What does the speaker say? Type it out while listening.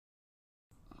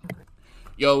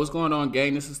Yo, what's going on,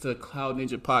 gang? This is the Cloud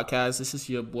Ninja Podcast. This is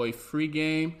your boy Free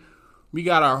Game. We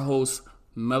got our host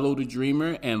Mellow the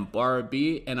Dreamer and Bar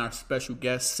B, and our special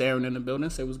guest Sarron in the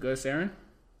building. Say what's good, Sarron.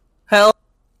 Hell.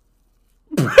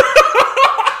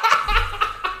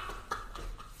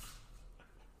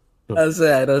 That's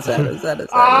sad.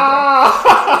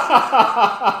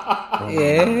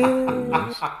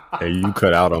 Yeah. Hey, you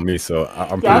cut out on me, so I'm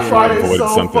pretty That's sure why I it's avoided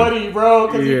so something. funny, bro.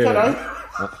 Because you cut out.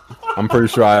 I'm pretty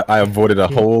sure I avoided a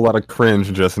whole lot of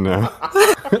cringe just now.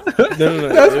 No.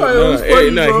 That's why it was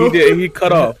funny, bro. He did. He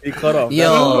cut off.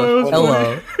 Yo,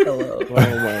 hello. Oh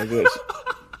my goodness.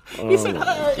 He said,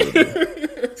 hi.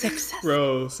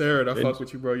 Bro, Sarron, I fuck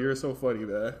with you, bro. You're so funny,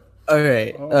 man. All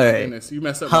right. Goodness, you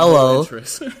messed up my Hello. whole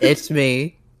interest. It's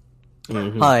me.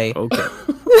 Hi. Okay.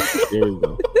 There we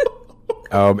go.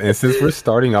 And since we're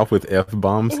starting off with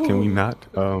F-bombs, can we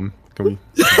not? Can we?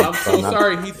 I'm so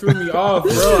sorry. He threw me off,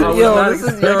 bro. I was Yo, not this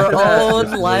is your expecting that.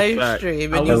 own live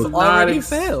stream, and you already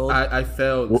failed. I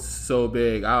failed so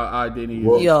big. I didn't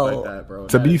even Yo. expect that, bro.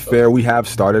 To That be is so fair, funny. we have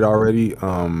started already.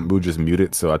 We just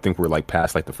muted, so I think we're like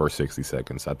past like the first 60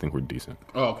 seconds. I think we're decent.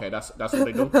 Oh, okay. That's what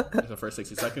they do. That's the first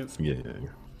 60 seconds. Yeah.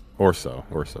 Or so.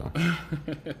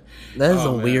 That is Oh,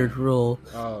 a man. weird rule.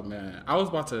 Oh man, I was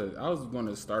going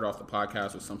to start off the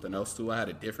podcast with something else too. I had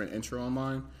a different intro in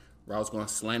mind where I was going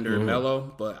to slander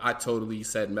Mello, but I totally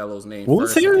said Mello's name Well,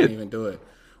 first. let's hear I can't it. even do it.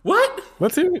 What?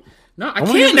 Let's hear it. No, I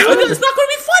wanna can't hear now. it. It's not going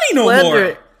to be funny no Slander more.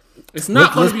 it. It's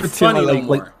not going to be pretend funny no like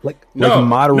more. like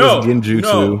Madara's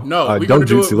Genjutsu. No, we're gonna Dojutsu.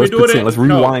 do it. Let's pretend. Let's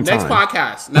rewind Next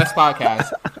time.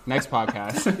 Next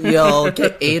podcast. Yo,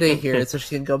 get Ada here so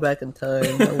she can go back in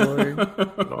time. My lord.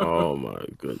 Oh my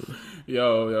goodness.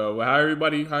 Yo. Well, how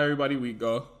everybody week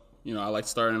go? You know, I like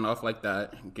starting off like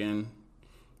that. Again,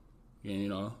 you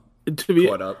know, To be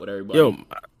caught up with everybody. yo,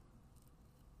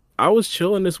 I was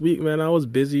chilling this week, man. I was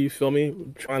busy. You feel me?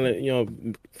 Trying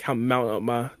to mount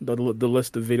up the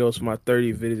list of videos for my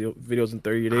 30 videos in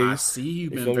 30 days. I see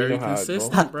you've been feel me? very You know how it go.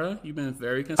 consistent, bro. You've been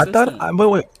very I consistent. thought.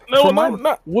 Wait. No, For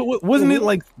not. Wasn't it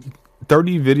like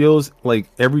 30 videos like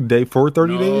every day for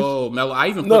 30 days? No, Mello, I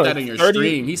even put No, that in your 30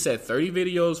 stream. He said 30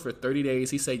 videos for 30 days.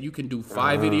 He said you can do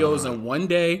 5 videos in one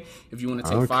day if you want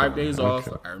to take 5 days off.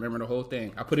 I remember the whole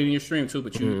thing. I put it in your stream too,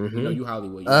 but you know you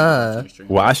Hollywood. You your stream.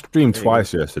 Well, I streamed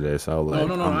twice yesterday, so like,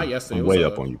 No, not yesterday. I'm It was way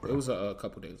up on you, It bro. was a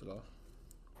couple days ago.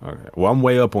 Okay. Well, I'm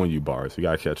way up on you, Bars. You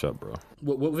gotta catch up, bro.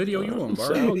 What video you on, bro?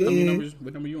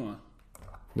 What number you on?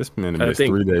 This man I missed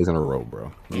think- 3 days in a row,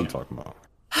 bro. What are you talking about?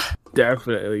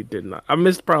 Definitely did not. I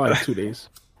missed probably like 2 days.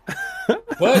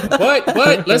 But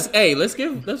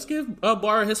let's give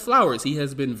Bar his flowers. He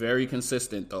has been very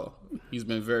consistent though. He's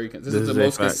been very consistent. This is the is a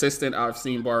most fact. consistent I've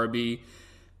seen Bar B.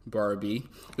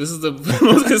 This is the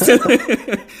most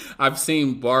consistent I've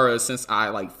seen Bara since I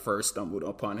like first stumbled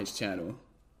upon his channel.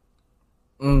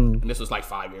 And this was like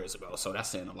 5 years ago, so that's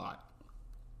saying a lot.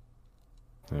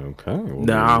 Okay. Well,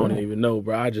 Nah, I don't even know,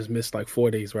 bro. I just missed like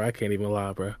 4 days, bro. I can't even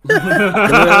lie, bro.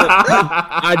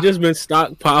 I just been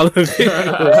stockpiling.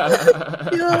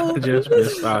 I just been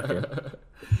stocking.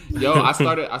 Yo, I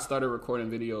started recording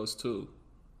videos too.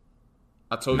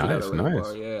 I told you that Nice, already. nice.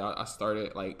 Bro. Yeah, I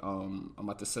started like I'm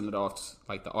about to send it off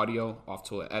like the audio off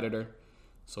to an editor,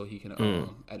 so he can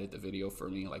edit the video for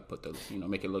me, like put the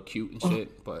make it look cute and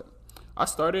shit. But I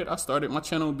started. My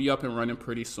channel will be up and running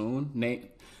pretty soon.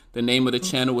 The name of the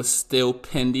channel is still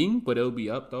pending, but it'll be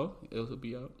up though. It'll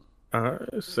be up. All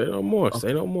right, say no more.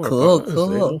 Say no more. Cool, bro.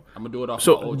 cool. I'm gonna do it off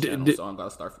So, my old channel, so I'm gonna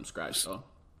start from scratch. So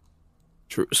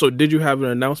True. So, did you have an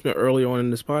announcement early on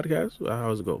in this podcast?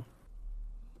 How's it go?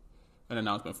 an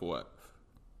announcement for what?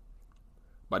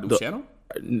 My new channel?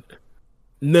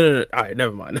 No. All right,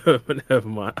 never mind. Never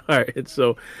mind. All right,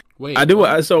 so Wait, I do.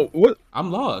 what? So what?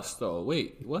 I'm lost though.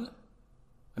 Wait, what?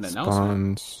 An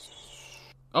announcement? Spawns.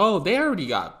 Oh, they already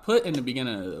got put in the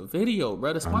beginning of the video,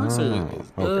 bro. The sponsor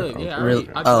is good. okay. Yeah, Really?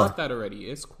 I dropped that already.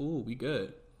 It's cool. We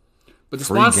good. But the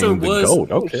Free sponsor game, the was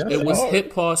goat. Okay, it was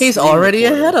Hit Pause. He's Screen already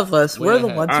Recorder. ahead of us. Way We're the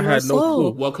ahead. ones I who are had no slow. clue.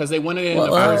 Well, because they went in Well,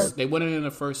 the first. They went in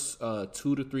the first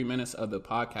 2 to 3 minutes of the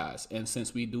podcast, and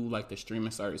since we do like the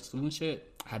streaming started soon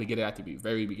shit, I had to get it at the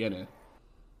very beginning.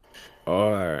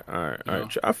 All right.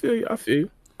 I feel you.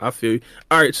 All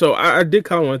right, so I did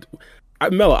kind of want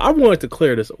Mello, I wanted to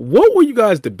clear this. What were you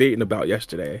guys debating about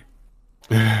yesterday?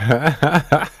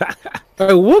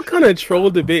 Like, what kind of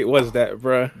troll debate was that,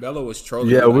 bruh? Mello was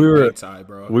trolling. Yeah, me we like were- big time,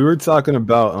 bro. We were talking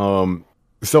about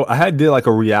so I did like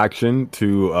a reaction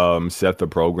to Seth the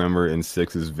Programmer in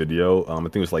Six's video. I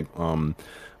think it was like Jubi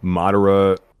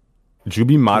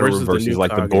Madara Versus versus the new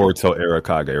like the Kage. Boruto era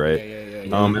Kage, right? Yeah.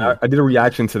 I did a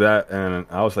reaction to that, and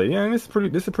I was like, yeah, this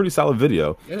is a pretty solid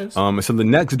video. It is. So the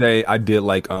next day I did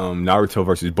like Naruto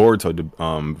versus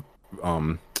Boruto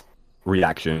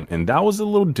reaction, and that was a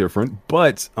little different.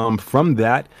 But from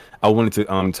that, I wanted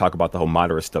to talk about the whole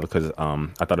Madara stuff because I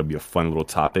thought it'd be a fun little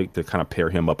topic to kind of pair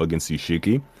him up against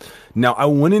Ishiki. Now I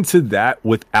went into that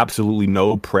with absolutely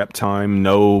no prep time,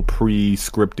 no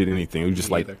pre-scripted anything. It was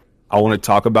just like, I want to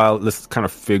talk about it. Let's kind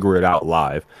of figure it out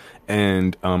live.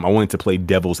 And I wanted to play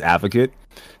devil's advocate,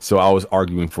 so I was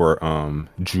arguing for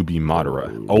Jubi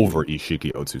Madara over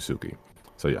Ishiki Otsutsuki.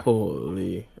 So yeah.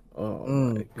 Holy. Oh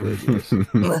my goodness.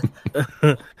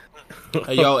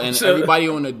 Hey, yo, and everybody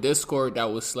on the Discord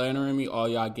that was slandering me, all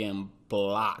y'all getting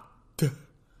blocked.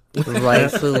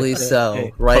 Rightfully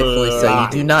so. Rightfully so. You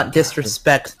do not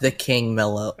disrespect the king,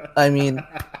 Mello. I mean...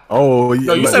 Oh,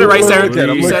 no, you said it right, Sarah.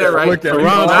 You said it right.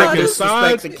 Around taking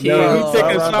sides. He's taking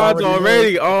sides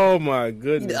already. Oh my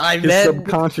goodness. I meant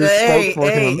subconscious spoke for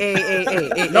him.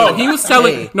 No, he was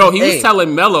telling. He was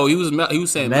telling Mello. He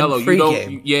was saying Mello. You don't.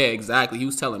 Game. Yeah, exactly. He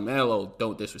was telling Mello,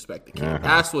 don't disrespect the king.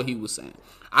 That's what he was saying.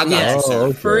 I got you,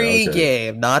 sir. Free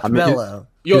game, not Mello.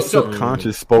 His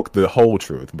subconscious spoke the whole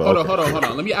truth. But hold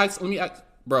on. Let me ask,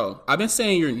 bro. I've been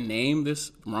saying your name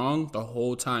this wrong the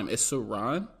whole time. It's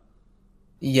Sarron.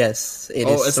 Yes, it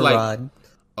is Sarron.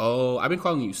 I've been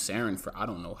calling you Sarron for I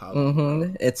don't know how.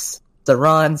 It's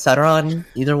Sarron,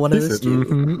 either one of those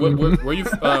two. Where you?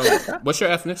 What's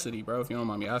your ethnicity, bro? If you don't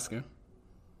mind me asking.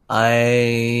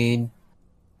 I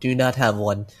do not have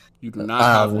one. You do not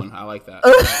have one. I like that.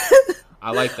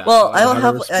 I like that. Well, I don't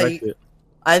have.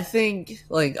 I think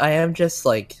like I am just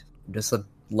a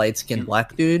light skinned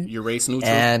black dude. You're race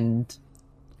neutral. And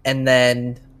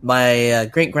then my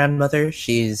great grandmother,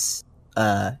 she's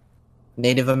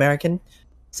Native American,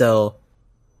 so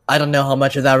I don't know how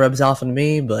much of that rubs off on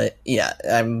me, but yeah,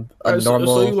 I'm a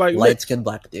normal light skinned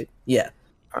black dude. Yeah.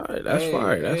 All right, that's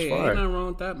fine. That's fine. Ain't nothing wrong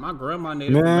with that. My grandma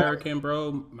Native American,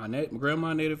 bro. My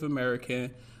grandma Native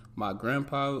American. My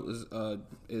grandpa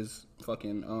is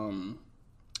fucking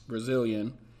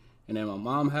Brazilian, and then my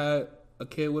mom had a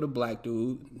kid with a black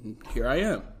dude. Here I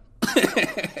am.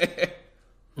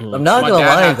 I'm not gonna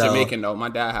lie though. Jamaican though. My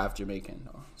dad half Jamaican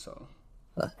though. So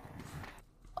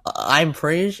I'm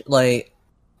pretty like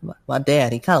my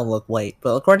dad. He kind of looked white,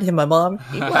 but according to my mom,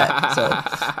 he's black.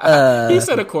 So he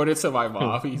said according to my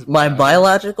mom, he's my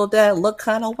biological dad looked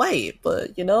kind of white,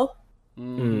 but you know,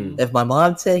 if my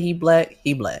mom said he black,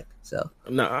 he black. So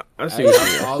no, I see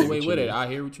all the way with it. I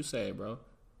hear what you say, bro.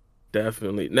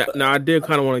 Definitely. Now, I did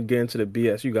kind of want to get into the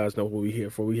BS. You guys know what we're here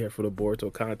for. We're here for the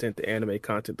Boruto content, the anime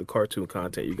content, the cartoon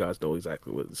content. You guys know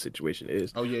exactly what the situation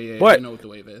is. Oh, yeah. But, you know what the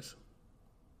wave is.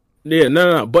 Yeah,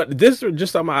 no. But this is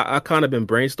just something I kind of been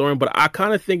brainstorming, but I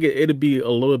kind of think it'd be a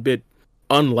little bit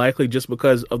unlikely just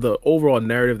because of the overall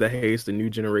narrative that hates the new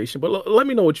generation. But let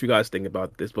me know what you guys think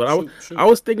about this. But I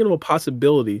was thinking of a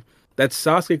possibility that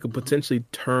Sasuke could potentially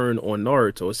turn on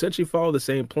Naruto, essentially follow the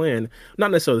same plan,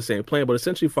 not necessarily the same plan, but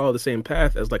essentially follow the same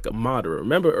path as like a Madara.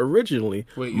 Remember, originally,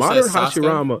 Madara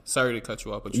Hashirama... Sorry to cut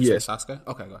you off, but you said Sasuke?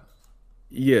 Okay, go ahead.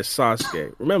 Yes,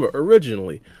 Sasuke. Remember,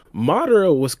 originally,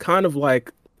 Madara was kind of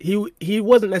like... He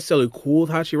wasn't necessarily cool with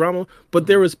Hashirama, but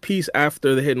there was peace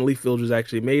after the Hidden Leaf Village was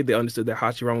actually made. They understood that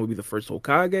Hashirama would be the first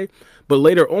Hokage. But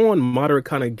later on, Madara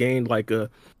kind of gained like a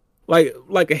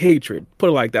hatred, put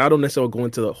it like that. I don't necessarily go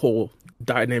into the whole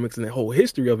dynamics and the whole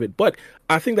history of it, but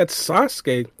I think that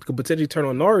Sasuke could potentially turn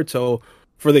on Naruto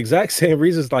for the exact same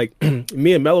reasons like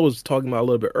me and Mello was talking about a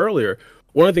little bit earlier.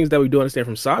 One of the things that we do understand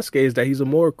from Sasuke is that he's a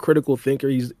more critical thinker.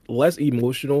 He's less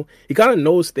emotional. He kind of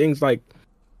knows things like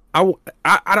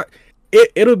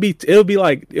it'll be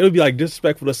like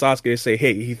disrespectful to Sasuke to say,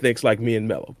 hey, he thinks like me and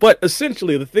Mello. But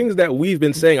essentially, the things that we've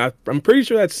been saying, I'm pretty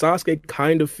sure that Sasuke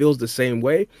kind of feels the same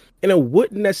way. And it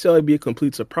wouldn't necessarily be a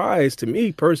complete surprise to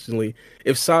me personally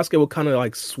if Sasuke would kind of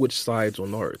like switch sides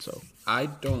on Naruto. I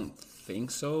don't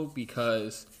think so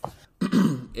because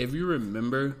if you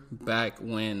remember back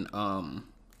when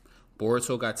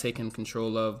Boruto got taken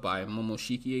control of by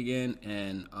Momoshiki again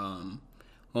and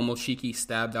Momoshiki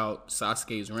stabbed out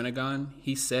Sasuke's Rinnegan,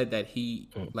 he said that he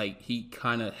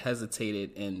kind of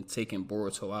hesitated in taking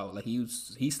Boruto out. Like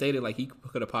he stated like he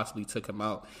could have possibly took him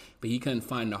out, but he couldn't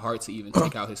find the heart to even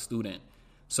take out his student.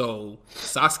 So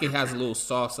Sasuke has a little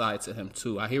soft side to him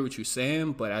too. I hear what you're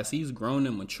saying, but as he's grown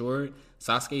and matured,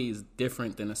 Sasuke is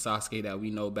different than the Sasuke that we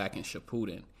know back in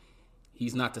Shippuden.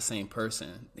 He's not the same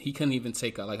person. He couldn't even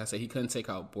take out, like I said, he couldn't take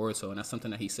out Boruto, and that's something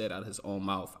that he said out of his own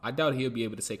mouth. I doubt he'll be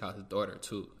able to take out his daughter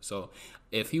too. So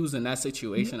if he was in that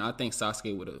situation, I think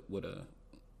Sasuke would have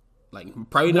like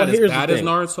probably not as bad as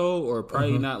Naruto, or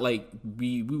probably not like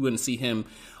we wouldn't see him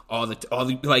all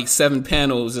the like 7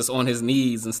 panels just on his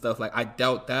knees and stuff. Like, I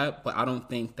doubt that, but I don't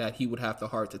think that he would have the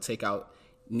heart to take out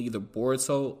neither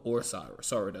Boruto or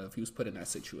Sarada if he was put in that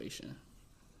situation.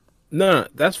 No,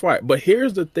 that's right. But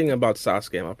here's the thing about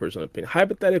Sasuke, in my personal opinion.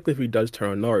 Hypothetically, if he does turn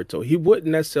on Naruto, he wouldn't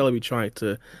necessarily be trying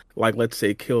to, like, let's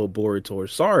say, kill Boruto or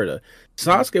Sarada.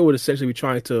 Sasuke would essentially be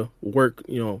trying to work,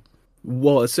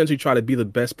 essentially try to be the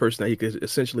best person that he could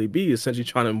essentially be, essentially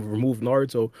trying to remove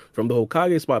Naruto from the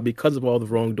Hokage spot because of all the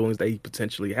wrongdoings that he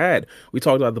potentially had. We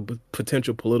talked about the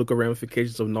potential political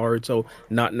ramifications of Naruto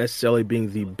not necessarily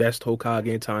being the best Hokage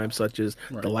in time, such as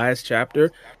the last chapter.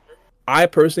 I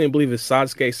personally believe if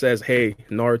Sasuke says, hey,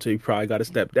 Naruto, you probably got to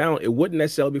step down, it wouldn't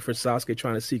necessarily be for Sasuke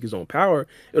trying to seek his own power.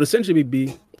 It would essentially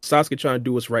be Sasuke trying to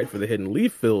do what's right for the Hidden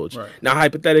Leaf Village. Right. Now,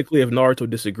 hypothetically, if Naruto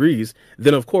disagrees,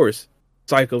 then, of course,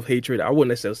 cycle of hatred, I wouldn't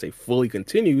necessarily say fully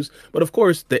continues, but, of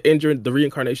course, the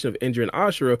reincarnation of Indra and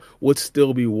Ashura would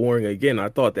still be warring again. I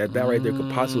thought that right there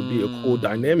could possibly be a cool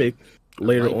dynamic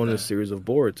later on in the series of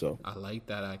Boruto. I like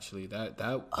that, actually.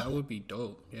 That would be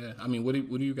dope. Yeah. I mean, what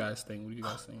do you guys think?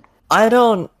 I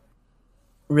don't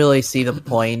really see the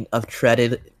point of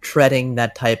treading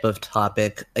that type of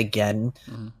topic again.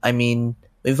 Mm-hmm. I mean,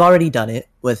 we've already done it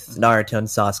with Naruto and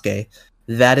Sasuke.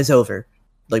 That is over.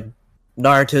 Like,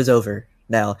 Naruto's over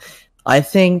now. I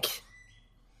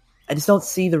just don't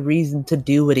see the reason to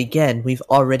do it again. We've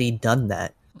already done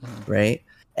that, right?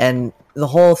 And the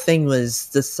whole thing was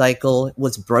the cycle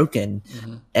was broken.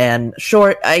 Mm-hmm. And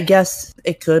sure, I guess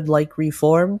it could, like,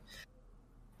 reform,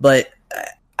 but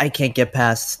I can't get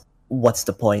past what's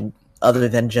the point other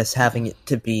than just having it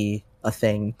to be a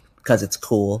thing because it's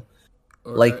cool.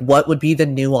 Right. Like, what would be the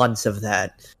nuance of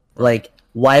that? Like,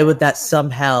 why would that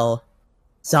somehow,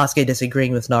 Sasuke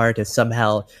disagreeing with Naruto,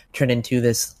 somehow turn into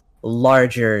this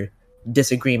larger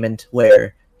disagreement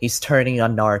where he's turning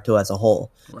on Naruto as a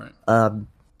whole? Right.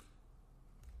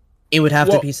 It would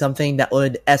have to be something that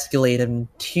would escalate him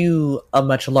to a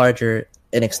much larger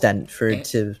an extent for it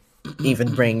to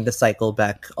even bring the cycle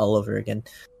back all over again.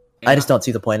 I just don't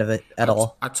see the point of it at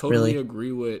all. I totally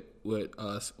agree with what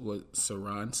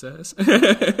Sarron says.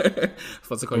 I'm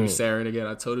supposed to call you Sarron again.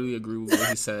 I totally agree with what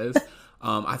he says.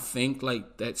 I think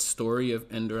like that story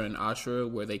of Indra and Ashura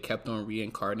where they kept on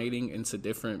reincarnating into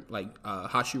different, like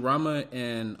Hashirama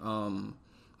and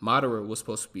Madara was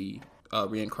supposed to be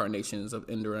reincarnations of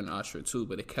Indra and Ashura too,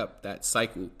 but that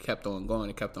cycle kept on going,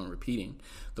 it kept on repeating.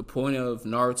 The point of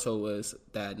Naruto was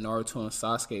that Naruto and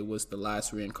Sasuke was the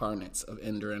last reincarnates of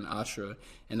Indra and Ashura,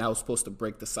 and that was supposed to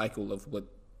break the cycle of what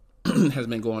has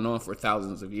been going on for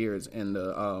thousands of years in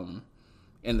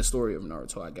the story of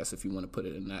Naruto, I guess, if you want to put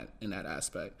it in that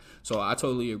aspect. So I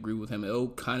totally agree with him. It'll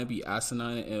kind of be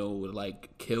asinine, and it would like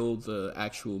kill the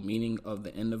actual meaning of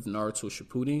the end of Naruto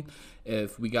Shippuden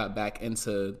if we got back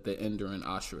into the Indra and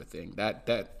Ashura thing.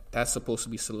 That's supposed to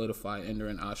be solidified. Indra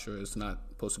and Ashura is not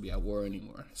supposed to be at war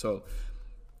anymore. So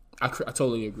I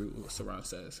totally agree with what Sarron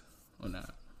says on that.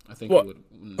 I think it would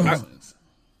make sense.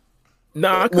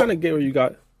 I kind of get what you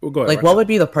got. Well, go ahead. Like, what would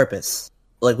be the purpose?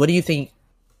 Like, what do you think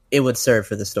it would serve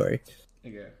for the story?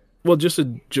 Yeah. Well, just a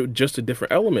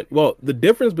different element. Well, the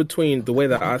difference between the way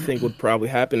that I think would probably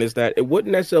happen is that it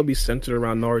wouldn't necessarily be centered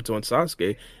around Naruto and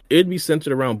Sasuke. It'd be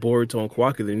centered around Boruto and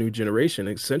Kwaki, the new generation,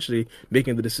 essentially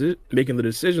making the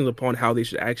decisions upon how they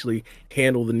should actually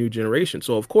handle the new generation.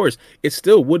 So, of course, it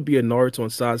still would be a Naruto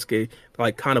and Sasuke,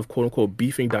 like, kind of quote unquote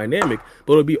beefing dynamic,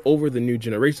 but it would be over the new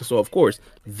generation. So, of course,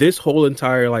 this whole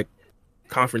entire like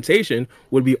confrontation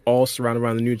would be all surrounded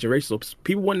around the new generation. So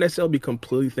people wouldn't necessarily be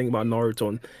completely thinking about Naruto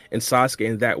and Sasuke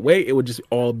in that way. It would just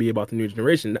all be about the new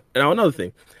generation. Now, another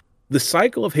thing, the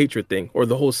cycle of hatred thing, or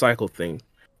the whole cycle thing,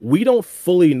 we don't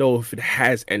fully know if it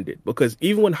has ended, because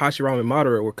even when Hashirama and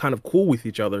Madara were kind of cool with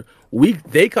each other,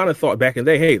 they kind of thought back in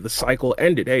the day, hey, the cycle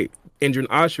ended. Hey, Indra and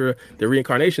Ashura, their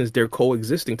reincarnations, they're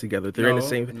coexisting together. They're in the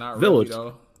same village.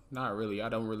 Really, not really. I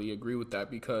don't really agree with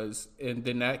that, because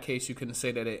in that case, you can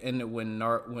say that it ended when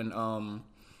Naruto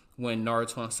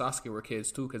and Sasuke were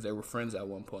kids too, because they were friends at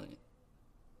one point.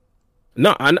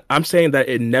 No, I'm saying that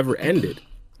it never ended.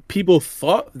 People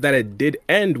thought that it did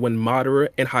end when Madara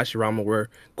and Hashirama were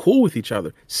cool with each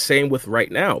other. Same with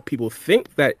right now. People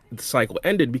think that the cycle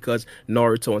ended because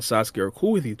Naruto and Sasuke are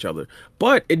cool with each other.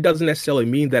 But it doesn't necessarily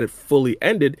mean that it fully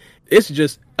ended. It's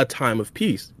just a time of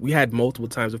peace. We had multiple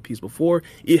times of peace before.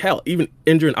 Hell, even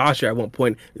Indra and Ashura at one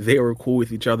point, they were cool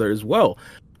with each other as well.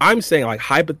 I'm saying, like,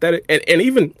 hypothetical, and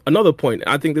even another point,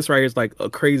 I think this right here is like a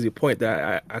crazy point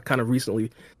that I kind of recently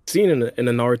seen in the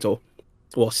Naruto,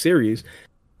 series.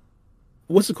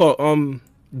 What's it called?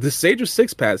 The Sage of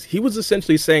Six Paths. He was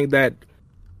essentially saying that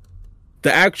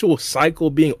the actual cycle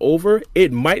being over,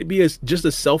 it might be just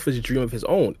a selfish dream of his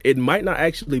own. It might not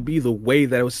actually be the way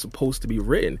that it was supposed to be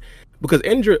written. Because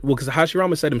because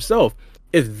Hashirama said himself,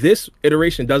 if this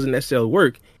iteration doesn't necessarily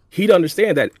work, he'd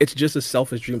understand that it's just a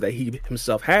selfish dream that he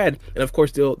himself had, and of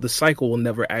course the cycle will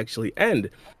never actually end.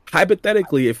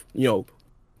 Hypothetically, if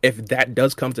that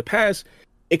does come to pass,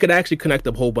 it could actually connect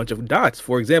a whole bunch of dots.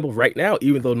 For example, right now,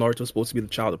 even though Naruto's supposed to be the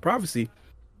child of prophecy,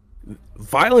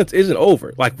 violence isn't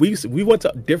over. Like we went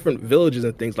to different villages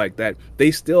and things like that. They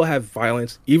still have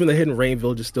violence. Even the Hidden Rain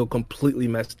village is still completely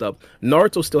messed up.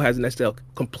 Naruto still hasn't necessarily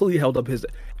completely held up his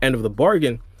end of the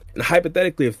bargain. And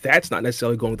hypothetically, if that's not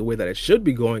necessarily going the way that it should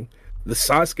be going, the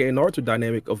Sasuke and Naruto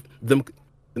dynamic of them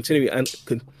continually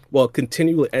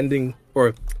ending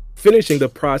or finishing the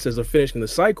process of finishing the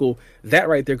cycle, that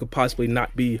right there could possibly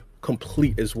not be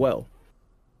complete as well.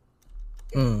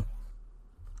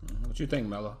 What you think,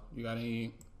 Mello? You got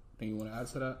anything you want to add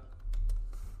to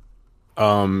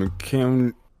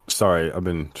that? Sorry, I've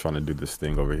been trying to do this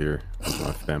thing over here with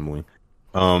my family.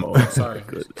 Sorry.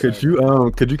 Could you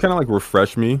kind of like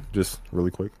refresh me just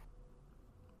really quick?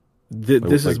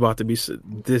 This is about to be.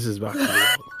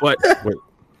 But wait,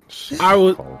 I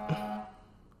was.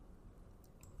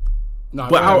 No,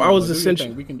 but I was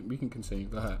essentially. We can continue.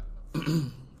 Go ahead.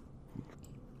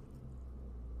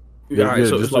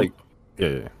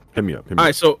 Yeah. Hit me up. All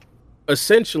right, so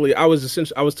essentially, I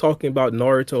was talking about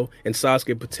Naruto and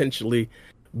Sasuke potentially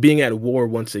being at war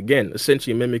once again,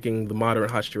 essentially mimicking the Madara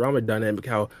and Hashirama dynamic.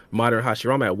 How Madara and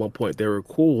Hashirama at one point they were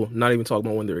cool, not even talking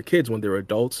about when they were kids, when they were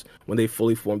adults, when they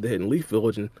fully formed the Hidden Leaf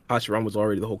Village, and Hashirama was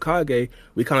already the Hokage.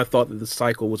 We kind of thought that the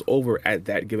cycle was over at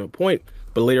that given point,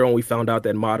 but later on we found out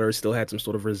that Madara still had some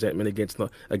sort of resentment against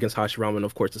Hashirama, and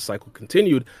of course the cycle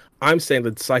continued. I'm saying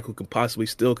that the cycle could possibly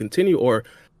still continue, or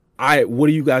what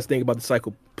do you guys think about the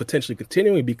cycle potentially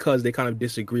continuing, because they kind of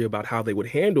disagree about how they would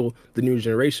handle the new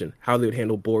generation, how they would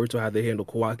handle Boruto, how they handle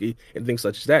Kawaki, and things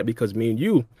such as that. Because me and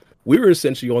you, we were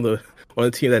essentially on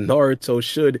the team that Naruto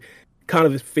should kind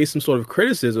of face some sort of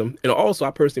criticism, and also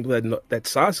I personally believe that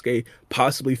Sasuke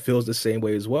possibly feels the same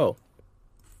way as well.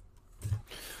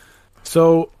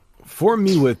 So for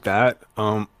me with that,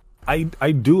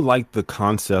 I do like the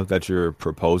concept that you're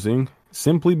proposing.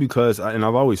 Simply because, and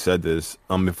I've always said this,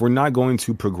 if we're not going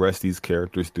to progress these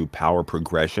characters through power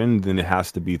progression, then it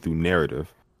has to be through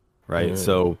narrative, right?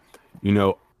 So,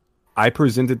 I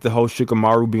presented the whole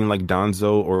Shikamaru being like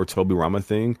Danzo or Tobirama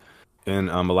thing, and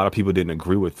a lot of people didn't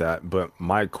agree with that. But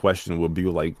my question would be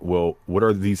like, well, what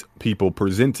are these people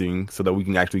presenting so that we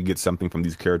can actually get something from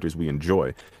these characters we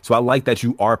enjoy? So I like that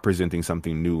you are presenting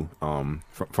something new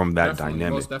from that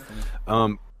dynamic. Most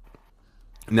definitely.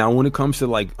 Now, when it comes to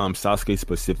like Sasuke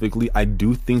specifically, I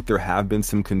do think there have been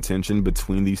some contention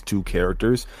between these two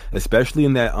characters, especially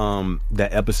in that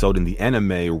episode in the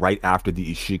anime right after the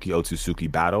Ishiki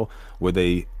Otsutsuki battle, where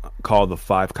they call the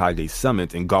 5 Kage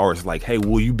summit, and Gaara's like, "Hey,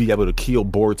 will you be able to kill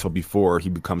Boruto before he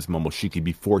becomes Momoshiki,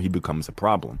 before he becomes a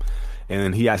problem?"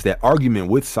 And he has that argument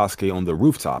with Sasuke on the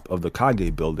rooftop of the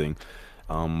Kage building,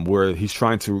 where he's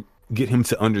trying to get him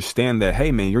to understand that,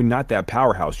 hey man, you're not that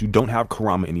powerhouse. You don't have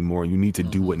Kurama anymore. You need to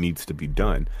do what needs to be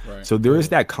done. Right. So there is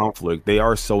that conflict. They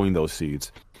are sowing those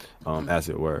seeds, as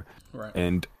it were. Right.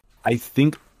 And I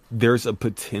think there's a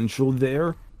potential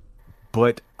there,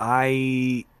 but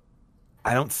I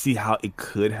don't see how it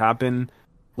could happen.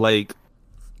 Like,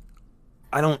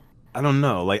 I don't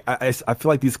know. Like, I feel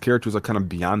like these characters are kind of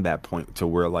beyond that point to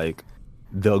where like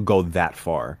they'll go that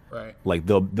far. Right. Like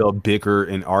they'll bicker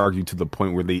and argue to the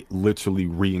point where they literally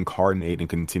reincarnate and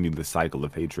continue the cycle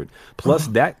of hatred. Plus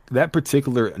that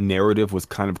particular narrative was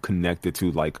kind of connected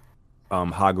to like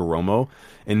Hagoromo,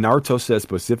 and Naruto says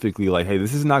specifically like, hey,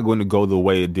 this is not going to go the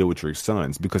way it did with your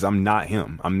sons, because I'm not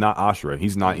him. I'm not Ashura.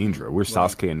 He's not Indra. We're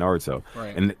Sasuke and Naruto.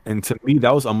 Right. And to me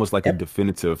that was almost like a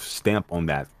definitive stamp on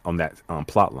that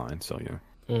plot line. So yeah.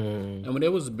 And when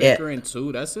it was bickering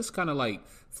too, that's just kind of like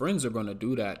friends are gonna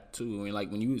do that too. I mean,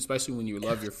 like especially when you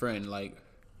love your friend. Like,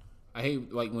 I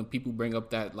hate like when people bring up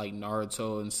that like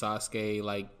Naruto and Sasuke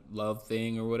like love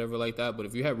thing or whatever like that. But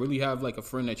if you really have like a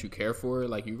friend that you care for,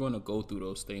 like you're gonna go through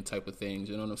those type of things.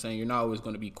 You know what I'm saying? You're not always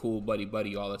gonna be cool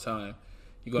buddy all the time.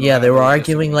 They were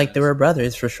arguing like they were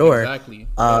brothers for sure. Exactly.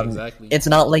 Exactly. It's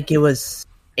not like it was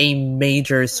a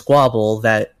major squabble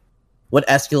that would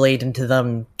escalate into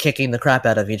them kicking the crap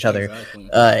out of each other.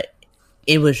 Exactly.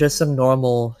 It was just some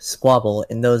normal squabble,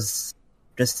 and those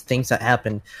just things that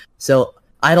happen. So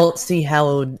I don't see how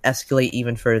it would escalate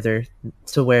even further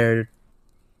to where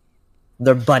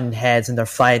they're butting heads and they're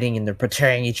fighting and they're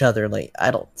betraying each other. Like,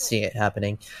 I don't see it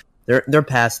happening. They're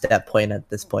past that point at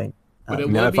this point. But it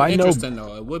Now, would if be I know, interesting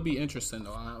though. It would be interesting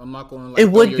though. I'm not going to like It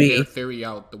throw would your be. theory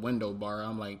out the window, bar.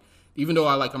 I'm like, even though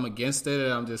I'm against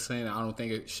it. I'm just saying I don't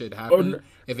think it should Oh, happen.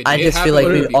 If it I did just happen, feel like it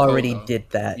we would be cool, already though. did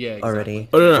that Yeah, already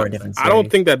exactly. no, for no, a different I series. don't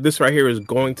think that this right here is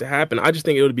going to happen. I just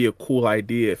think it would be a cool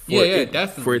idea for Yeah, it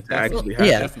definitely. to actually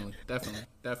Yeah. happen.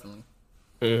 Definitely.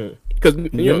 Because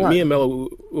You're not- me and Mello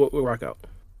will rock out.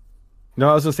 no,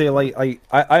 I was gonna say like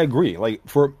I agree. Like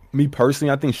for me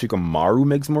personally, I think Shikamaru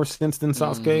makes more sense than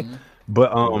Sasuke.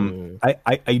 But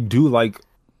I do like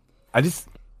I just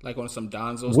Like on some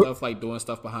Danzo What- stuff, like doing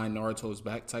stuff behind Naruto's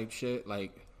back type shit.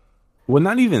 Like, well,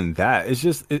 not even that. It's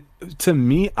just to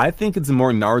me, I think it's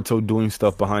more Naruto doing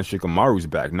stuff behind Shikamaru's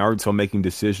back. Naruto making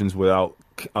decisions without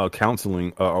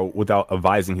counseling or without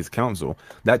advising his counsel.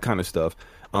 That kind of stuff.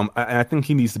 I think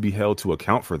he needs to be held to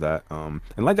account for that. And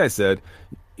like I said,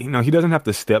 he doesn't have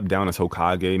to step down as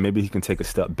Hokage. Maybe he can take a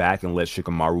step back and let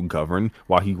Shikamaru govern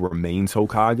while he remains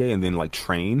Hokage, and then like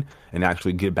train and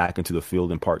actually get back into the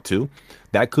field in part 2.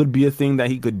 That could be a thing that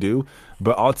he could do.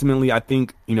 But ultimately, I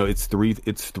think it's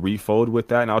threefold with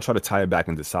that, and I'll try to tie it back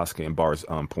into Sasuke and Bar's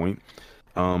point.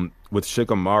 With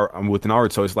Shikamaru, with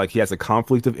Naruto, it's like he has a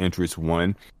conflict of interest.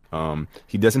 One,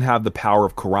 he doesn't have the power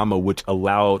of Kurama, which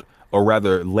allowed, or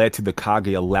rather led to the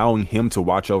Kage allowing him to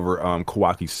watch over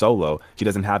Kawaki solo. He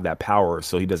doesn't have that power,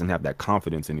 so he doesn't have that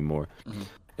confidence anymore.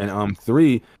 And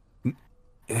 3,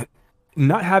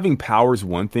 not having power is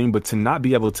one thing, but to not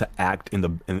be able to act in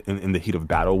the heat of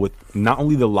battle with not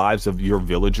only the lives of your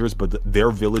villagers, but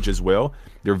their villages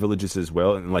as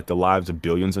well, and like the lives of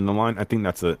billions in the line. I think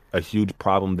that's a huge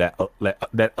problem that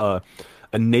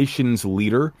a nation's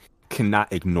leader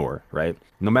cannot ignore, right?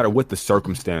 No matter what the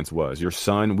circumstance was. Your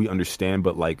son, we understand,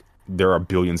 but like there are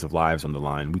billions of lives on the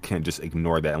line. We can't just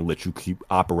ignore that and let you keep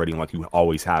operating like you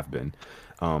always have been.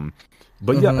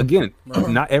 But yeah, again,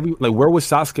 not every where was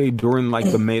Sasuke during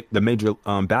like the major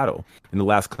battle in the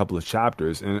last couple of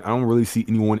chapters? And I don't really see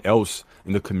anyone else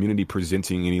in the community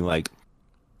presenting any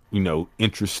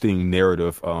interesting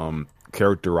narrative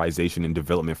characterization and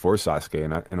development for Sasuke,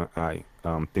 and I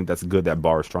think that's good that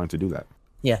Bar is trying to do that.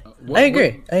 Yeah, I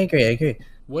agree.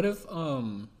 what if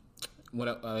I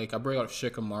bring up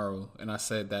Shikamaru and I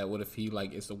said that what if he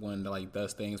like is the one that like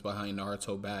does things behind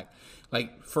Naruto back?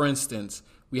 Like for instance,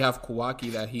 we have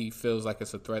Kawaki that he feels like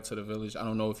it's a threat to the village. I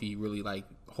don't know if he really like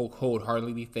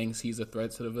wholeheartedly thinks he's a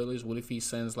threat to the village. What if he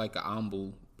sends like an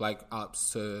Ambu, Black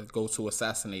Ops, to go to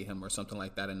assassinate him or something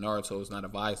like that, and Naruto is not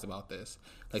advised about this?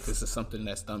 Like this is something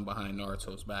that's done behind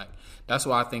Naruto's back. That's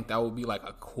why I think that would be like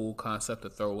a cool concept to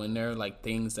throw in there, like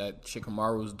things that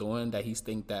Shikamaru's doing that he's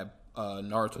think that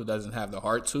Naruto doesn't have the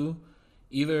heart to,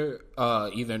 either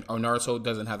or Naruto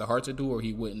doesn't have the heart to do, or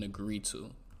he wouldn't agree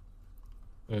to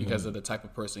because of the type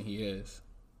of person he is.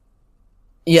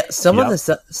 Yeah, some of the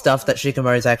stuff that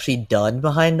Shikamaru's actually done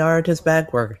behind Naruto's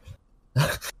back were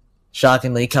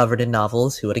shockingly covered in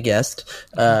novels. Who would have guessed?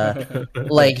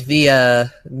 Like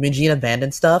the Mujin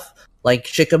Abandoned stuff. Like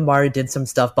Shikamaru did some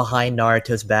stuff behind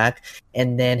Naruto's back,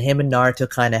 and then him and Naruto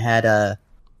kind of had a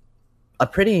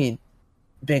pretty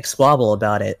big squabble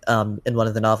about it in one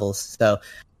of the novels. So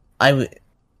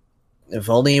if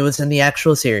only it was in the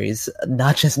actual series,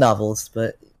 not just novels.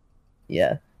 But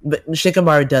yeah, but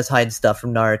Shikamaru does hide stuff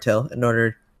from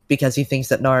Naruto because he thinks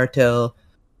that Naruto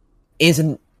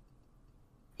isn't.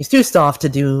 He's too soft to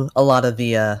do a lot of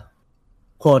the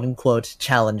quote unquote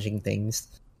challenging things.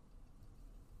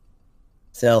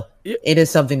 So it is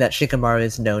something that Shikamaru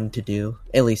is known to do,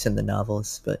 at least in the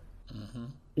novels. But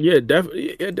yeah,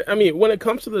 definitely. I mean, when it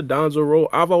comes to the Danzo role,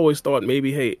 I've always thought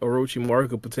maybe, hey, Orochimaru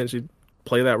could potentially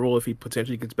play that role if he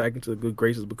potentially gets back into the good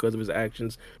graces because of his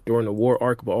actions during the war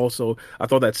arc. But also, I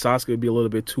thought that Sasuke would be a little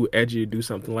bit too edgy to do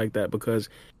something like that because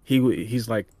he's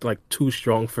like too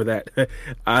strong for that.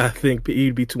 I think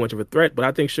he'd be too much of a threat. But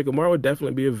I think Shikamaru would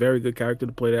definitely be a very good character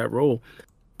to play that role.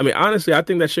 I mean, honestly, I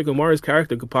think that Shikamaru's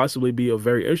character could possibly be a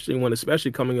very interesting one, especially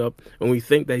coming up when we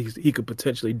think that he could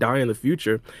potentially die in the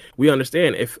future. We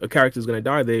understand if a character is going to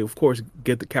die, they, of course,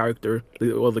 get the character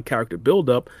build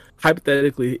up.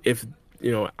 Hypothetically, if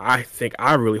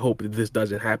I really hope that this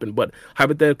doesn't happen, but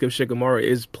hypothetically, if Shikamaru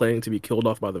is planning to be killed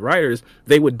off by the writers,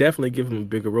 they would definitely give him a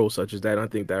bigger role such as that. And I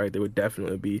think that right there would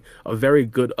definitely be a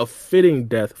fitting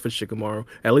death for Shikamaru,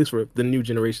 at least for the new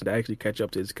generation to actually catch up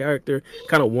to his character,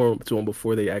 kind of warm up to him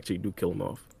before they actually do kill him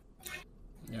off.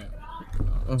 Yeah,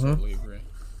 I totally agree.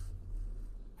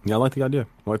 Yeah, I like the idea.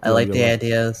 I like the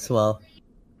idea as well.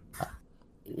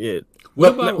 Yeah.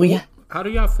 What about how do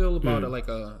y'all feel about it? Like,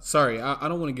 sorry, I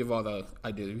don't want to give all the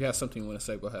ideas. If you have something you want to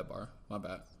say, go ahead, Bar. My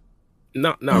bad.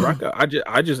 No, Raka. I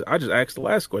just asked the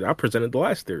last question. I presented the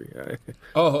last theory.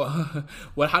 Oh,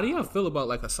 well, how do y'all feel about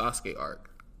like a Sasuke arc?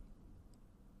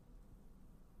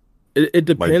 It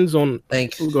depends on.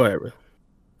 Like, Go ahead, bro.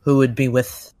 who would be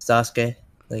with Sasuke?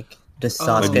 Like, just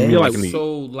Like, Sasuke? do you mean like in the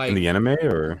so like in the anime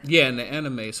or? yeah, in the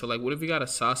anime. So like, what if you got a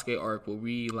Sasuke arc where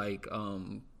we like,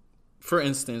 for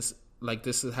instance, like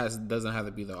doesn't have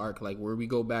to be the arc. Like where we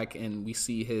go back and we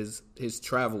see his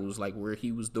travels, like where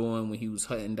he was doing when he was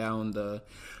hunting down the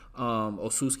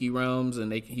Otsutsuki realms,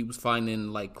 and he was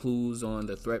finding like clues on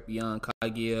the threat beyond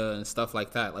Kaguya and stuff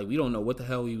like that. Like we don't know what the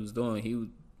hell he was doing.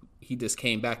 He just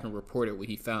came back and reported what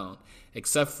he found.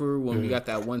 Except for when we got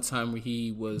that one time where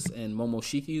he was in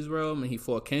Momoshiki's realm and he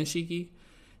fought Kenshiki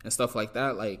and stuff like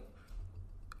that. Like,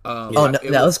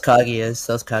 That was Kaguya's.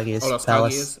 That was Kaguya's Oh, that was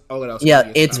palace. Kaguya's? Oh, that was Yeah,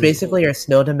 Kaguya's. it's Okay, basically cool. our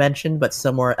snow dimension, but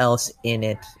somewhere else in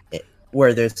it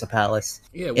where there's a palace.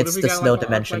 Yeah, what It's if we the got snow like an arc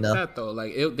dimension, like though. that though?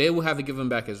 Like they will have to give him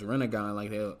back his Renegon. Like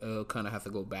they'll kind of have to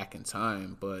go back in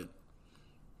time, but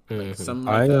like, something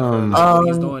like that. Or like what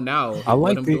he's doing now. I like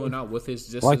what I'm the- doing now with his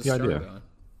just I like his the idea. Sharingan.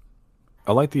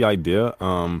 I like the idea.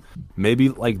 Maybe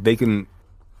like they can,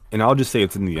 and I'll just say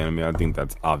it's in the anime. I think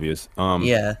that's obvious.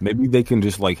 Yeah. Maybe they can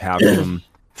just like have him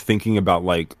thinking about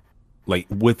like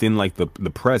within like the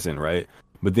present, right?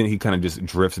 But then he kind of just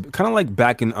drifts, kind of like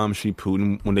back in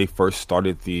Shippuden when they first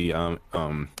started the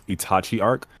Itachi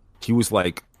arc. He was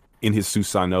like in his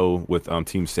Susanoo with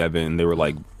Team 7, and they were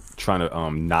like trying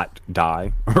to not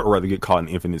die or rather get caught in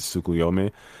infinite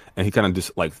Tsukuyomi, and he kind of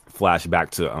just like flashed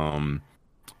back to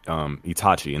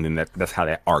Itachi, and then that's how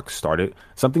that arc started.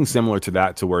 Something similar to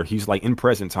that, to where he's like in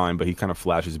present time, but he kind of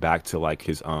flashes back to like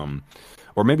his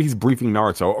or maybe he's briefing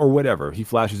Naruto or whatever. He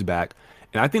flashes back,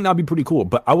 and I think that'd be pretty cool.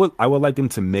 But I would like them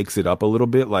to mix it up a little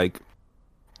bit, like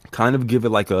kind of give it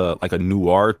like a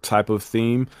noir type of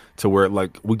theme, to where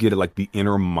like we get like the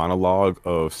inner monologue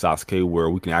of Sasuke, where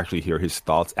we can actually hear his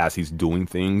thoughts as he's doing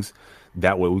things.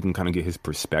 That way we can kind of get his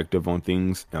perspective on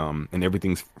things, and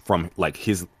everything's from like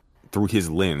through his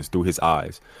lens, through his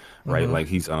eyes, right? Like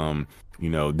he's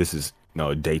this is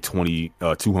day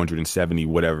 270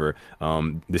 whatever,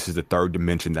 this is the third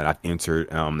dimension that I've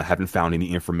entered, I haven't found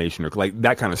any information, or like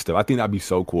that kind of stuff. I think that'd be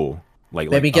so cool, like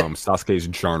Sasuke's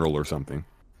journal or something.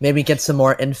 Maybe get some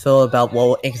more info about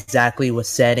what exactly was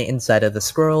said inside of the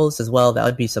scrolls as well. That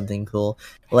would be something cool.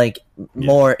 Like,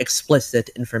 more explicit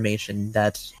information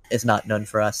that is not known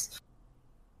for us.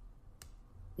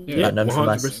 Yeah, Not known from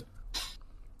us. 100%.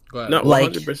 Go ahead. No,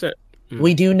 Like, 100%.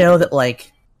 we do know that,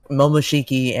 like,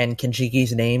 Momoshiki and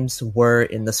Kenshiki's names were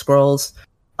in the scrolls.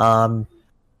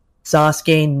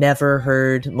 Sasuke never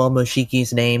heard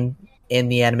Momoshiki's name in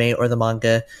the anime or the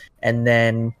manga, and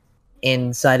then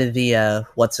inside of the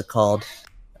what's it called?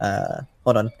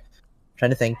 Hold on, I'm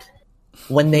trying to think.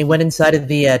 When they went inside of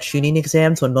the Chunin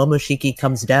exams, when Momoshiki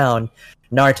comes down,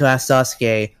 Naruto asks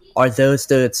Sasuke, "Are those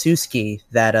the Otsutsuki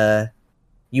that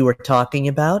you were talking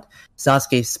about?"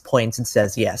 Sasuke points and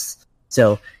says yes.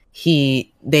 So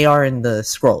they are in the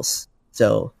scrolls.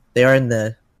 So they are in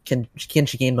the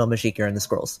Kenshiki and Momoshiki are in the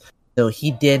scrolls. So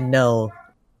he did know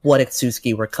what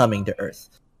Otsutsuki were coming to Earth.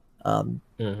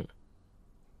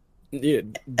 Yeah,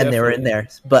 And they were in there.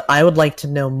 But I would like to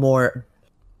know more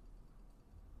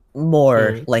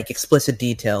like explicit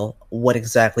detail what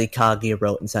exactly Kaguya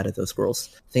wrote inside of those scrolls.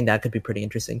 I think that could be pretty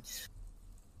interesting.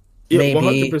 Yeah,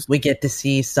 Maybe 100%. we get to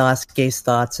see Sasuke's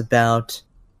thoughts about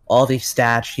all these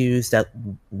statues that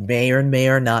may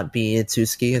or not be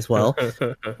Otsutsuki as well.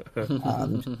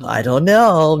 I don't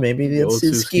know. Maybe the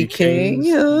Otsutsuki King.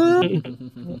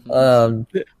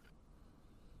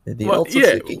 The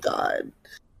Otsutsuki God.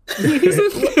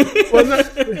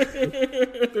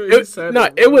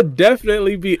 It would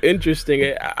definitely be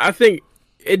interesting. I think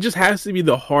it just has to be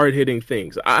the hard hitting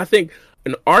things. I think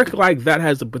an arc like that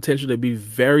has the potential to be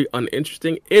very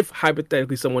uninteresting if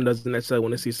hypothetically someone doesn't necessarily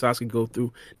want to see Sasuke go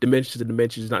through dimensions to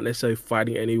dimensions, not necessarily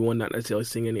fighting anyone, not necessarily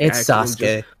seeing any It's action,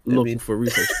 Sasuke. just looking for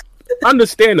research.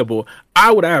 Understandable.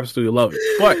 I would absolutely love it,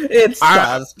 but It's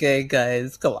Sasuke,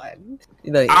 guys. Come on.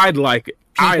 I'd like it.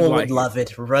 People would love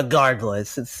it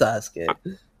regardless. It's Sasuke.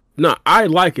 No, I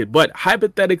like it, but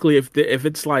hypothetically, if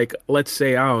it's like, let's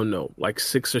say, I don't know, like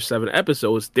 6 or 7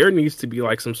 episodes, there needs to be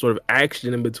like some sort of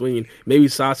action in between. Maybe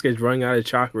Sasuke's running out of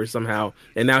chakra somehow,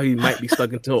 and now he might be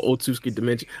stuck into an Otsutsuki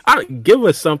dimension. Give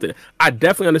us something. I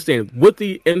definitely understand with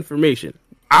the information.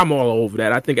 I'm all over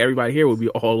that. I think everybody here would be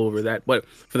all over that. But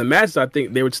for the masses, I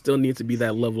think there would still need to be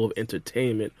that level of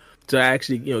entertainment to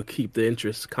actually, keep the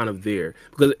interest kind of there.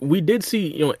 Because we did see,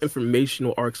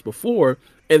 informational arcs before,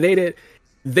 and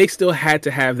they still had to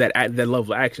have that level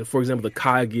of action. For example, the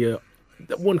Kaguya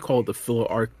I wouldn't call it the filler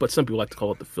arc, but some people like to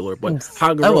call it the filler. But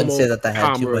I wouldn't say Hagoromo, that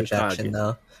had too Hamura, much action, Kage.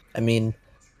 though. I mean,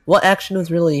 what action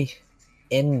was really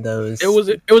in those? It was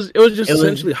just It was-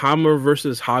 essentially Hammer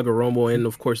versus Hagoromo, and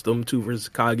of course them two versus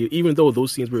Kage. Even though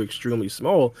those scenes were extremely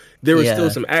small, there was still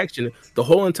Yeah. some action. The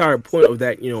whole entire point of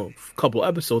that, couple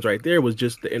episodes right there was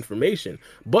just the information.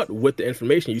 But with the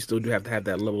information, you still do have to have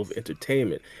that level of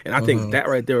entertainment. And I think that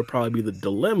right there would probably be the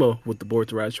dilemma with the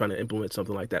Boruto writers trying to implement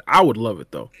something like that. I would love it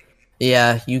though.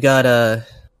 Yeah, you gotta,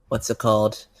 what's it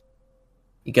called?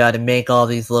 You gotta make all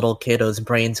these little kiddos'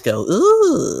 brains go,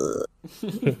 ooh.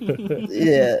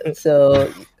 Yeah,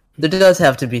 so there does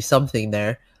have to be something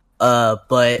there.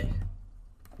 But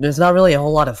there's not really a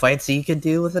whole lot of fights that you can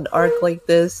do with an arc like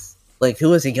this. Like,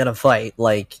 who is he gonna fight?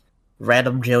 Like,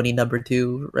 random Joni number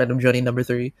 2, random Joni number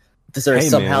 3? Hey,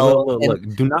 somehow man,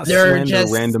 look, do not they're slander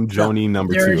just- random Joni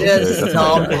number 2. they're Okay? just That's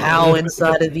not bad. somehow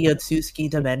inside of the Otsuki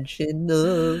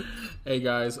dimension. Hey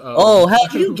guys. Oh,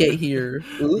 how'd you get here?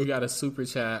 We got a super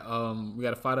chat. We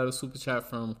got a $5 super chat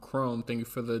from Chrome. Thank you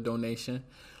for the donation.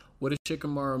 What if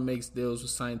Shikamaru makes deals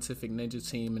with scientific ninja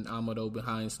team and Amado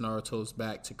behind Naruto's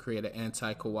back to create an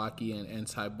anti-Kawaki and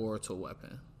anti-Boruto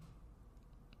weapon?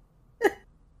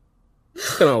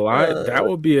 Not gonna lie, that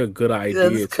would be a good idea.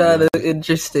 That's to kind me. of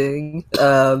interesting.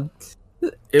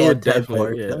 It would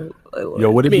definitely. Yeah.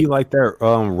 Yo, would it be like that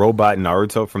robot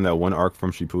Naruto from that one arc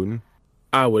from Shippuden?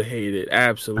 I would hate it.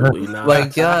 Absolutely not. My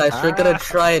gosh, they're gonna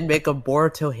try and make a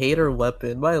Boruto hater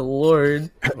weapon. My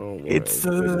lord. Oh my It's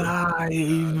goodness.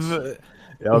 alive.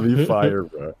 That'll be fire,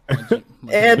 bro.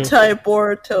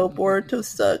 Anti-Boruto. Boruto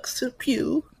sucks.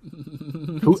 Pew.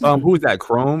 Who is that?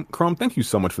 Chrome? Chrome, thank you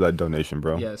so much for that donation,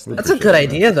 bro. Yes, We That's a appreciate good it,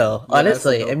 man. idea, though. Yeah, that's a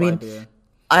Honestly, dope I mean, idea.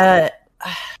 I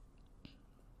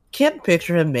can't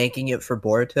picture him making it for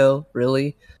Boruto.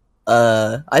 Really,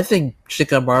 I think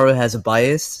Shikamaru has a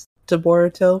bias to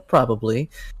Boruto. Probably,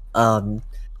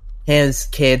 his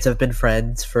kids have been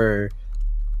friends for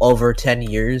over 10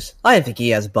 years. I think he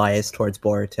has bias towards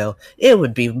Boruto. It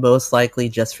would be most likely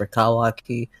just for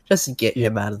Kawaki, just to get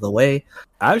him out of the way.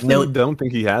 I actually No- don't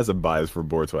think he has a bias for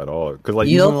Boruto at all. Because like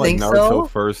You even don't when, like think Naruto so?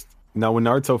 first, now when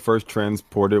Naruto first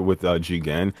transported with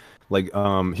Jigen, like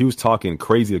he was talking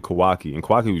crazy to Kawaki, and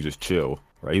Kawaki was just chill,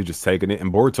 right? He was just taking it,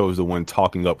 and Boruto was the one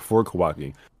talking up for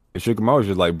Kawaki. And Shikamaru was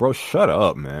just like, bro, shut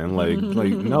up, man. Like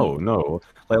no.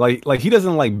 Like he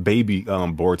doesn't like baby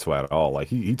Boruto at all. Like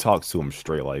he talks to him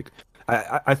straight. Like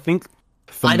I think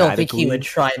I don't think he thematically- would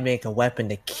try and make a weapon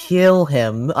to kill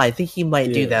him. I think he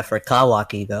might do Yeah. that for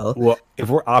Kawaki, though. Well, if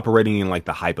we're operating in like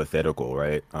the hypothetical,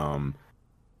 right?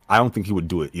 I don't think he would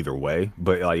do it either way.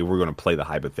 But like, if we're gonna play the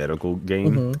hypothetical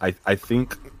game, I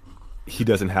think he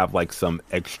doesn't have like some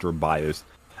extra bias.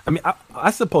 I mean,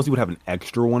 I suppose he would have an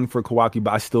extra one for Kawaki,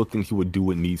 but I still think he would do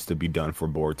what needs to be done for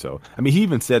Boruto. I mean, he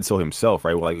even said so himself,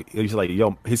 right? Like, he's like,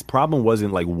 yo, his problem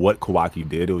wasn't like what Kawaki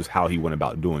did; it was how he went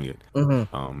about doing it.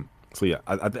 So yeah,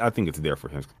 I think it's there for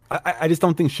him. I just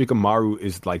don't think Shikamaru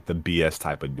is like the BS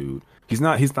type of dude. He's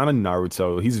not a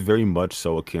Naruto. He's very much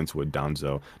so akin to a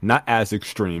Danzo. Not as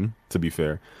extreme, to be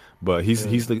fair, but he's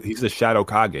the Shadow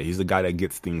Kage. He's the guy that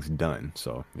gets things done.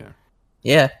 So yeah.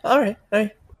 Yeah, alright.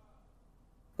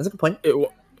 That's a good point.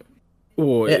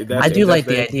 Yeah, I do like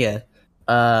the idea.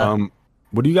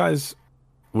 What do you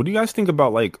guys think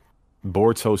about like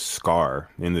Boruto's scar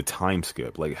in the time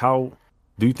skip? Like, how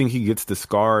do you think he gets the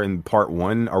scar in part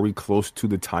 1? Are we close to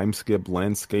the time skip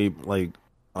landscape? Like,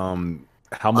 how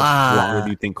much longer do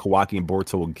you think Kawaki and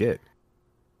Boruto will get?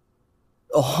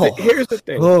 Oh, Here's the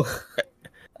thing. oh.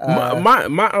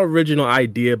 My original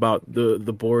idea about the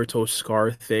Boruto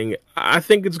scar thing, I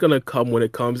think it's gonna come when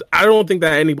it comes. I don't think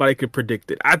that anybody could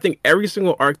predict it. I think every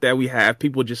single arc that we have,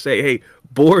 people just say, "Hey,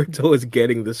 Boruto is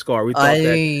getting the scar." We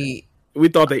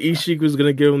thought that Ishiki was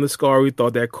gonna give him the scar. We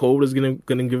thought that Code was gonna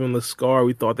give him the scar.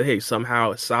 We thought that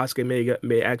somehow Sasuke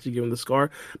may actually give him the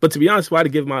scar. But to be honest, if I had to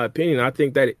give my opinion, I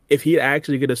think that if he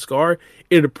actually get a scar,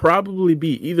 it'd probably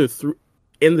be either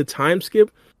in the time skip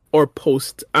or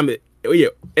post.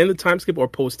 In the time skip or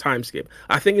post time skip.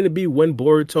 I think it'd be when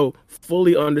Boruto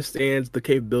fully understands the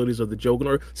capabilities of the Jogan,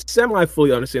 or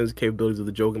semi-fully understands the capabilities of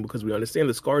the Jogan, because we understand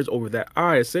the scars over that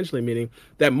eye, essentially meaning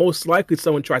that most likely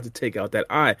someone tried to take out that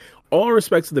eye. All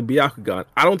respects to the Byakugan,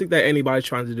 I don't think that anybody's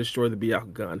trying to destroy the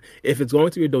Byakugan. If it's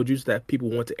going to be a dojutsu that people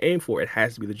want to aim for, it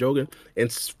has to be the Jogan.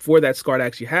 And for that scar to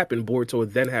actually happen, Boruto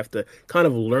would then have to kind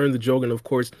of learn the Jogan, of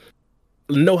course,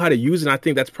 know how to use it. And I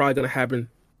think that's probably going to happen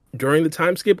during the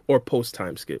time skip or post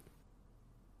time skip.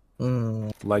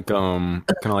 Like kind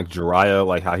of like Jiraiya,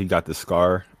 like how he got the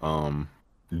scar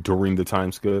during the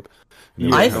time skip.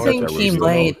 I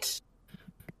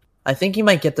think he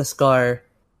might get the scar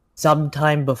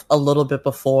sometime a little bit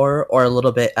before or a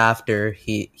little bit after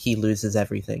he loses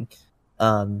everything,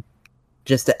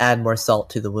 just to add more salt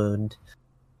to the wound.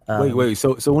 Wait.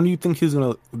 So when do you think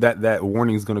that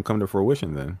warning is gonna come to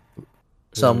fruition then?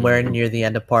 Somewhere near the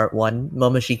end of part 1.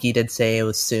 Momoshiki did say it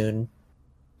was soon.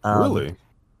 Really?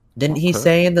 Didn't he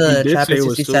say in the He did chapter say it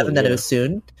was 67 soon, that it yeah. was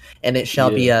soon? And it shall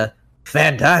be a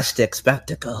fantastic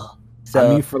spectacle. I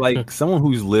So, mean, for like someone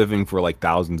who's living for like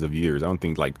thousands of years, I don't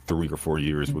think like 3 or 4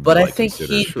 years would. but be, I like, think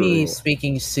considered. he'd be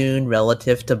speaking soon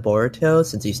relative to Boruto,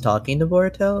 since he's talking to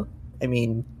Boruto. I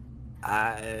mean,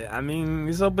 I mean,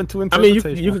 it's open to I mean,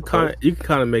 interpretation. you could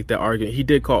kind of make that argument. He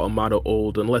did call Amato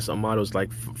old, unless Amato's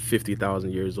like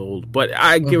 50,000 years old. But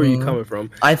I get where you're coming from.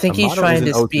 I think he's Amato trying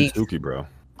is to an speak. Otsutsuki, bro.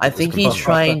 I think he's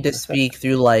trying to speak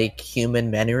through like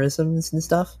human mannerisms and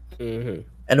stuff Mm-hmm.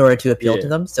 in order to appeal to Yeah.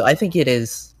 them. So I think it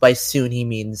is, by soon he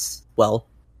means, well,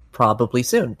 probably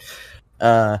soon.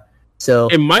 So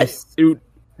It might. Do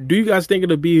you guys think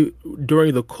it'll be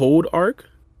during the cold arc?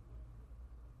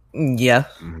 yeah,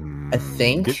 I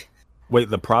think. Wait,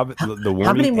 the many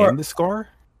warning more- and the scar?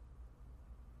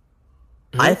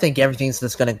 I think everything's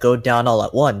just gonna go down all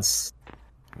at once.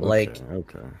 Like,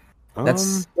 okay.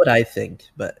 that's what I think,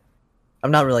 but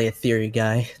I'm not really a theory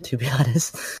guy, to be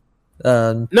honest.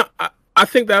 No, I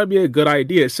think that would be a good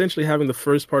idea. Essentially, having the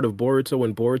first part of Boruto,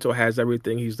 when Boruto has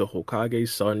everything, he's the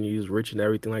Hokage's son, he's rich and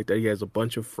everything like that. He has a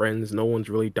bunch of friends, no one's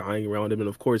really dying around him. And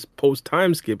of course, post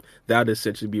time skip, that would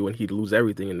essentially be when he'd lose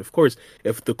everything. And of course,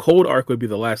 if the cold arc would be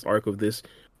the last arc of this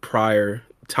prior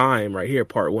time right here,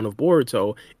 part 1 of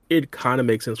Boruto, it kind of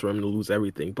makes sense for him to lose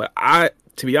everything. But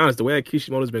to be honest, the way that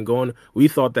Kishimoto's been going, we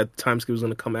thought that time skip was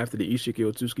going to come after the Ishiki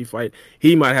Otsutsuki fight.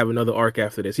 He might have another arc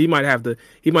after this. He might have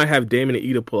Damon and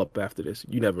Ida pull up after this.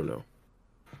 You never know.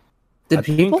 Did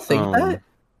people think that?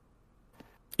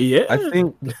 Yeah, I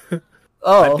think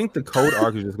Oh, I think the code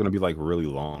arc is just going to be like really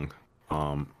long.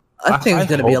 I think it's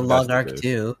gonna be a hope long that's the arc case.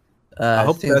 too. I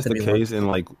hope think that's it's the gonna be case, and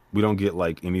like we don't get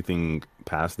like anything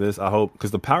past this. I hope,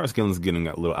 because the power scaling is getting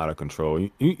a little out of control.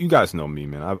 You guys know me,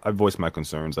 man. I voiced my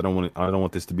concerns. I don't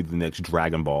want this to be the next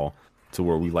Dragon Ball, to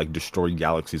where we like destroy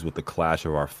galaxies with the clash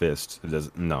of our fists.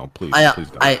 No, please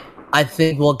don't. I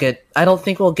think we'll get. I don't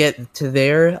think we'll get to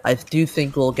there. I do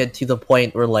think we'll get to the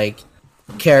point where like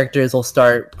characters will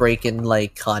start breaking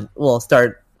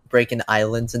start breaking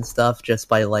islands and stuff just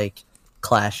by like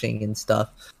clashing and stuff.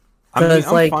 I mean,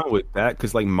 I'm like, fine with that,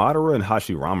 because like Madara and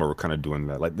Hashirama were kind of doing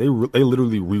that. Like they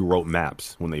literally rewrote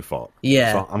maps when they fought.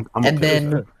 yeah, So I'm and okay with then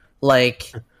that.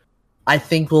 like I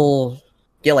think we'll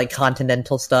get like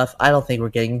continental stuff. I don't think we're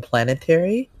getting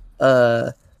planetary.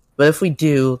 But if we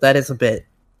do, that is a bit.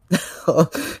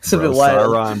 It's a bit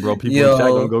wild. Sarron, bro, people in chat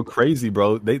gonna go crazy,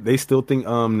 bro. They still think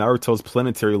Naruto's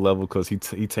planetary level because he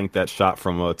tanked that shot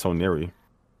from Toneri.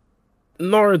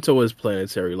 Naruto is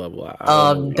planetary level.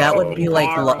 That would be like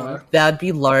Bar. that'd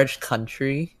be large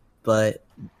country, but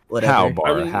whatever. How,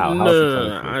 Bar? How? How's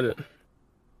it planetary?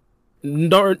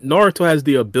 Naruto has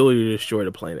the ability to destroy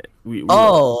the planet. We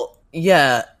Oh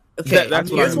yeah. Okay. That's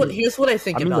what here's I what mean. here's what I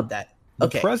think I mean, about that. The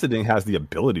Okay. president has the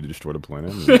ability to destroy the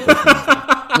planet.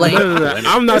 Like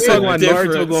I'm not There's talking a about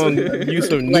difference. Naruto going to use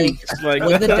some Like, nukes. Like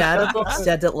when the data book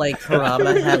said that like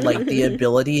Kurama had like the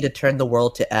ability to turn the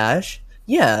world to ash,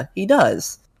 yeah, he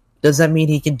does. Does that mean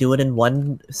he can do it in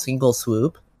one single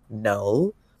swoop?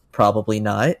 No, probably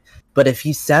not. But if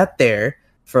he sat there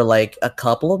for like a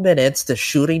couple of minutes to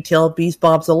shooting tail beast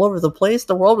bombs all over the place,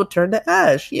 the world would turn to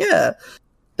ash. Yeah.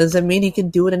 Does that mean he can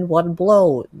do it in one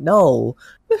blow? No.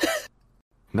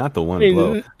 Not the one I mean,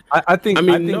 blow. I think.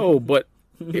 no, but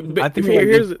I think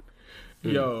here's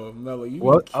Yo, Mello, you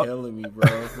What? be killing me,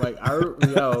 bro. Like,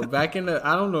 back in the,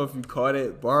 I don't know if you caught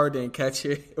it. Bar didn't catch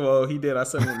it. Well, he did. I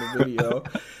sent him the video.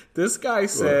 This guy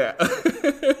said,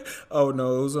 "Oh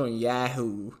no, it was on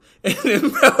Yahoo," and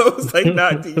then Mello was like,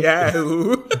 "Not the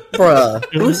Yahoo." Bruh.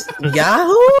 Who's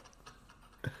Yahoo?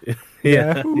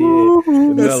 yeah,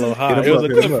 Mellow High. It was a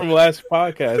clip from last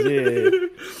podcast. Yeah.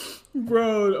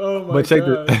 Bro, oh my But check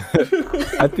god.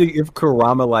 I think if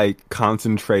Kurama like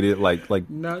concentrated like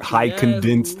Not high Yahoo.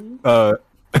 condensed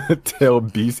tail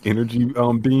beast energy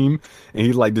beam, and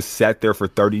he like just sat there for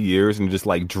 30 years and just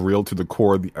like drilled to the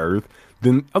core of the earth,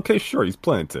 then okay, sure, he's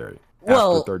planetary.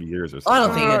 Well, after 30 years or I something.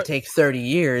 don't think it'd take 30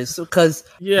 years because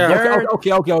Yeah. there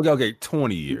Okay.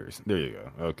 20 years. There you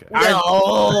go. Okay.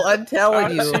 No, I'm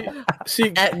telling you.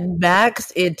 See, At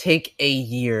max, it'd take a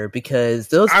year because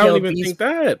those I don't tailed even beast, think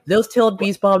that. those tailed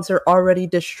beast bombs are already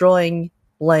destroying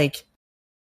like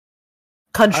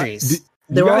countries.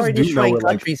 They're guys already do know destroying it,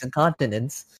 like, countries and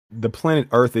continents. the planet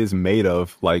Earth is made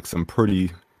of like some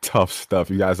pretty tough stuff.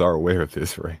 You guys are aware of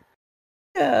this, right?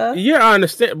 Yeah, I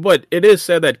understand, but it is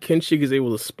said that Kinshiki is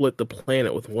able to split the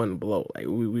planet with one blow. Like,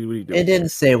 we do. It didn't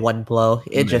say one blow.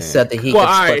 It just Man. said that he Well, could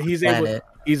all split right, the planet.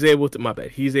 he's able to. My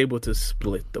bad. He's able to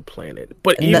split the planet,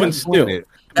 but And even that- still, Planet.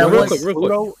 that Real was- quick, real quick.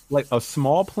 Pluto, like a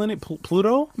small planet,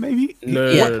 Pluto, maybe. No,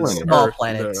 Yeah, no, no, small Earth,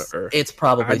 planets. no, Earth. It's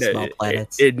probably I know, small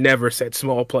planets. It never said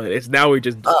small planets. Now we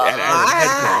just.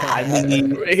 I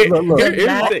mean, Here's look,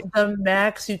 the thing. The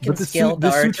max you can But the scale the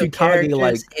Naruto Tsuchikage, characters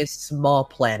like- is small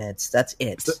planets. That's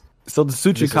it. So the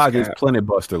Tsuchikage is cap. Planet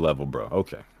Buster level, bro.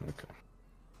 Okay.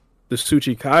 The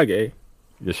Tsuchikage.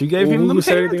 Yeah, she gave him Who the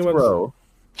said pants, anything about bro.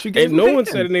 She gave And him no one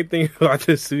pants. said anything about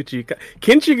the Tsuchikage.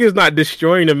 Kinshiki is not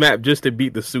destroying the map just to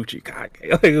beat the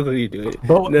Tsuchikage. Like, what are you doing?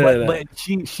 But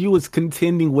she was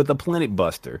contending with a Planet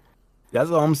Buster. That's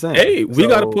all I'm saying. Hey, we So-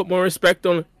 got to put more respect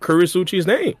on Kurisuchi's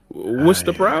name. What's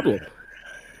the problem?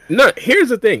 No, here's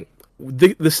the thing.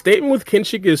 The statement with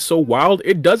Kinshiki is so wild.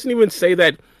 It doesn't even say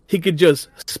that he could just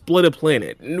split a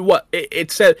planet. What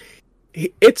it said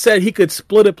he could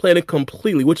split a planet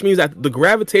completely, which means that the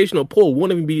gravitational pull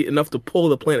wouldn't even be enough to pull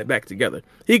the planet back together.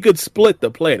 He could split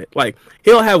the planet. Like,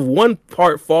 he'll have one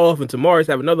part fall off into Mars,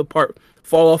 have another part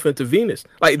fall off into Venus.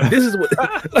 Like, this is what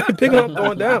like picking up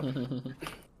going down.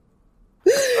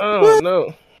 Oh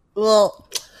no. Well,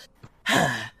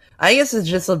 I guess it's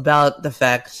just about the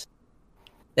fact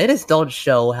they just don't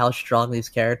show how strong these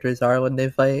characters are when they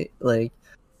fight. Like,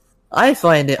 I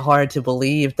find it hard to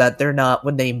believe that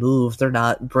when they move, they're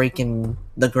not breaking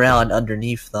the ground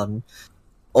underneath them.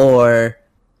 Or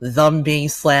them being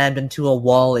slammed into a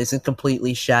wall isn't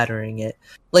completely shattering it.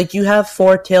 Like, you have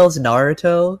Four Tails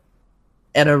Naruto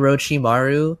and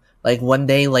Orochimaru, like, when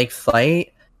they, like,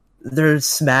 fight, they're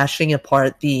smashing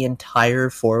apart the entire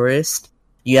forest.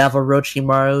 You have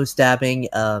Orochimaru stabbing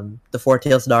the Four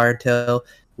Tails Naruto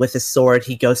with his sword.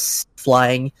 He goes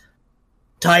flying.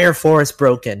 Entire forest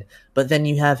broken. But then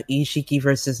you have Ishiki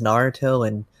versus Naruto,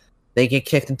 and they get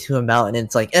kicked into a mountain, and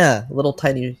it's like, little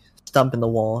tiny stump in the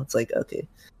wall. It's like, okay.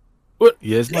 But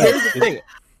Yes, here's the thing.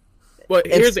 But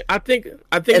here's the, I think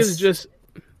it's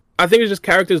just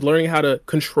characters learning how to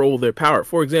control their power.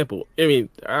 For example, I mean,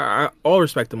 all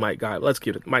respect to Mike Guy. Let's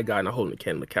give it Mike Guy not holding the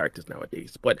can of the characters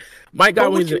nowadays. But Mike Guy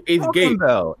when he's in 8th grade.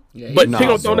 Yeah, But he's pick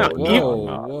not up, throwing out.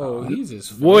 Whoa, he's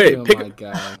just Boy, freaking pick my up-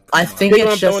 guy. I Come think on. Pick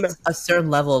it's up, throwing just a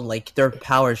certain level, like, their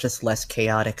power is just less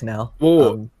chaotic now.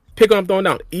 Whoa, pick what I'm throwing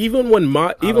down. Even when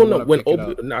I don't when wanna pick it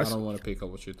Obi, up. nah, I don't want to pick up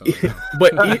what you're talking about.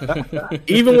 but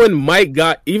even when Mike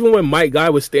Guy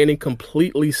was standing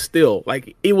completely still,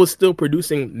 like, it was still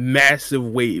producing massive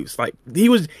waves. Like, he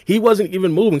wasn't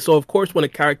even moving. So of course, when a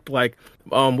character like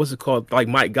what's it called, like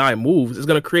Mike Guy moves, it's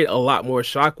gonna create a lot more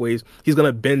shockwaves. He's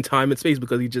gonna bend time and space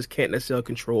because he just can't necessarily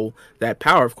control that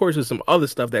power. Of course, there's some other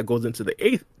stuff that goes into the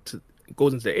eight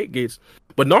gates.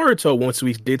 But Naruto, once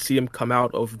we did see him come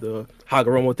out of the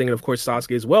Hagoromo thing, and of course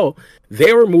Sasuke as well,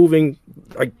 they were moving,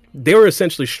 like, they were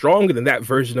essentially stronger than that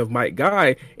version of Might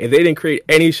Guy, and they didn't create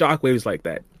any shockwaves like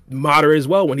that. Madara as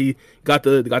well, when he got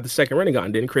the second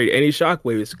Rinnegan, didn't create any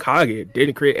shockwaves. Kage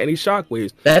didn't create any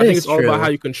shockwaves. I think it's all about how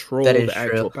you control the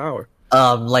actual power.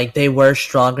 Like, they were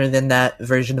stronger than that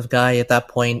version of Guy at that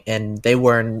point, and they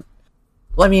weren't.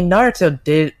 Well, I mean, Naruto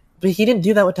did. But he didn't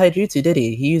do that with Taijutsu, did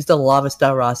he? He used a Lava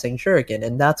Star Rasen Shuriken,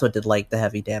 and that's what did, like, the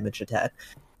heavy damage attack.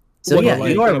 So Well, yeah,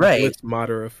 like, you are right. Blitz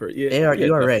Madara for You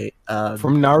are right.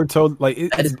 From Naruto, like,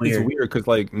 it's weird. weird because,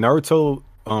 like, Naruto,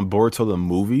 Boruto the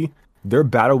movie, their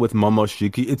battle with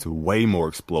Momoshiki, it's way more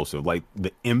explosive. Like,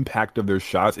 the impact of their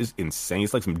shots is insane.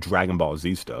 It's like some Dragon Ball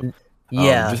Z stuff.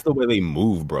 Yeah, just the way they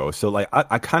move, bro. So, like,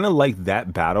 I kind of like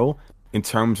that battle in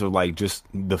terms of, like, just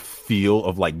the feel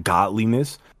of, like,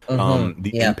 godliness.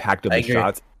 The impact of the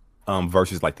shots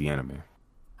versus, like, the anime.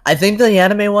 I think the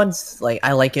anime ones, like,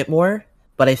 I like it more,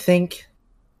 but I think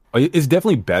it's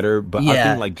definitely better. But I Yeah.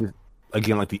 think, like, just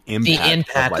again, like, the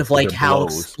impact of like their how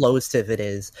blows. explosive it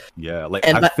is. Yeah, like,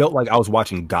 And I felt like I was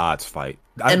watching gods fight.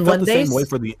 I And felt when the they same way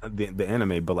for the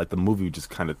anime, but, like, the movie just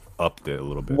kind of upped it a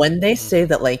little bit. When they say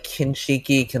that, like,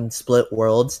 Kinshiki can split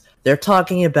worlds, they're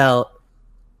talking about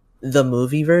the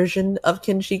movie version of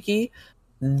Kinshiki.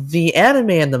 The anime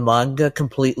and the manga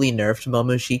completely nerfed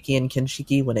Momoshiki and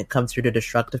Kinshiki when it comes to the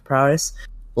destructive prowess.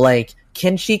 Like,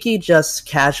 Kinshiki just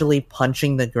casually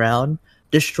punching the ground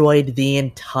destroyed the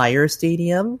entire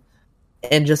stadium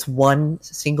in just one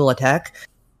single attack.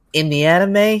 In the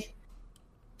anime,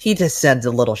 he just sends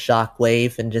a little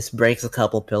shockwave and just breaks a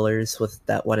couple pillars with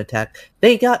that one attack.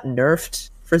 They got nerfed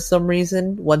for some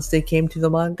reason once they came to the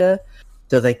manga,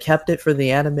 so they kept it for the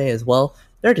anime as well.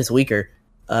 They're just weaker.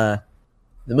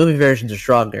 The movie versions are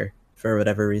stronger for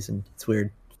whatever reason. It's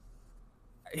weird.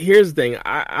 here's the thing.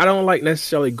 I don't like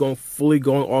necessarily going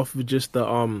off of just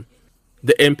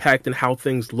the impact and how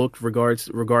things looked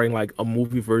regarding like a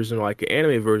movie version or like an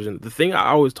anime version. The thing I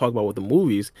always talk about with the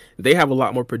movies, they have a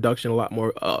lot more production, a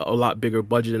lot bigger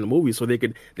budget in the movie, so they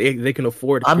can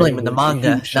afford. I'm blaming the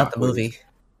manga, not the movie.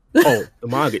 Oh, the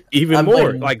manga, even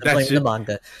more. Like that's the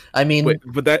manga. I mean,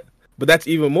 but that's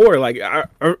even more. Like,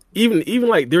 even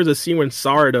like there's a scene when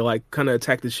Sarada like kind of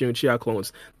attacked the Shinichia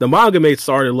clones. The manga made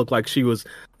Sarada look like she was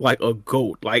like a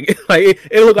goat. Like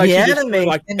it looked like she just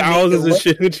like thousands of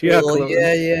Shinichia clones.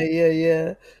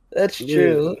 Yeah. That's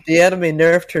true. Yeah. The anime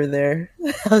nerfed her there.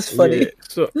 That was funny.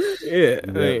 I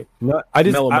mean,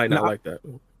 Mello might not like that.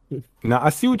 No, I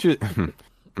see what you're.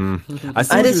 I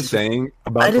see what you're saying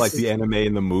about like the anime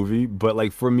and the movie, but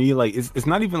like for me, like it's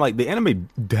not even like the anime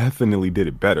definitely did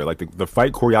it better. Like the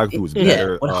fight choreography was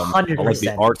better. 100%. Like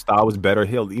the art style was better.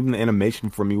 Hell, even the animation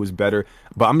for me was better.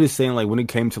 But I'm just saying, like when it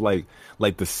came to like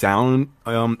the sound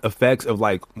effects of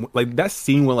like that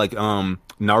scene where like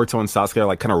Naruto and Sasuke are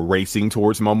like kind of racing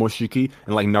towards Momoshiki,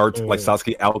 and like Naruto like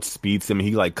Sasuke outspeeds him, and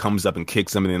he like comes up and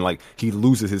kicks him, and then like he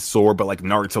loses his sword, but like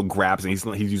Naruto grabs and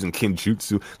he's using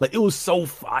Kenjutsu. Like it was so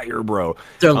fire, bro.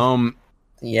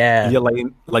 Yeah,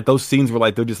 like those scenes where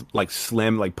like they're just like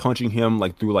like punching him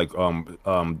like through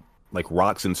like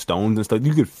rocks and stones and stuff.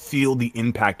 You could feel the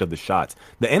impact of the shots.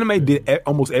 The anime did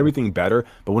almost everything better,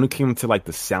 but when it came to like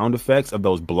the sound effects of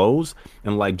those blows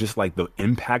and like just like the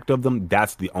impact of them,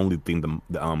 that's the only thing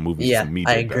the movie to me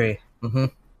did I agree. Mm-hmm.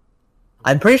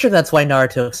 I'm pretty sure that's why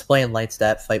Naruto explained likes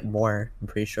that fight more. I'm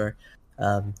pretty sure. He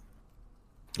likes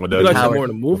it more in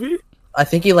the movie? I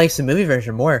think he likes the movie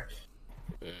version more.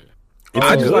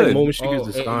 I just like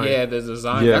Momoshiki's design. Yeah, the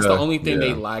design. That's the only thing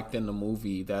they liked in the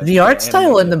movie. The art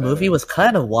style in the movie was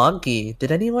kind of wonky.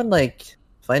 Did anyone like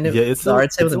find it? Yeah, the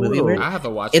art style of the movie weird? I have to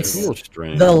watch it. It's a little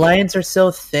strange. The lines are so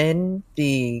thin.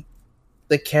 The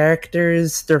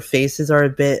characters, their faces are a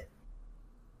bit.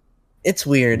 It's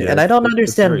weird, and I don't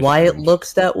understand why it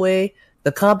looks that way.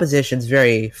 The composition's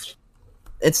very.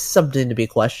 It's something to be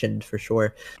questioned for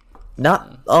sure.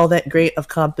 Not all that great of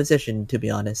composition, to be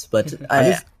honest, but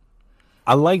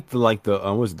I like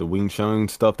the Wing Chun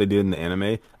stuff they did in the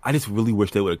anime. I just really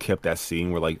wish they would have kept that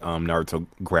scene where like Naruto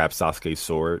grabbed Sasuke's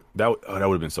sword. That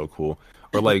would have been so cool.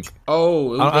 Or like I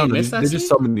don't know. There's just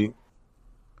so many.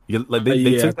 Yeah, like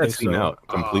they took that scene out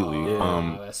completely.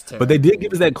 But they did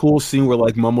give us that cool scene where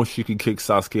like Momoshiki kicks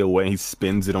Sasuke away and he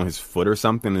spins it on his foot or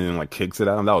something and then like kicks it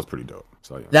at him. That was pretty dope.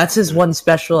 So yeah. That's his one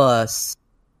special.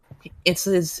 It's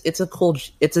a cool.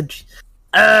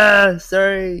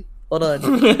 Sorry. Hold on.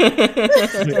 I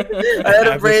had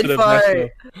a brain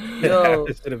fart. Yo,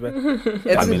 it's it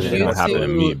don't happen to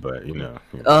me, but you know.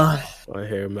 I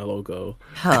hear Mello go.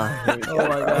 Huh. Oh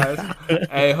my gosh.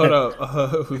 Hey, hold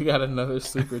up. We got another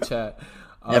super chat.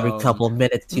 Every couple of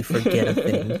minutes you forget a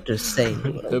thing. Just saying.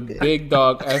 The big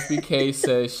dog FBK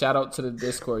says, shout out to the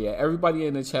Discord. Yeah, everybody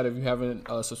in the chat, if you haven't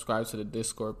subscribed to the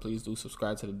Discord, please do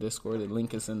subscribe to the Discord. The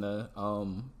link is in the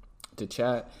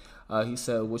chat. He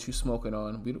said, what you smoking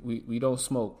on? We don't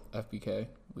smoke, FBK.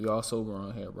 We all sober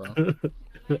on here, bro.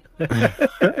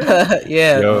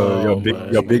 Yeah. Yo,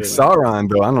 big Sarron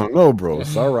though. I don't know, bro.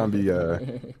 Sarron be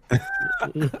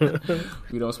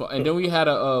We don't smoke. And then we had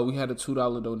a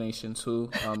 $2 donation too.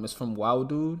 It's from Wow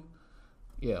Dude.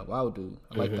 Yeah, Wow Dude.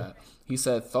 I like that. He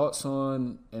said, thoughts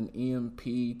on an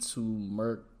EMP to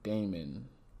Merc Damon.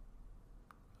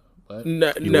 What?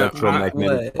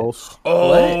 Electromagnetic pulse.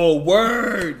 Oh, what?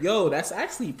 Word. Yo, that's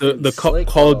actually the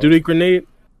Call of Duty grenade.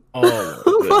 Oh,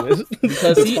 goodness.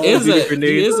 Because he is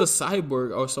a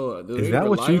cyborg. Or so. Is that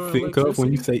what you think of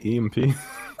when you say EMP?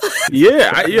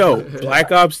 Yeah,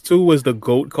 Black Ops 2 was the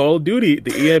GOAT Call of Duty.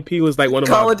 The EMP was like one of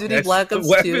Call my of Duty Black Ops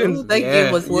weapons. 2. That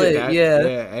game was lit.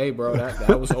 Yeah. Hey, bro,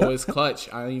 that was always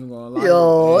clutch. I ain't even gonna lie.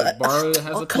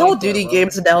 Yo, Call of Duty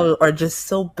games now are just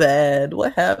so bad.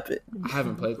 What happened? I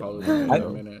haven't played Call of Duty in a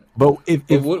minute. But if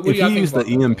you use the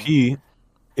EMP,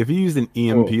 if you used an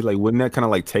EMP, like wouldn't that kind of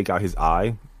like take out his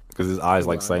eye? Because his eye is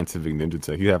like scientific ninja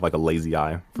tech. You have like a lazy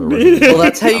eye. Well,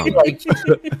 that's how you like.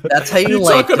 That's how you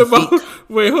like.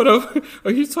 Wait, hold up.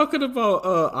 Are you talking about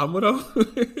Amuro?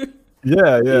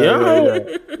 Yeah.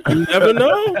 You never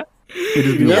know.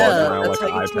 That's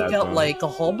how you take out like a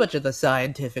whole bunch of the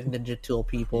scientific ninja tool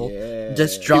people. Yeah.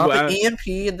 Just drop an EMP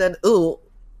and then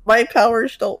My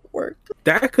powers don't work.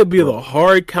 That could be the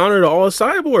hard counter to all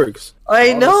cyborgs.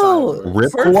 I All the know. cyborgs.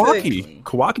 Rip Perfect. Kawaki.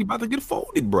 Kawaki about to get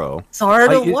folded, bro.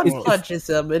 Sarada Like, one punches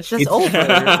him. It's just it's- over. It's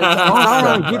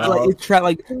awesome. It's bro. like it's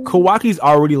like Kawaki's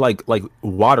already like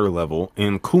water level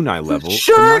and kunai level.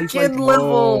 So now he's Shuriken like,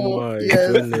 Oh level. my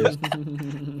Yes.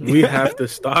 goodness. We have to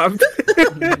stop.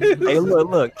 hey,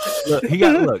 look. He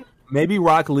got look. Maybe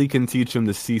Rock Lee can teach him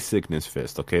the seasickness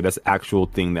fist. Okay, that's the actual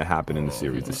thing that happened in the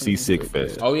series, the seasick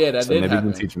fist. Oh yeah, that So did maybe he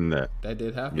happen. can teach him that. That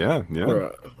did happen. Yeah.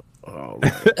 Bruh. Oh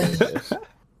my goodness.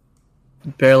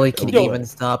 Barely can Yo. even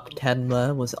stop.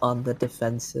 Tenma was on the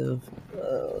defensive.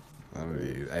 I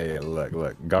mean, hey, look,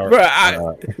 Gar.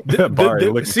 Bruh, Barry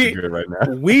the- looking see- good right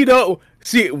now. We don't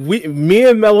see. Me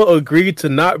and Mello agreed to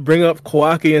not bring up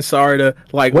Kawaki and Sarda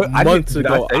like What? months Did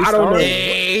ago. I say I don't know. Sarda?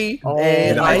 Hey, Oh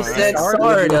and my I said God.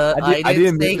 Sarda. I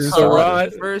didn't say mention Kawaki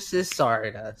Sarda. versus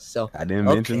Sarda. So I didn't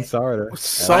Okay. mention Sarda.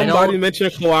 Somebody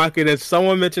mentioned Kawaki, then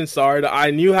someone mentioned Sarda.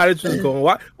 I knew how this was going.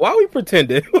 Why are we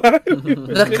pretending? Why are we the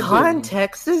pretending?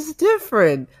 context is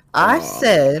different. I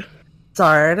said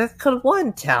Sarda could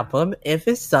one tap him if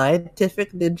his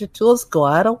scientific ninja tools go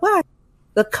out of whack.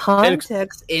 The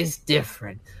context is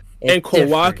different. It's And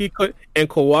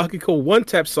Kawaki could one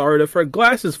tap Sarda if her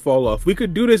glasses fall off. We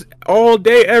could do this all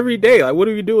day, every day. Like, what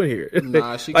are we doing here?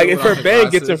 Nah, she like, could if wear her bang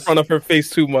gets in glasses. front of her face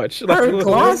too much, like, Her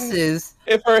glasses,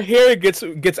 if her hair gets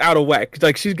out of whack,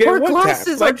 like she's getting her one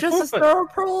glasses tap. are just as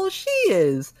powerful as she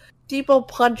is. Depot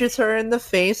punches her in the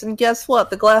face, and guess what?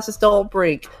 The glasses don't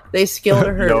break. They skill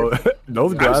to her. No,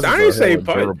 those glasses I didn't are say hella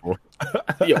punch. durable.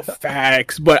 Yo,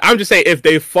 facts. But I'm just saying, if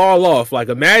they fall off, like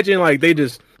imagine like they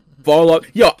just fall off.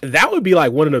 Yo, that would be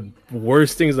like one of the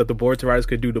worst things that the Boruto writers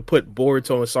could do, to put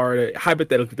Boruto and Sarda,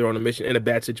 hypothetically they're on a mission in a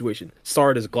bad situation.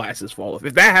 Sarda's glasses fall off.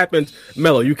 If that happens,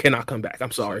 Mello, you cannot come back.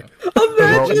 I'm sorry.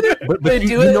 Imagine if But they you,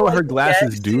 do you it know what like her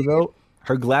glasses that, do though?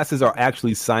 Her glasses are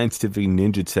actually scientific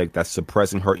ninja tech that's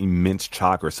suppressing her immense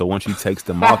chakra. So once she takes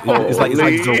them off, it's like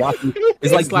Zaraki,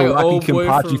 it's like Zaraki old boy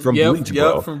Kenpachi from yep, Bleach,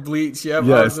 yep, bro. from Bleach. Yep,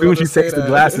 Yeah, I as was soon about as she to say takes the that.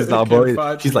 glasses off, bro,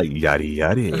 Kenpachi. she's like yada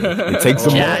yada. It takes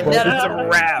them off, bro. Yada. It's a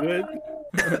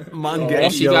wrap. Manga,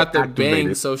 And she got the activated.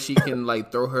 bang so she can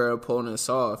like throw her opponents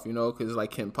off, you know, because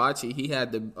like Kenpachi, he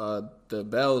had the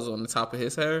bells on the top of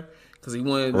his hair because he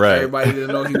wanted everybody to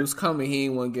know he was coming. He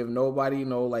didn't want to give nobody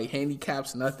no like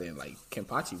handicaps, nothing. Like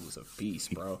Kenpachi was a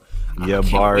beast, bro. Yeah, I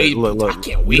can't Bar. wait. Look. I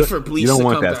can't wait for Bleach. You don't to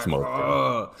want come that back. smoke,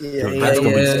 bro. Yeah, That's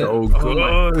gonna be so good.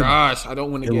 Oh my gosh, I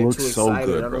don't want to It get looks too so excited.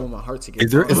 good, I don't bro. want my heart to get.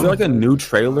 Is there pumped. like a new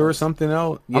trailer or something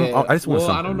out? Yeah, I just want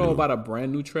something I don't know new. about a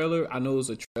brand new trailer. I know it was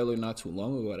a trailer not too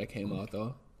long ago that came out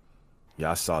though.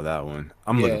 Yeah, I saw that one.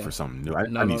 I'm looking for something new. I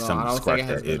need something to scratch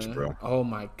that itch, bro. Oh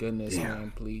my goodness,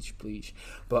 man, Bleach.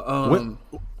 But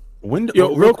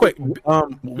Real quick,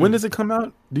 when does it come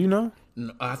out? Do you know?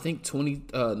 I think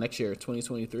next year,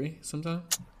 2023, sometime.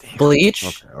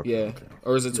 Bleach. Yeah,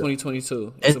 or is it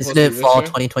 2022? Isn't it fall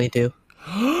 2022?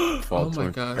 Oh my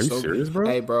gosh! Are you serious, bro?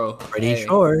 Hey, bro. Pretty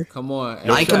sure. Come on.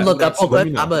 I can look up. let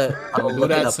me I'm know. Don't do look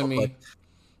it that up to real me. quick.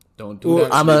 Don't do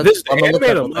that. I'm to a- me. this is the I'm gonna look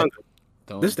anime up or real manga?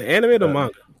 Don't. This is the anime or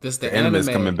manga? This is the anime's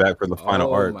anime coming back for the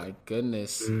final arc. Oh my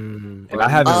goodness! And I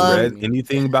haven't read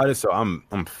anything about it, so I'm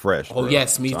fresh. Oh bro.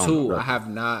 yes, me So I'm too. fresh.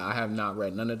 I have not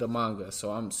read none of the manga,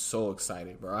 so I'm so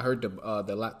excited, bro. I heard the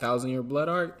 1,000-Year Blood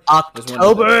arc. is one of the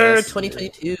October best.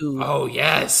 2022. Oh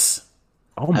yes!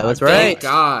 Oh my I was God. right.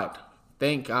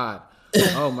 Thank God!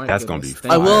 Oh my, That's gonna goodness. be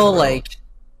Thank I fire, will bro.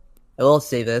 I will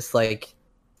say this,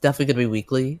 definitely gonna be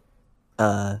weekly.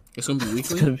 It's gonna be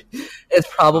It's, weekly. gonna be, it's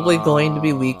probably going to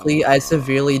be weekly. I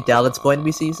severely doubt it's going to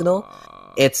be seasonal.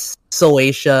 It's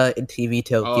Soatia and TV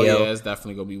Tokyo. Oh yeah, it's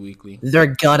definitely gonna be weekly. They're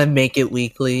gonna make it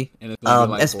weekly, And it's gonna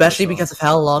be like especially Boruto. because of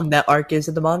how long that arc is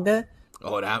in the manga.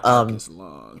 Oh, that arc is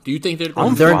long. Do you think they're I'm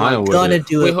gonna They're fine with gonna it.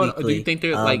 do Wait, it hold on. weekly. Do you think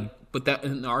they're but that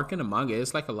in the arc in the manga,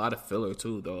 it's like a lot of filler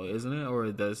too, though, isn't it? Or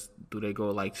do they go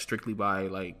like strictly by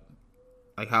like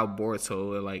how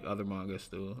Boruto or like other mangas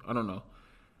do? I don't know.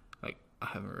 Like I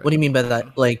haven't read. What do you mean by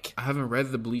that? Like, I haven't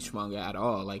read the Bleach manga at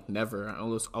all. Like never. I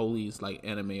always like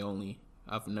anime only.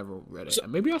 I've never read it.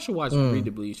 Maybe I should read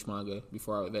the Bleach manga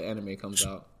before the anime comes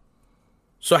out.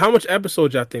 So how much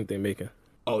episodes y'all think they're making?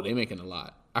 Oh, they making a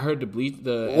lot. I heard the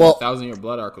 1,000-Year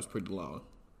Blood arc was pretty long.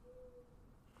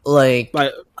 like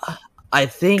Like I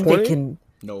think 20? they can.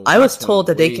 No, I was not told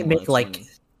that 20, they can way make more than like 20.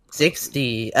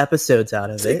 60 episodes out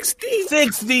of it.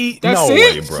 60? That's no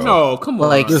it? way, bro. No, come on.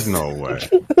 Like- There's no way.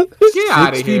 Get out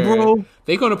of 60, here, bro?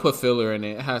 They're gonna put filler in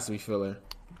it. It has to be filler.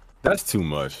 That's too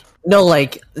much. No,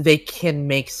 like they can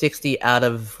make 60 out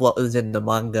of what was in the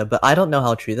manga, but I don't know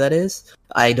how true that is.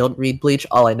 I don't read Bleach.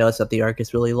 All I know is that the arc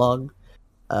is really long.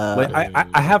 Like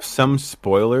I have some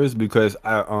spoilers because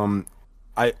I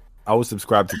was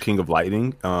subscribed to King of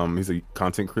Lightning. He's a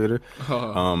content creator.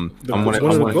 I'm one of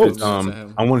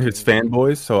his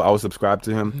fanboys, so I was subscribed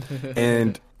to him,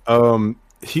 and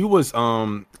he was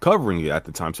covering it at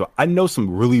the time. So I know some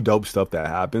really dope stuff that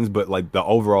happens, but like the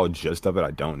overall gist of it,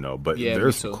 I don't know. But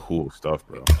there's some cool stuff,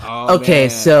 bro. Oh, okay, man.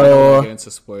 so I don't want to get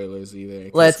into spoilers either.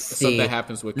 Let's see. Something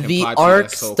happens with the Kenpachi arc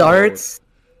that's so starts.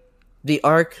 The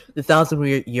arc, the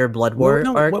 1,000-Year Blood War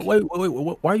arc. Wait,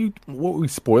 why are you? What, are we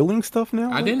spoiling stuff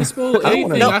now? I didn't spoil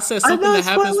anything. I said something that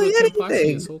happens with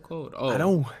Kenpachi is so cold. Oh, I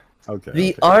don't. Okay.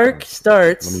 The arc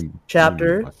starts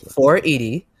chapter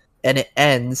 480 and it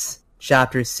ends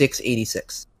chapter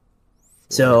 686.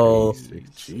 So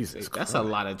Jesus, that's a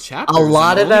lot of chapters. A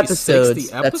lot of episodes.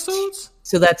 60 episodes.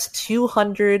 That's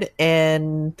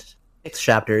 206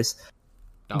 chapters.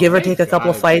 Give or take a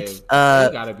couple fights. It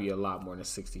gotta be a lot more than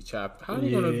 60 chapters. How are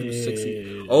you gonna do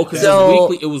 60? Oh, because it was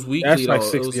weekly. It was weekly. That's though. like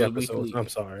 60 it was episodes. Weekly. I'm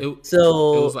sorry. It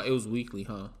was weekly,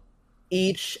 huh?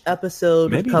 Each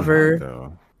episode would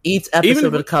cover. Each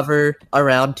episode would cover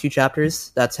around 2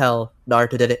 chapters. That's how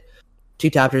Naruto did it. 2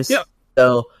 chapters. Yeah.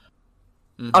 So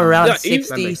around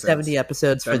 60, 70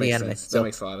 episodes for the anime. So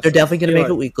they're definitely gonna make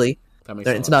it weekly.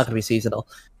 It's not gonna be seasonal.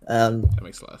 That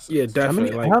makes a lot of sense. Yeah,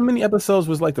 definitely. How many episodes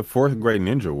was like the 4th grade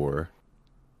Ninja War?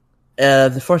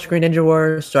 The 4th grade Ninja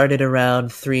War started around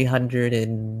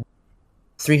 330s,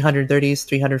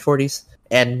 340s,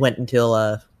 and went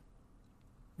until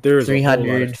there's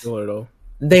 300. Filler, though.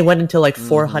 They went until like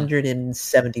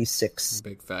 476.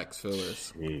 Big facts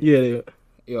fillers. Yeah.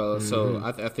 Yo, so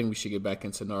I think we should get back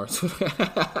into Naruto.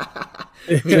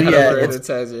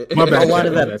 My bad. A lot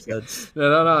of episodes.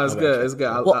 No, it's good. It's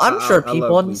good. Well, I'm sure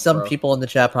some people in the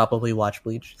chat probably watch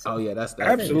Bleach. So. Oh yeah, that's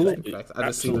absolutely. I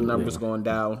just see the numbers going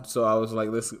down, so I was like,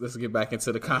 let's get back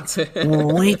into the content.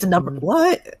 Wait, the number?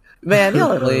 What? Man,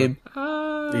 y'all are lame.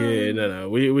 Yeah, no,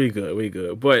 we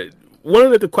good. But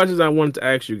one of the questions I wanted to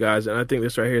ask you guys, and I think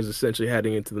this right here is essentially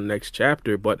heading into the next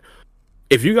chapter, but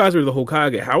if you guys were the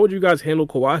Hokage, how would you guys handle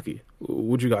Kawaki?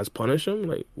 Would you guys punish him?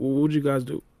 Like, what would you guys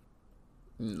do?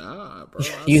 Nah, bro.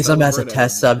 Use them as a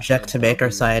test subject to make our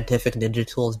scientific ninja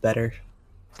tools better.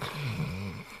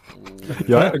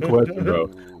 Yo, I had a question,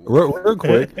 bro. Real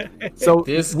quick. So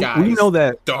this guy, we know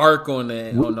that dark on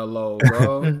the low,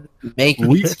 bro. Make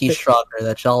Mitsuki stronger.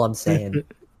 That's all I'm saying.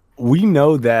 We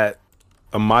know that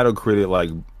Amato created like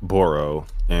Boro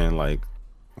and like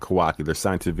Kawaki. They're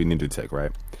scientific ninja tech,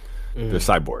 right? They're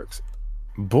cyborgs.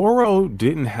 Boro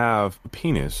didn't have a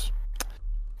penis.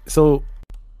 So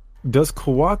does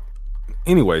Kawaki...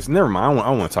 Anyways, never mind. I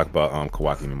don't want to talk about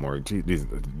Kawaki anymore. These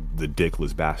the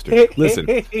dickless bastard. Listen.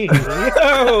 Hey, am I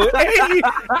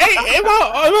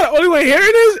the only one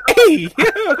hearing this?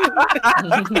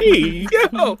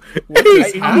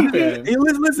 Listen. I'm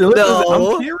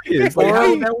curious. Like, how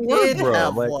did that work, bro?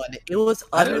 Like, it was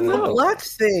under the black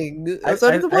thing. It was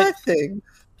under the black thing.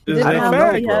 I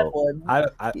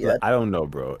don't know,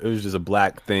 bro. It was just a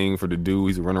black thing for the dude.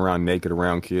 He's running around naked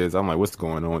around kids. I'm like, what's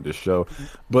going on with this show?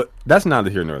 But that's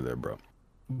neither here nor there, bro.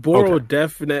 Boro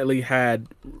definitely had,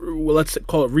 well, let's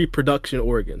call it reproduction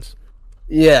organs.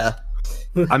 Yeah.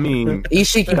 I mean,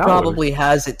 Ishiki probably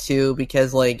has it too,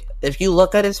 because like if you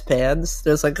look at his pants,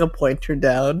 there's like a pointer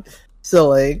down. So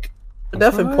like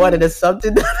nothing pointed at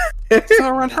something.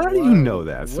 Sarron, how do you know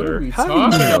that, sir? How do you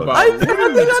know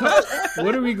that?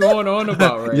 What are we going on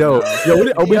about right now?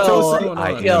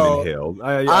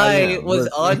 I was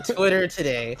on Twitter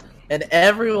today, and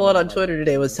everyone on Twitter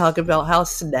today was talking about how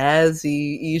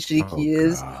snazzy Ishiki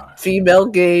is, female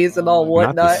gaze and all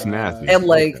whatnot. And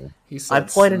like, I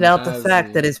pointed out the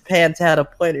fact that his pants had a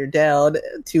pointer down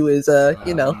to his,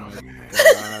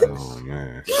 Oh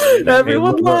man!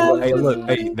 Everyone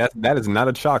that is not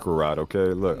a chakra rod. Okay,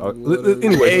 look.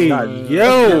 Anyway,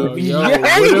 what are we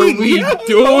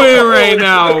doing right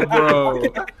now, bro?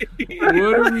 What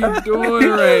are we doing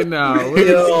right now?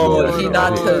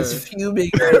 Hinata is fuming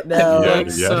right now.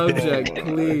 Next subject,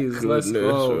 please. Let's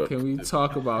go. Can we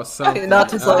talk about something?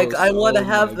 Hinata's like, I want to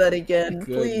have that again,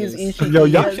 please. Ishiki, yo,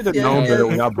 y'all should have known better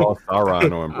when y'all brought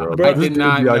Sarron on, bro. I did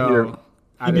not know.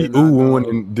 You be ooh-wooing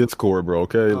in Discord, bro,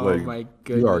 okay? Oh, my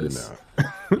goodness. You already know.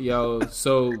 Yo,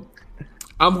 so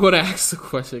I'm going to ask the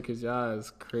question because y'all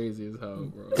is crazy as hell,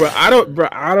 bro. I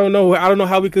don't know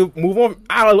how we could move on.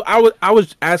 I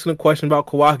was asking a question about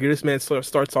Kawaki. This man starts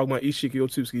talking about Ishiki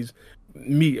Otsutsuki's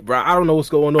meat, bro. I don't know what's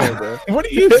going on, bro. What are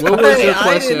you? What was your I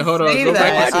question? didn't Hold on. say Go back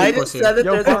that. to I your just question. said that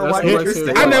Yo, there's bro, a why Let's go you back to your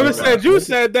say- I never question. said you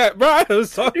said that, bro. I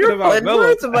was talking You're about putting Mello.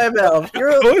 words in my mouth.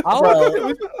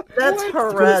 Bro, that's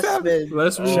harassment.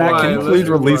 Let's Shaq, rewind. can you Let's please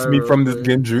release me rewind from real this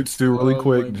quick. genjutsu really Oh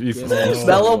quick? my Jesus. goodness.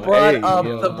 Mello brought Hey, up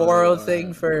yo. the Boro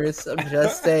thing first. I'm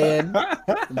just saying.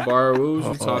 Bar, what was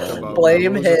you talking about?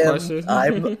 Blame What was your him. question?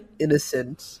 I'm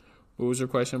innocent. What was your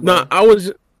question, No,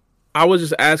 Bar? I was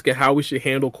just asking how we should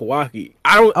handle Kawaki.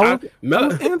 I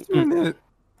was answering it.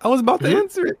 I was about to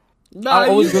answer it. Nah, I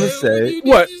was gonna you- say-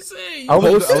 What? You say? I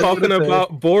was talking gonna say-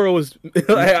 about Boro's.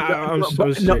 I'm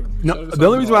But straight. no, the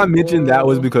only reason why I mentioned that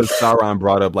was because Sauron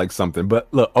brought up like something. But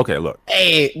look,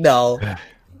 Hey, no.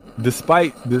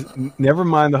 despite this, never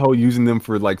mind the whole using them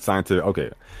for like scientific. Okay,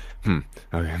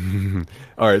 okay,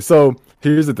 all right. So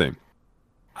here's the thing.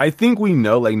 I think we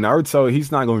know, like Naruto,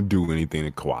 he's not going to do anything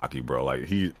to Kawaki, bro. Like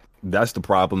that's the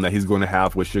problem that he's going to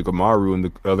have with Shikamaru and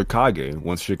the other Kage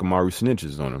once Shikamaru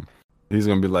snitches on him. He's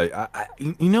gonna be like,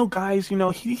 guys, he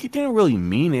didn't really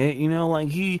mean it, like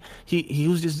he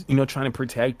was just, trying to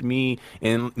protect me.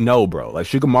 And no, bro, like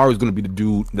Shikamaru is gonna be the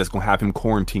dude that's gonna have him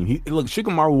quarantined. Look,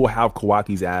 Shikamaru will have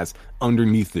Kawaki's ass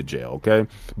underneath the jail. Okay,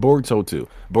 Boruto too.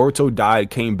 Boruto died,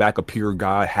 came back a pure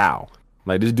god. How?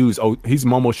 Like this dude's he's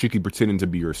Momoshiki pretending to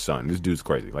be your son. This dude's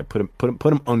crazy. Like put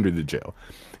him under the jail.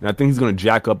 And I think he's gonna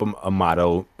jack up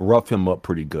Amato, rough him up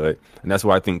pretty good. And that's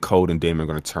why I think Code and Damon are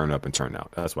gonna turn up and turn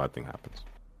out. That's what I think happens.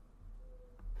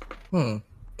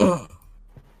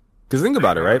 Because think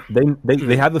about it, right?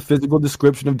 They have the physical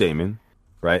description of Damon,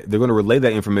 right? They're gonna relay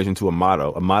that information to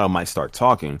Amato. Amato might start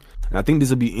talking. And I think this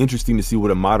will be interesting to see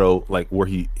what Amato, like where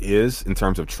he is in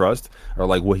terms of trust or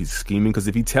like what he's scheming. Because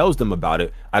if he tells them about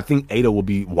it, I think Ada will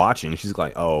be watching. She's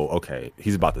like, oh, okay,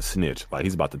 he's about to snitch. Like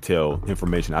he's about to tell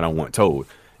information I don't want told.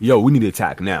 Yo, we need to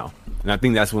attack now. And I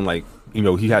think that's when like,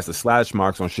 he has the slash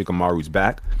marks on Shikamaru's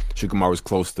back. Shikamaru's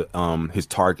close to his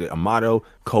target, Amato.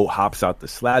 Code hops out the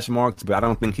slash marks, but I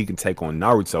don't think he can take on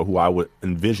Naruto, who I would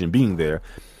envision being there.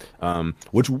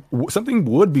 Which something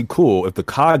would be cool if the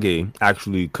Kage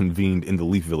actually convened in the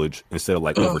Leaf Village instead of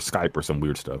like over Skype or some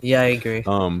weird stuff. Yeah, I agree.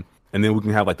 And then we can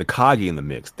have like the Kage in the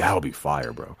mix. That would be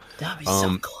fire, bro. That'd be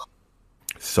so cool.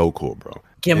 So cool, bro.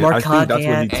 Get And more I think that's Kage.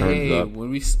 when he turns Hey, up.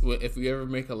 if we ever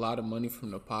make a lot of money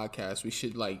from the podcast, we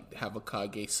should like have a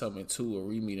Kage summit too, or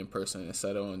we meet in person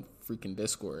instead of on freaking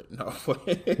Discord. No, What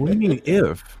do you mean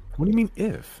if? What do you mean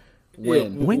if?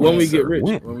 when we get rich.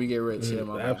 when we get rich, yeah,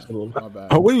 my Absolutely. bad. My bad.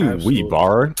 Oh, what do you mean Absolutely. we,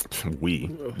 Bar? We.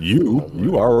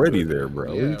 You already there, bro.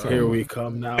 What are you Yeah, talking Here we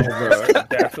come now, bro.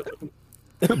 Definitely.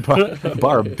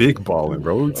 Bar big balling,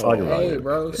 bro. What are we talking about Hey, here?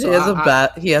 bro. He has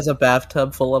he has a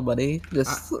bathtub full of money.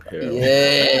 Just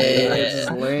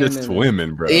yeah. Just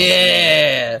swimming, bro.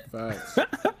 Yeah. Facts.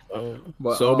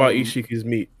 But, So about Ishiki's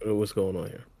meat. What's going on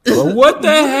here? what the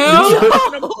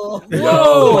hell?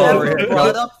 Whoever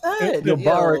brought up that. Yo,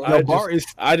 Bar is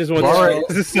I just want Bar-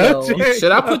 to the subject.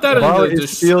 Should I put that Bar in the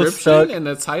is still description stuck. and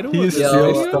the title? he of is this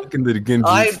still video? stuck in the genjutsu.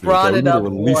 I brought bro. it We need to up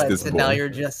release once, this and boy.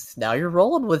 now you're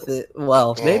rolling with it.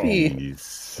 Well, maybe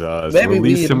Jesus. maybe we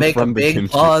Release need to him make a from the big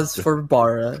genjutsu. pause for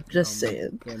Bara. Just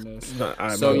saying. Goodness.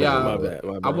 So Yeah, my bad.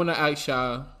 I want to ask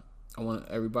y'all. I want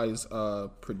everybody's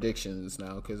predictions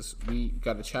now because we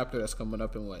got a chapter that's coming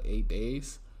up in 8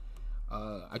 days.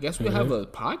 I guess we'll have a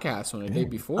podcast on the day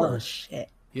before. Oh shit.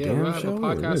 Yeah, Damn we'll have a sure,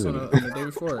 podcast isn't on the day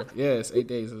before. Yeah, it's 8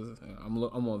 days. I'm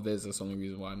on Viz. That's the only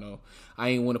reason why I know. I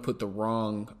ain't want to put the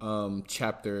wrong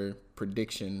chapter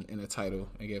prediction in the title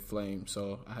and get flamed,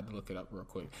 so I had to look it up real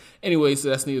quick. Anyway, so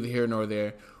that's neither here nor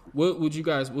there. What would you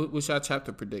guys? What's your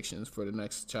chapter predictions for the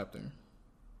next chapter?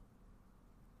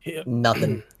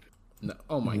 Nothing. No,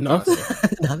 oh my Nothing. god.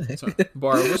 Nothing. Sorry.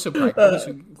 Bar, what's your practice?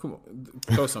 Come on,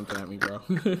 throw something at me, bro.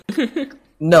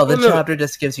 No, the chapter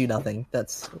just gives you nothing.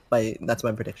 That's my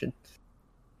prediction.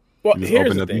 Well, You here's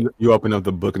open the up, thing. you open up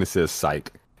the book and it says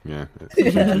psych. Yeah.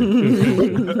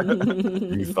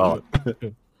 You thought.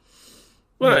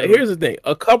 Well, here's the thing.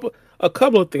 A couple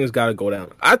of things got to go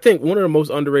down. I think one of the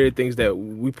most underrated things that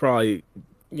we probably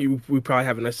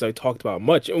haven't necessarily talked about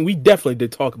much, and we definitely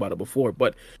did talk about it before,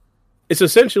 but it's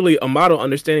essentially Amato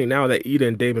understanding now that Ida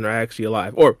and Damon are actually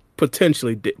alive, or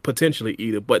potentially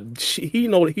Ida, but he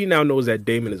now knows that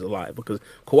Damon is alive because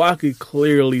Kawaki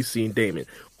clearly seen Damon.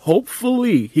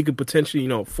 Hopefully, he could potentially,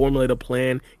 formulate a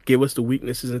plan, give us the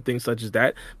weaknesses and things such as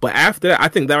that. But after that, I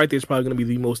think that right there is probably going to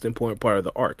be the most important part of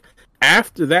the arc.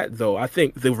 After that, though, I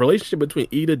think the relationship between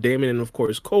Ida, Damon, and of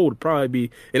course Cold would probably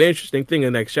be an interesting thing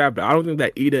in the next chapter. I don't think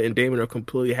that Ida and Damon are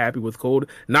completely happy with Cold.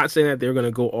 Not saying that they're gonna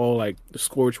go all like the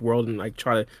Scorch World and like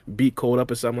try to beat Cold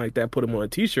up or something like that, put him on a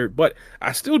T-shirt. But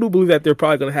I still do believe that they're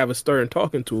probably gonna have a stern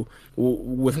talking to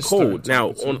with Cold.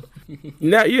 Now,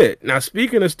 now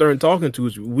speaking of stern talking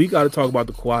tos, we got to talk about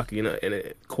the Kawaki and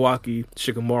Kawaki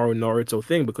Shikamaru Naruto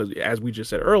thing, because as we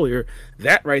just said earlier,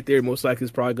 that right there most likely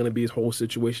is probably gonna be his whole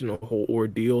situation, a whole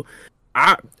ordeal.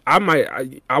 I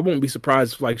won't be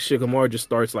surprised if like Shikamaru just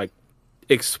starts like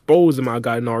exposing my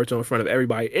guy Naruto in front of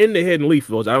everybody in the Hidden Leaf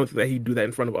Village. I don't think that he'd do that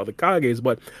in front of other Kages,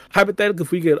 but hypothetically,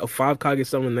 if we get a 5 Kage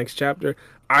summon in the next chapter,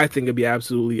 I think it'd be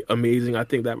absolutely amazing. I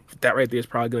think that right there is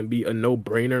probably going to be a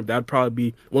no-brainer. That'd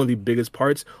probably be one of the biggest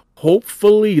parts.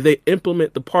 Hopefully, they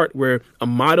implement the part where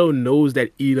Amato knows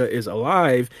that Ida is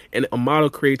alive, and Amato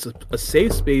creates a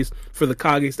safe space for the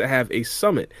Kages to have a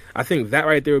summit. I think that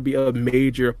right there would be a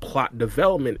major plot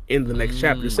development in the next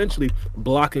chapter, essentially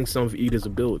blocking some of Ida's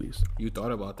abilities. You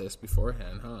thought about this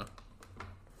beforehand, huh?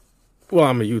 Well,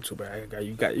 I'm a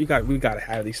YouTuber. We gotta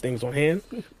have these things on hand.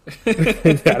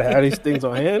 Gotta have these things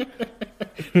on hand.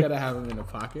 You gotta have them in the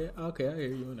pocket. Okay, I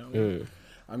hear you on that one.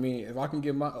 I mean, if I can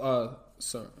give my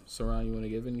Sarron, you want to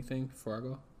give anything before I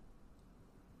go?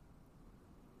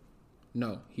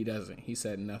 No, he doesn't. He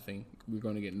said nothing. We're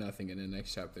going to get nothing in the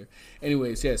next chapter.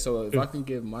 Anyways, yeah. So if I can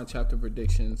give my chapter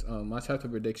predictions, on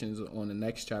the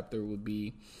next chapter would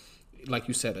be, like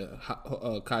you said,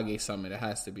 a Kage summit. It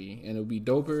has to be, and it would be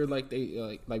doper. Like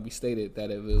we stated, that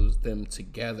if it was them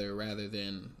together rather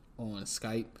than on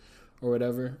Skype or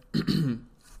whatever.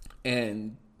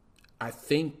 And I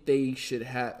think they should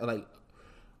have like.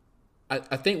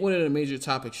 I think one of the major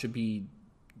topics should be.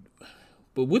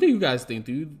 But what do you guys think?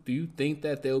 Do you think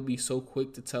that they'll be so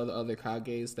quick to tell the other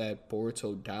Kages that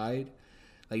Boruto died?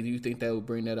 Like, do you think that will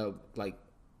bring that up like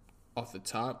off the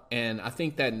top? And I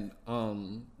think that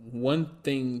one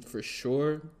thing for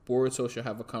sure, Boruto should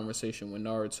have a conversation with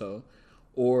Naruto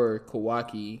or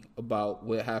Kawaki about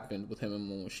what happened with him and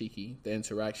Momoshiki, the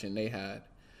interaction they had.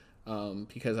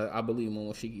 Because I believe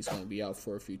Momoshiki's going to be out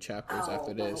for a few chapters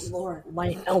after this. Oh, Lord,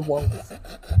 my elbow.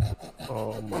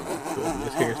 Oh, my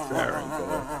goodness. Here's Sarron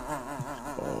going.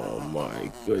 Oh,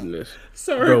 my goodness.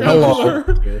 Sorry, bro,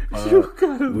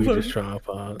 we just trying to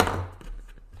pause.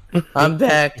 I'm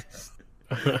back.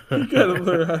 You got to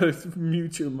learn how to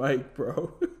mute your mic,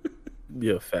 bro.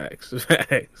 Yeah, facts.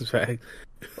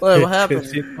 What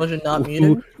happened? Was it not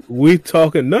muted? We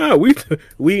talking now.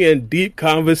 We in deep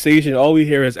conversation. All we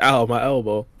hear is "ow, my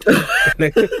elbow."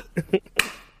 I'm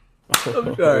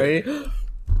sorry.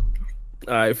 All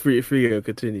right, free to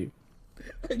continue.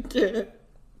 I can't.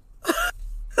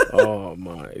 Oh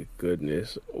my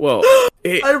goodness. Well,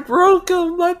 I broke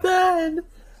him. My bad.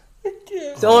 I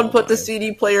can't. Someone put the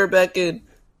CD player back in.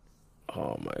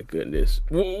 Oh my goodness,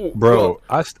 bro!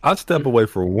 I step away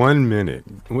for 1 minute.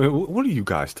 What are you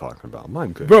guys talking about? My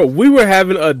goodness, bro! We were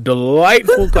having a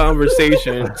delightful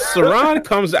conversation. Sarron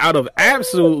comes out of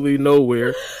absolutely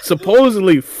nowhere,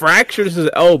 supposedly fractures his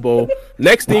elbow.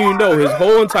 Next thing you know, his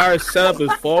whole entire setup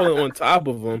is falling on top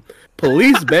of him.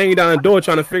 Police banging down the door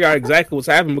trying to figure out exactly what's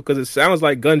happening because it sounds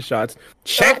like gunshots.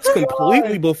 Chat's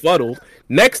completely befuddled.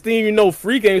 Next thing you know,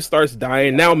 Free Game starts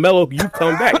dying. Now, Mello, you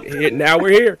come back. Now we're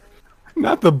here.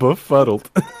 Not the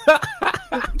befuddled.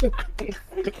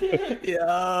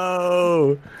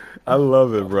 Yo, I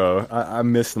love it, bro. I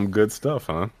missed some good stuff,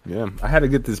 huh? Yeah, I had to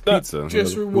get this pizza.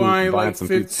 Just rewind like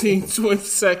 15, 20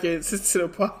 seconds into the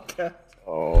podcast.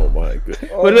 Oh my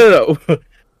goodness! But no.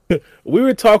 We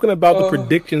were talking about the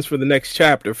predictions for the next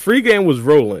chapter. Free Game was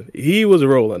rolling. He was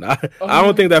rolling. I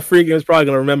don't think that Free Game is probably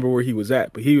gonna remember where he was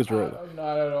at, but he was rolling.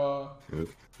 Not at all.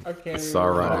 I can't.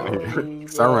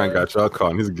 Sarron got y'all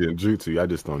caught and he's getting jutsu. I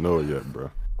just don't know it yet,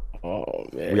 bro. Oh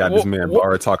man, we got this man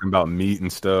Bar talking about meat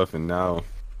and stuff, and now.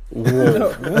 I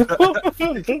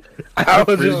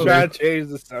was just trying to change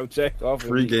the subject.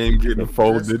 Free Game getting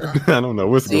folded. I don't know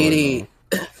what's going on.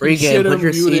 Free Game, put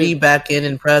your CD back in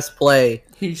and press play.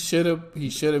 He should have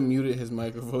muted his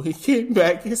microphone. He came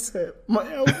back and said,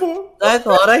 "My elbow." I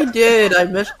thought I did. I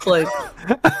misclicked.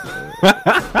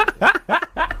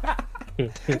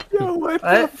 Yo,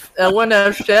 I wouldn't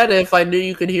have said it if I knew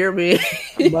you could hear me.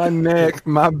 My neck,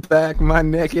 my back, my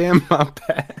neck, and my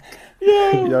back.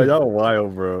 Yo, y'all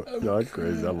wild, bro. Y'all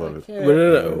crazy. I love it. But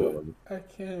no, I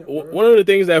can't. one of the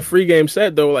things that Free Game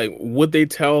said though, like, would they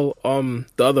tell the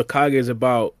other Kages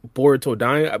about Boruto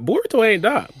dying? Boruto ain't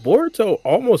died. Boruto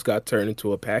almost got turned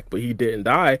into a pack, but he didn't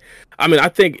die. I mean, I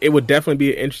think it would definitely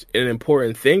be an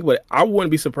important thing, but I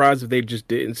wouldn't be surprised if they just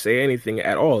didn't say anything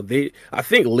at all. I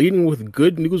think leading with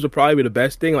good news would probably be the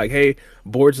best thing. Like, hey,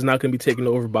 Boruto's not going to be taken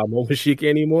over by Momoshiki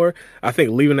anymore. I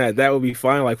think leaving that would be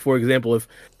fine. Like, for example, if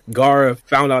Gaara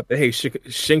found out that, hey,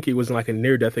 Shinki was in like a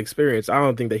near-death experience, I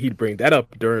don't think that he'd bring that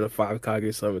up during a 5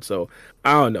 Kage summit. So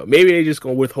I don't know. Maybe they just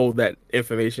gonna withhold that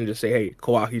information. Just say, hey,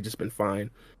 Kawaki just been fine.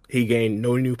 He gained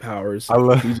no new powers.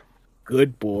 He's a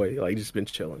good boy. Like, just been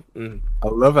chilling. I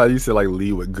love how you said like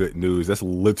lead with good news. That's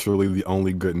literally the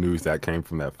only good news that came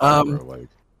from that fight, bro. Like,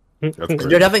 that's crazy.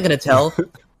 You're definitely gonna tell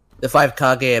the 5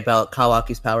 Kage about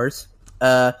Kawaki's powers.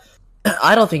 I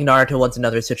don't think Naruto wants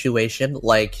another situation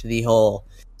like the whole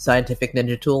scientific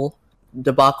ninja tool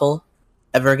debacle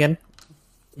ever again,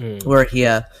 where he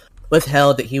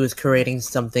withheld that he was creating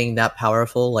something that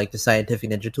powerful, like the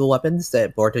scientific ninja tool weapons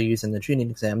that Boruto used in the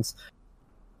training exams.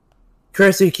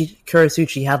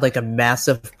 Kurasuchi had like a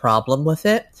massive problem with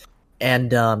it,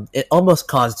 and it almost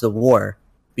caused a war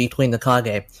between the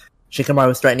Kage. Shikamaru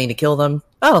was threatening to kill them.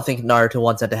 I don't think Naruto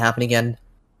wants that to happen again.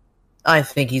 I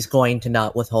think he's going to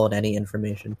not withhold any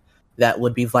information that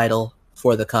would be vital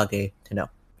for the Kage to know.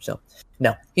 So,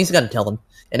 no, he's going to tell them.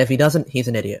 And if he doesn't, he's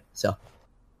an idiot. So,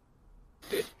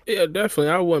 yeah, definitely.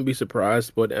 I wouldn't be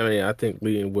surprised. But I mean, I think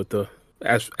leading with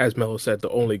as Melo said, the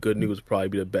only good news would probably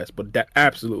be the best. But that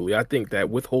absolutely, I think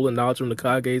that withholding knowledge from the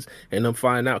Kages and them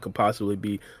finding out could possibly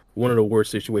be one of the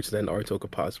worst situations that Naruto could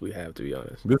possibly have, to be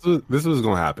honest. This was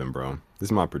gonna happen, bro. This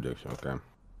is my prediction.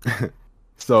 Okay,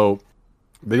 so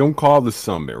they gonna call the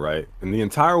summit, right? And the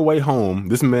entire way home,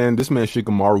 this man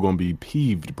Shikamaru gonna be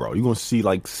peeved, bro. You gonna see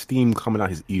like steam coming out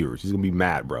his ears. He's gonna be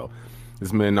mad, bro.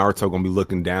 This man Naruto gonna be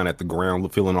looking down at the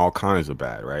ground, feeling all kinds of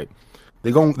bad, right?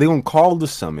 They gonna call the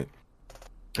summit,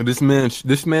 and this man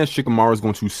Shikamaru is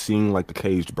going to sing like the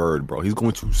caged bird, bro. He's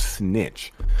going to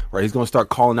snitch, right? He's gonna start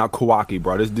calling out Kawaki,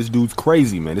 bro. This dude's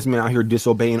crazy, man. This man out here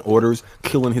disobeying orders,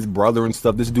 killing his brother and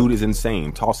stuff. This dude is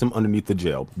insane. Toss him underneath the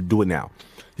jail. Do it now.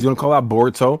 He's gonna call out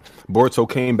Boruto. Boruto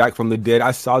came back from the dead.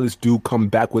 I saw this dude come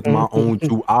back with my own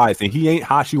 2 eyes, and he ain't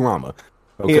Hashirama.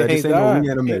 Okay, this ain't no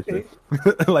reanimation.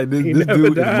 Like this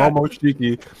dude is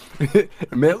Momoshiki.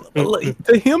 Man,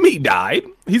 to him he died.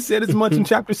 He said as much in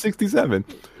chapter 67.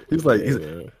 He's like,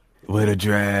 what a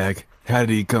drag. How did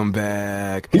he come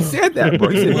back? He said that, bro.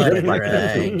 He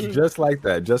said just like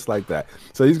that.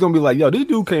 So he's gonna be like, yo, this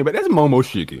dude came back. That's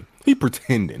Momoshiki. He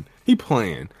pretending. He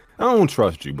playing. I don't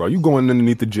trust you, bro. You going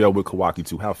underneath the jail with Kawaki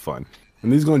too. Have fun.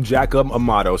 And he's going to jack up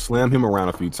Amato, slam him around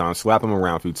a few times, slap him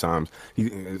around a few times.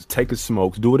 He take his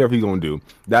smokes, do whatever he's going to do.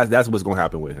 That's what's going to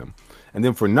happen with him. And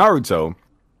then for Naruto,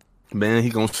 man, he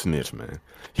going to snitch, man.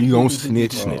 He going to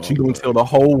snitch. He going to tell the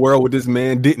whole world what this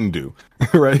man didn't do.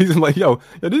 Right? He's like, yo,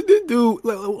 this dude,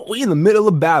 we in the middle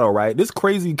of battle, right? This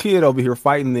crazy kid over here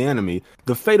fighting the enemy,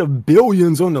 the fate of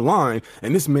billions on the line,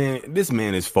 and this man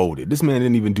is folded. This man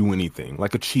didn't even do anything,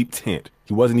 like a cheap tent.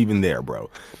 He wasn't even there, bro.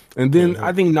 And then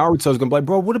I think Naruto's gonna be like,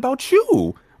 bro, what about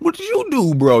you? What did you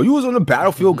do, bro? You was on the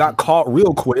battlefield, got caught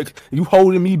real quick. You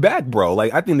holding me back, bro.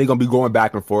 Like, I think they're gonna be going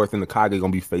back and forth, and the Kage gonna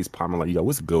be face palming like, yo,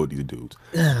 what's good with these dudes?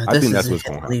 I think that's what's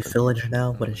gonna happen. Village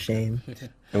now, what a shame.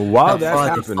 And while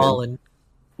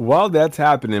that's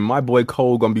happening, my boy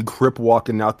Cole gonna be crip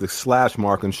walking out the slash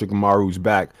mark on Shikamaru's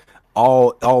back,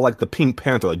 all like the Pink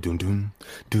Panther, like doom doom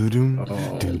doom doom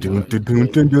doom doom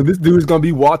doom doom. This dude's gonna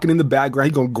be walking in the background.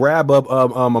 He's gonna grab up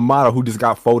Amato, who just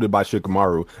got folded by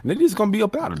Shikamaru, and then he's gonna be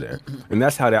up out of there. And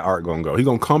that's how that arc gonna go. He's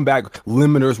gonna come back,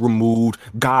 limiters removed,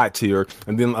 God tier,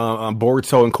 and then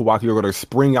Boruto and Kawaki are gonna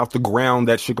spring out the ground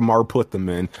that Shikamaru put them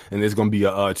in, and there's gonna be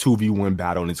a 2v1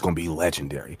 battle, and it's gonna be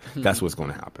legendary. That's what's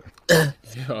gonna happen.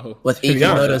 Yo, with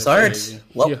Ikimoto's arts.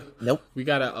 Well, nope. We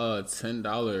got a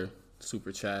 $10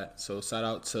 super chat. So shout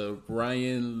out to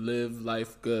Ryan Live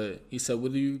Life Good. He said,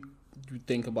 what do you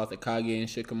think about the Kage and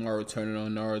Shikamaru turning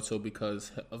on Naruto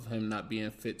because of him not being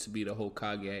fit to be the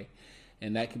Hokage?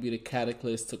 And that could be the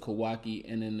catalyst to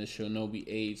Kawaki and in the Shinobi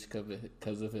age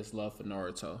because of his love for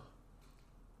Naruto.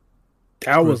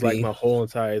 That was like my whole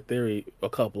entire theory a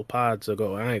couple of pods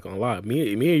ago. I ain't gonna lie.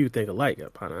 Me and you think alike,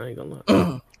 partner. I ain't gonna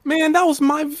lie. Man, that was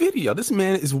my video. This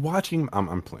man is watching.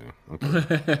 I'm playing. Okay.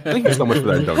 Thank you so much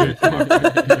for that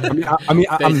donation.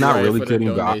 I'm not really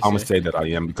kidding, but I'm gonna say that I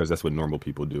am because that's what normal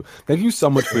people do. Thank you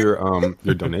so much for your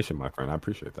donation, my friend. I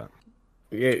appreciate that.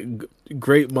 Yeah,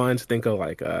 great minds think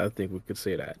alike. I think we could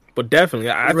say that. But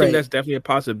definitely, I think that's definitely a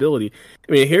possibility.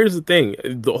 I mean, here's the thing.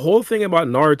 The whole thing about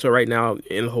Naruto right now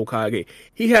in Hokage,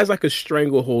 he has like a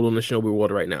stranglehold on the Shinobi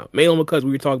world right now. Mainly because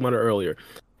we were talking about it earlier.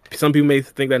 Some people may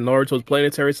think that Naruto is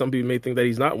planetary. Some people may think that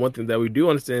he's not. One thing that we do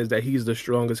understand is that he's the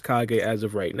strongest Kage as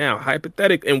of right now.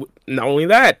 Hypothetic, and not only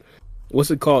that, what's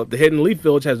it called? The Hidden Leaf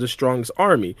Village has the strongest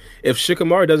army. If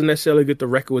Shikamaru doesn't necessarily get the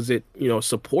requisite,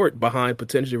 support behind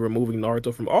potentially removing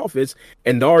Naruto from office,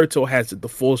 and Naruto has the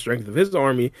full strength of his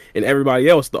army, and everybody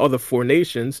else, the other 4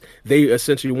 nations, they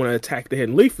essentially want to attack the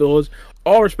Hidden Leaf Village.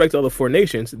 All respect to other 4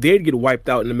 nations, they'd get wiped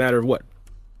out in a matter of what,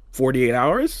 48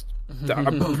 hours?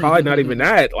 Probably not even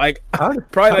that. Like, probably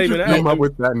not even that. Come up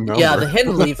with that number? Yeah, the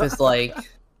Hidden Leaf is like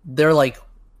they're like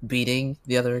beating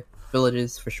the other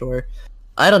villages for sure.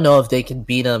 I don't know if they can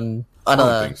beat them on I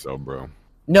don't think so, bro.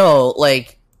 No,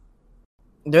 like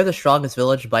they're the strongest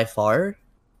village by far.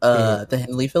 The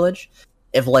Hidden Leaf Village.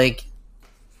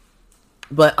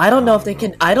 But I don't know if they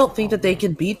can. I don't think that they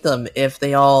can beat them if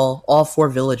they all 4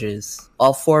 villages,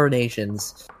 all 4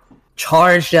 nations,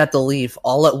 charged at the leaf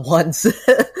all at once.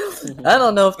 I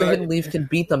don't know if the Hidden Leaf can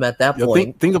beat them at that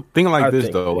point. Think like this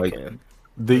though, like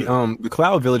the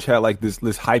Cloud Village had like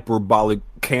this hyperbolic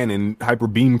cannon, hyper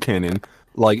beam cannon,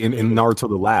 like in Naruto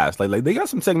the Last. Like they got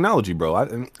some technology, bro. I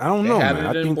don't know, man.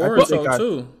 I think Boruto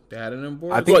too. They had it in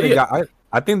Boruto.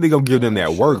 I think they gonna give them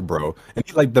that work, bro.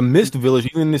 And like the Mist Village,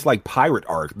 even in this like pirate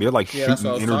arc, they're like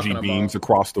shooting energy beams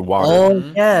across the water.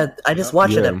 Oh yeah, I just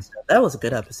watched that episode. That was a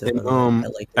good episode. And,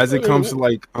 as it comes to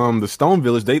like the Stone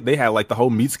Village, they have like the whole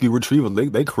Mitsuki retrieval.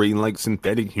 They creating like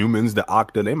synthetic humans, the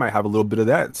Octa. They might have a little bit of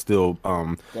that still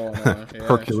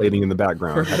percolating in the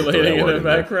background. Percolating in the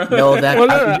background. No,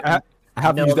 that I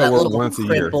have to use that word once a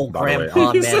year. By the way,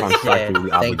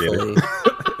 contractually obligated.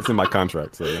 It's in my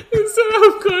contract. So. He said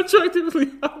I'm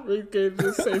contractually obligated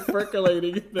to say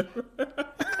percolating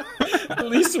at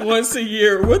least once a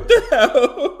year. What the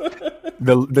hell?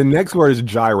 The next word is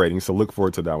gyrating, so look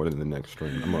forward to that one in the next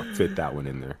stream. I'm gonna fit that one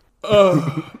in there.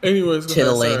 Anyways,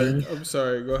 titillating. I'm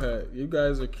sorry. Go ahead. You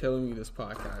guys are killing me this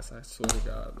podcast. I swear to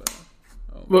God, man.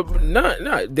 But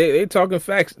not they talking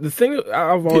facts. The thing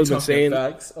I've always been saying,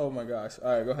 facts. Oh my gosh!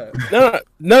 All right, go ahead.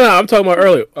 No. I'm talking about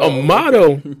earlier.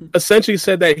 Amato essentially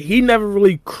said that he never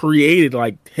really created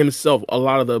like himself a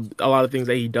lot of things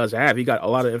that he does have. He got a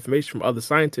lot of information from other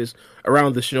scientists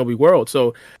around the Shinobi world.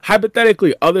 So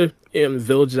hypothetically, other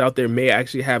villages out there may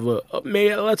actually have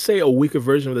let's say a weaker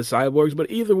version of the cyborgs, but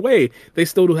either way, they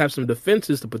still do have some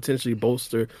defenses to potentially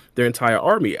bolster their entire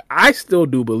army. I still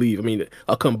do believe. I mean,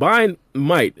 a combined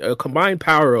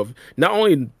power of not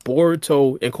only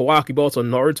Boruto and Kawaki, but also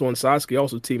Naruto and Sasuke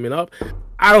also teaming up.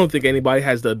 I don't think anybody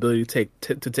has the ability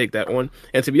to take that on.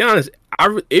 And to be honest,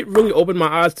 it really opened my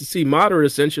eyes to see Madara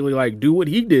essentially like do what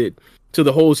he did to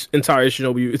the whole entire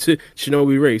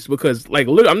Shinobi race, because like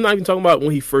I'm not even talking about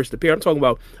when he first appeared. I'm talking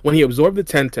about when he absorbed the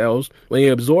 10 tails, when he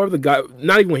absorbed the guy.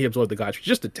 Not even when he absorbed the guy,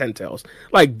 just the 10 tails.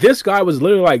 Like this guy was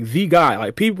literally like the guy.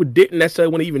 Like people didn't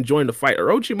necessarily want to even join the fight.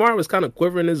 Orochimaru was kind of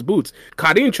quivering his boots.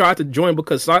 Karin tried to join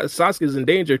because Sasuke is in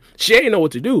danger. She didn't know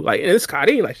what to do. Like, and it's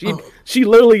Karin. Like she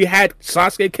literally had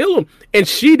Sasuke kill him, and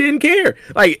she didn't care.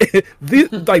 Like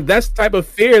that's the type of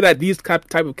fear that these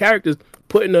type of characters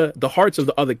put in the hearts of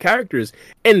the other characters.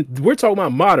 And we're talking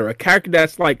about Madara, a character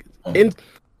that's like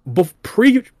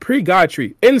pre-God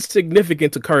Tree,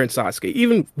 insignificant to current Sasuke,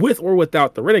 even with or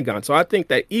without the Rinnegan. So I think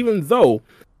that even though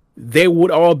they would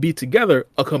all be together,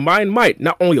 a combined might,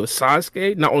 not only of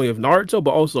Sasuke, not only of Naruto,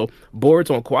 but also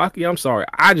Boruto and Kawaki. I'm sorry,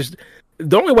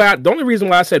 the only reason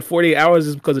why I said 48 hours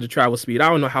is because of the travel speed. I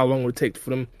don't know how long it would take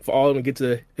for all of them to get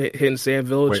to Hidden Sand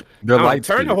Village. Wait, they're light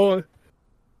speed.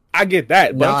 I get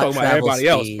that, but I'm talking about everybody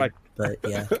else. Like, but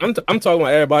yeah, I'm talking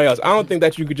about everybody else. I don't think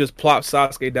that you could just plop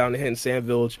Sasuke down the Hidden Sand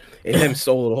Village and him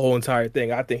solo the whole entire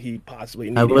thing. I think he possibly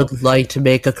needed help. Like to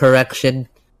make a correction.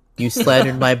 You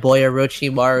slandered my boy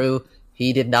Orochimaru.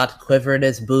 He did not quiver in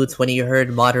his boots when he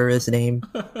heard Madara's name.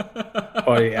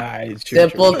 Oh yeah,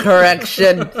 simple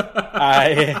correction. Real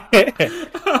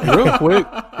quick,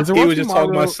 he was just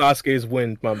talking about Sasuke's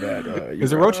win. My bad.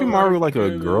 Is Orochimaru like a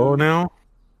girl now?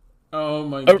 Oh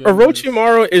my god.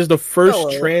 Orochimaru is the first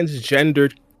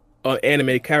transgendered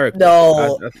anime character.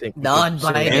 No, I think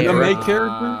non-binary anime character.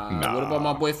 Nah. What about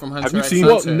my boy from Hunter Have you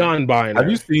x Hunter? Non-binary.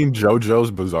 Have you seen JoJo's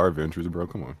Bizarre Adventures, bro?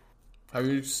 Come on. Have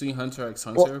you seen Hunter x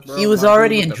Hunter, bro? He was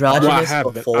already androgynous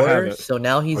before, so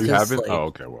now he's just haven't? like... Oh,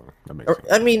 okay, well, that makes sense.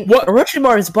 I mean,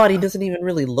 Orochimaru's body doesn't even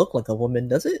really look like a woman,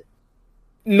 does it?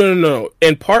 No.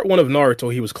 In part 1 of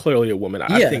Naruto, he was clearly a woman.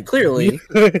 I think clearly.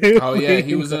 Oh yeah,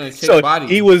 he was in a chick body.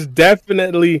 He was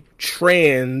definitely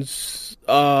trans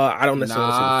I don't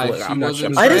necessarily Nah, say she I'm not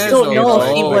wasn't sure. I just don't know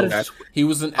if he would. would. He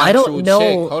was an I don't actual know.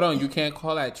 chick. Hold on, you can't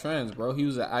call that trans, bro. He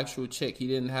was an actual chick. He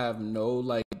didn't have no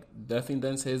like nothing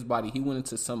done to his body. He went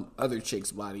into some other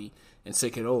chick's body and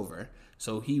took it over.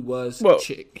 So he was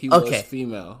chick. He was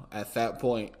female at that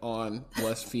point.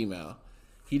 Was female.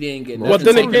 He didn't get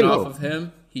nothing taken off of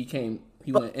him. He came.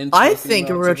 He went into. I think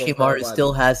Orochimaru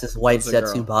still has his white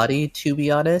Zetsu body. To be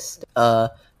honest,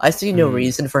 I see no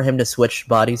reason for him to switch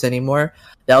bodies anymore.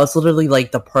 That was literally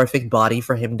like the perfect body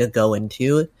for him to go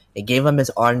into. It gave him his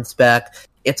arms back.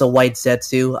 It's a white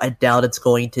Zetsu. I doubt it's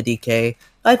going to decay.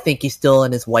 I think he's still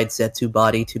in his white Zetsu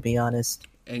body, to be honest.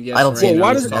 And yes, I don't see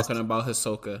I was talking about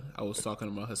Hisoka.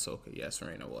 Yes,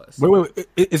 Reina was. Wait.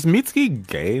 Is Mitsuki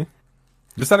gay?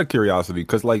 Just out of curiosity,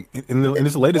 because like in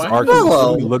this latest arc, he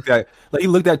looked at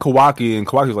Kawaki, and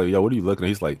Kawaki was like, "Yo, what are you looking at?"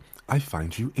 He's like, "I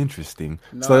find you interesting."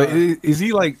 Nah. So is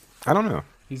he like? I don't know.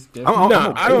 He's different.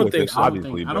 I don't think so.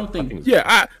 Obviously, I don't think.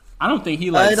 Yeah, I don't think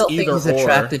he likes. I don't think he's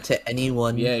attracted to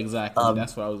anyone. Yeah, exactly.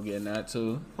 That's what I was getting at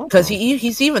too. Because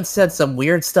he's even said some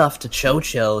weird stuff to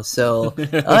Chocho, so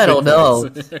I don't know.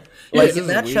 Like in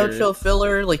that Chocho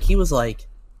filler, like he was like,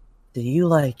 "Do you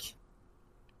like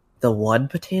the one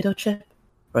potato chip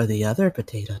or the other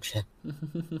potato chip?"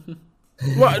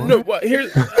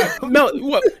 Here's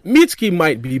Mitsuki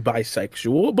might be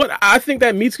bisexual, but I think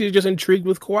that Mitsuki is just intrigued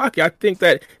with Kawaki. I think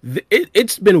that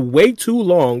it's been way too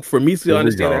long for Mitsuki to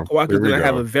understand that Kawaki is going to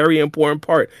have a very important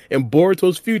part in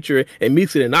Boruto's future, and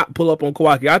Mitsuki did not pull up on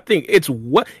Kawaki. I think it's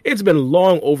been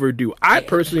long overdue. I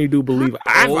personally do believe.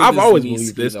 I've always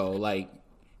believed this. Though, like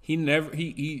he never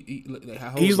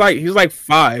he's like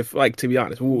 5. Like to be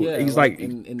honest, he's like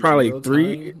in probably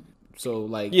 3. Time, so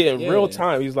like in real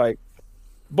time, he's like.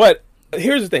 But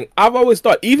here's the thing. I've always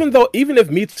thought, even if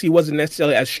Mitsuki wasn't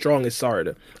necessarily as strong as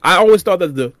Sarada, I always thought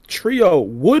that the trio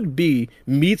would be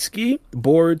Mitsuki,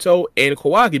 Boruto, and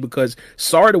Kawaki, because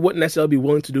Sarada wouldn't necessarily be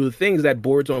willing to do the things that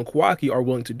Boruto and Kawaki are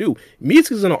willing to do.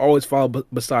 Mitsuki's going to always follow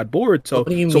beside Boruto. What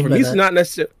do you mean so for Mitsuki, not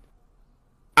necessarily...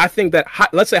 I think that,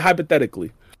 let's say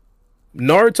hypothetically,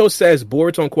 Naruto says,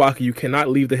 Boruto and Kawaki, you cannot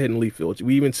leave the Hidden Leaf Village.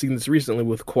 We even seen this recently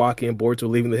with Kawaki and Boruto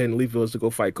leaving the Hidden Leaf Village to go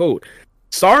fight Code.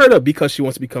 Sarada, because she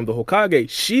wants to become the Hokage,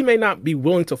 she may not be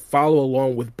willing to follow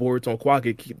along with Boruto and Kawaki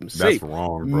to keep them safe. That's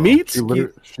wrong, bro.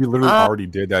 Mitsuki, she literally already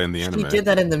did that in the anime. She did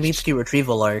that in the Mitsuki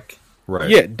retrieval arc. Right.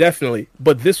 Yeah, definitely.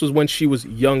 But this was when she was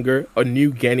younger, a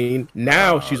new Genin.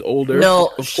 Now she's older.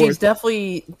 No, she's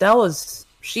definitely...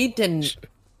 She didn't...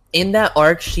 In that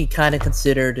arc, she kind of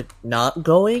considered not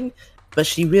going, but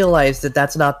she realized that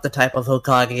that's not the type of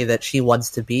Hokage that she wants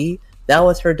to be. That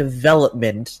was her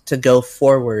development to go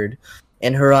forward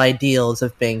and her ideals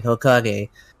of being Hokage.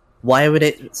 Why would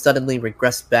it suddenly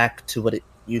regress back to what it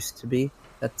used to be?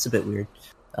 That's a bit weird.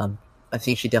 I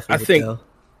think she definitely would go.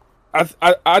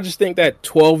 I just think that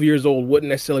 12 years old wouldn't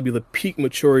necessarily be the peak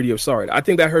maturity of Sarada. I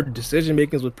think that her decision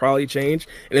makings would probably change,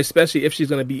 and especially if she's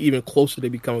going to be even closer to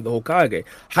becoming the Hokage.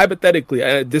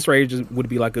 Hypothetically, this right here just would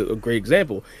be like a great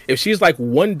example. If she's like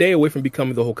one day away from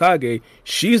becoming the Hokage,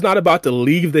 she's not about to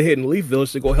leave the Hidden Leaf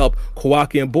Village to go help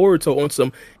Kawaki and Boruto on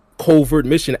some covert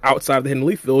mission outside of the Hidden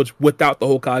Leaf Village without the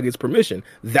Hokage's permission.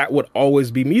 That would always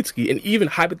be Mitsuki. And even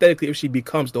hypothetically, if she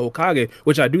becomes the Hokage,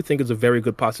 which I do think is a very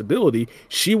good possibility,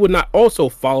 she would not also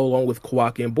follow along with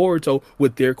Kawaki and Boruto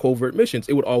with their covert missions.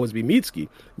 It would always be Mitsuki.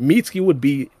 Mitsuki would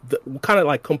be the kind of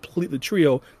like complete the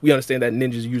trio. We understand that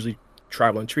ninjas usually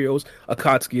travel in trios,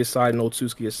 Akatsuki aside and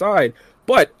Otsutsuki aside.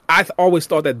 But I always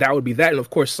thought that would be that, and of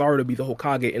course, Sarada would be the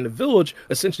Hokage in the village,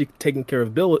 essentially taking care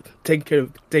of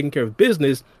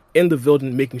business in the village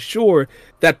and making sure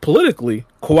that politically,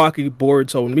 Kawaki,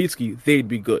 Boruto, and Mitsuki, they'd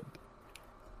be good.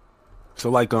 So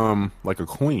like a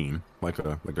queen, like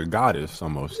a goddess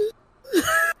almost.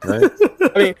 Right?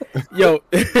 I mean,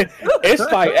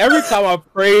 it's like every time I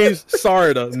praise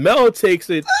Sarada, Mel takes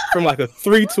it from like a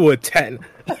 3 to a 10.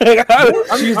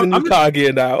 She's the new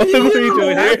Kage now.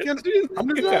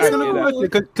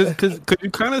 Because you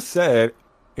kind of said,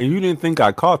 and you didn't think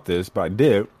I caught this, but I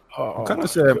did. You kind of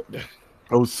said,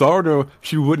 Sarada,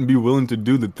 she wouldn't be willing to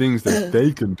do the things that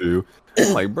they can do.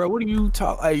 I'm like, bro, what do you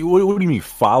talk? Like, what do you mean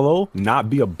follow? Not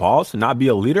be a boss? Not be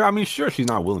a leader? I mean, sure, she's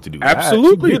not willing to do that.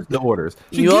 Absolutely, she gives the orders.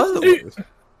 She gives the orders.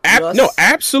 No,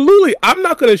 absolutely. I'm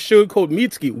not going to sugarcoat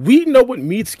Mitsuki. We know what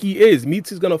Mitsuki is.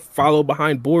 Mitsuki's going to follow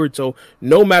behind Boruto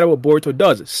no matter what Boruto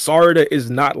does. Sarada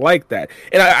is not like that.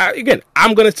 And again,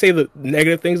 I'm going to say the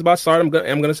negative things about Sarada.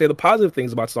 I'm going to say the positive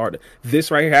things about Sarada.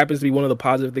 This right here happens to be one of the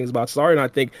positive things about Sarada, and I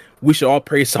think we should all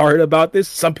praise Sarada about this.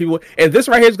 Some people, and this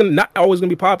right here is not always going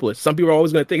to be popular. Some people are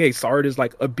always going to think, hey, Sarada is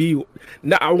like a B.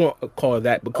 Now, I won't call her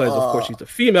that because, of course, she's a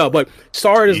female, but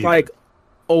Sarada is like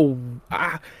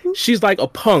she's like a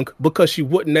punk because she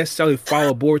wouldn't necessarily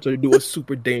follow Boruto to do a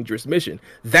super dangerous mission.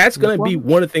 That's going to be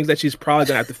one of the things that she's probably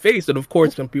going to have to face. And of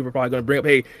course, some people are probably going to bring up,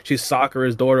 hey, she's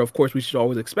Sakura's daughter. Of course, we should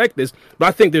always expect this. But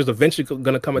I think there's eventually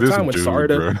going to come a time when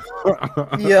Sarada...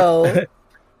 Yo...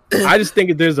 I just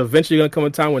think there's eventually going to come a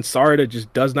time when Sarada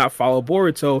just does not follow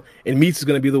Boruto, and Meets is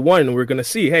going to be the one, and we're going to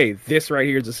see, hey, this right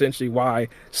here is essentially why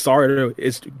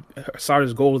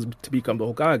Sarada's goal is to become the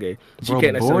Hokage. She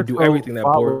can't necessarily do everything that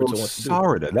Boruto wants to do.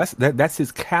 Sarada, that's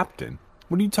his captain.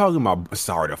 What are you talking about?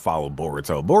 Sarada follow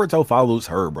Boruto. Boruto follows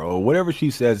her, bro. Whatever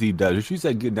she says, he does. If she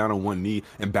said get down on one knee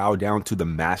and bow down to the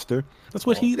master, that's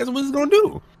what he's going to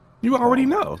do. You already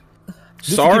know.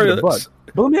 Sarada.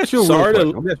 But let me ask you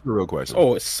a real question.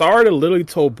 Oh, Sarada literally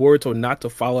told Boruto not to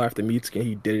follow after Mitsuki, and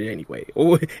he did it anyway.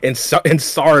 And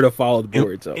Sarada followed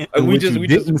Boruto. And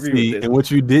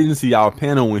what you didn't see our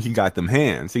panel when he got them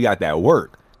hands, he got that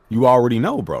work. You already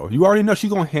know, bro. You already know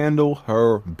she's gonna handle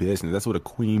her business. That's what a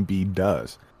queen bee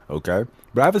does. Okay,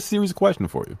 but I have a serious question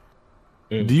for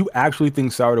you. Do you actually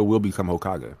think Sarada will become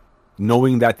Hokage,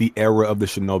 knowing that the era of the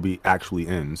shinobi actually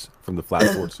ends from the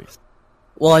Flash Forward scene?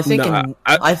 Well, I think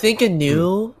I think a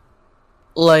new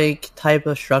type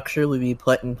of structure would be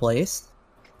put in place.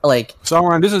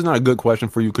 Sarron, this is not a good question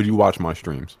for you because you watch my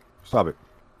streams. Stop it.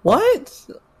 What?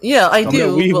 Yeah, I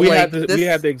do. We have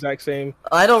the exact same.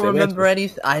 I don't remember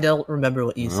anything. I don't remember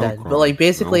what you said, but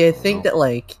basically, I think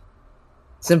that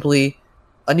simply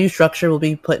a new structure will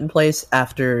be put in place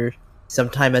after some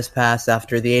time has passed,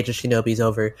 after the Age of Shinobi is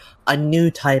over. A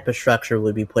new type of structure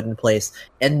would be put in place,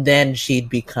 and then she'd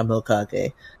become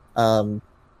Hokage.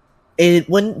 It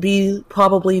wouldn't be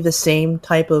probably the same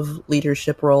type of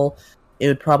leadership role. It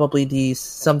would probably be,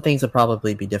 some things would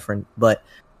probably be different, but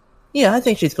yeah, I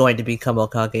think she's going to become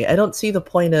Hokage. I don't see the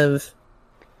point of,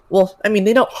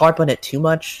 they don't harp on it too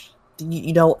much.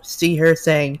 You don't see her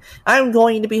saying, I'm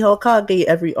going to be Hokage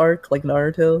every arc like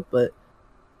Naruto, but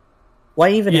why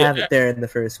even have it there in the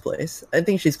first place? I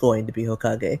think she's going to be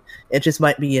Hokage. It just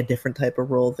might be a different type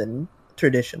of role than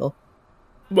traditional.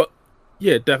 Well,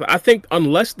 yeah, definitely. I think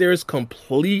unless there's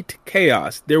complete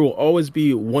chaos, there will always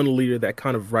be one leader that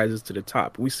kind of rises to the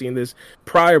top. We've seen this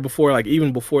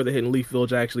even before the Hidden Leaf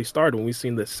Village actually started, when we've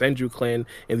seen the Senju clan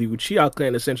and the Uchiha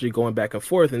clan essentially going back and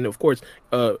forth. And of course,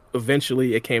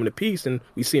 eventually it came to peace, and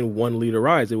we've seen one leader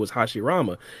rise. It was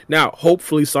Hashirama. Now,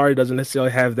 hopefully, Sarada doesn't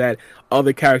necessarily have that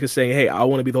other character saying, hey, I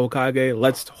want to be the Hokage.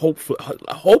 Let's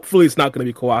hopefully it's not going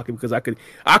to be Kawaki, because I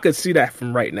could see that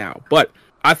from right now. But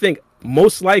I think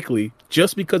most likely,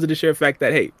 just because of the sheer fact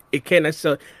that, hey, it can't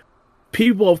necessarily,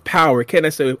 people of power can't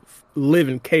necessarily live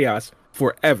in chaos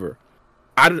forever.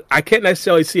 I can't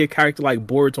necessarily see a character like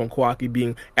Boruto and Kawaki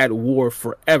being at war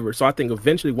forever. So I think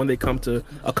eventually, when they come to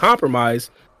a compromise,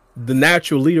 the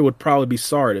natural leader would probably be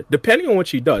Sarada. Depending on what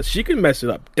she does, she can mess it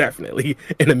up definitely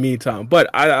in the meantime. But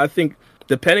I think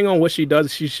depending on what she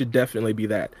does, she should definitely be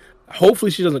that. Hopefully,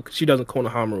 she doesn't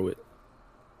Konohamaru it.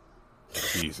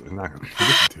 Jesus, not gonna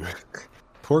listen to it.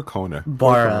 Poor Kona.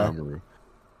 Bara.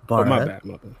 Oh, my bad.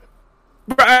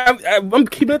 Bro, I'm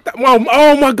keeping it.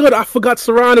 Oh my god, I forgot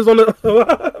Sarron is on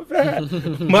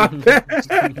the. My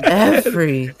bad.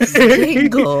 Every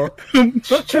single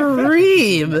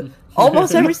stream.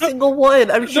 Almost every single one.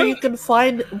 I'm sure you can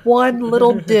find one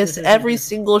little diss every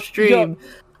single stream.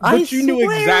 But you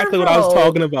knew exactly what I was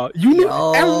talking about.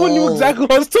 Everyone knew exactly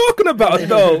what I was talking about,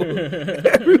 though.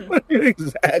 Everyone knew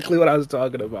exactly what I was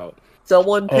talking about.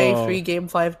 Someone pay free game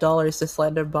 $5 to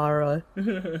slander Bara.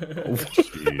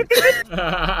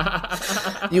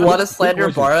 You want to slander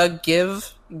Bara? Give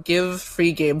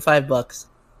free game $5.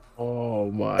 Oh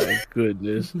my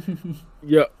goodness.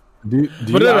 Yeah. Do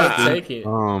you guys take it?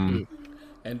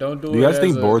 And don't do you guys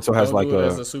think Boruto has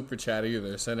as a super chat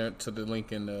either? Send it to the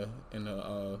link in the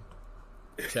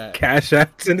chat. Cash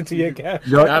app, send it to your cash.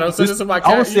 Yo, I don't send it to my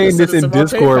cash. I was saying this in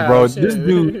Discord, bro.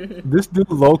 This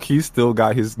dude low key still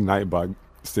got his Nightbot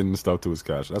sending stuff to his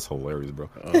cash. That's hilarious, bro.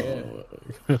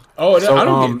 So, I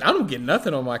don't get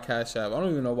nothing on my cash app. I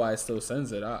don't even know why it still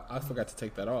sends it. I forgot to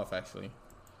take that off actually.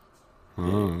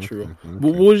 True. Okay.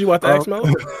 What was you about to ask, Mel?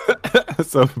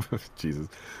 So, Jesus,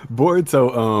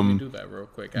 Boruto. Do that real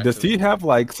quick. Does he have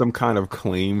some kind of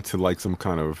claim to some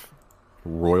kind of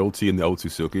royalty in the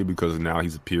Otsutsuki, because now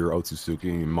he's a pure Otsutsuki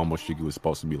and Momoshiki was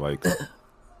supposed to be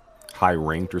high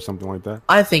ranked or something like that?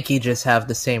 I think he just have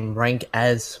the same rank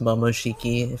as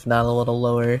Momoshiki, if not a little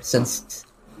lower, since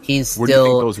he's Where do you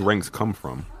think those ranks come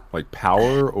from?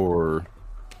 Power or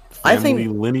family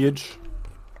lineage?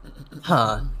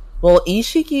 Huh. Well,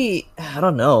 Ishiki, I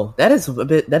don't know. That is a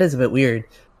bit weird.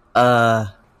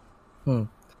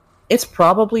 It's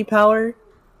probably power.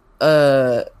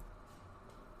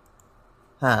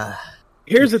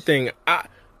 Here's the thing.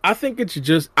 I think it's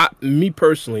just me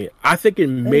personally. I think it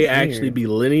may actually be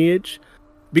lineage,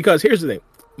 because here's the thing: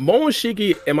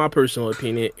 Momoshiki, in my personal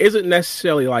opinion, isn't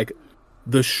necessarily like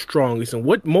the strongest. And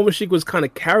what Momoshiki was kind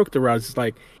of characterized is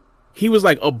like he was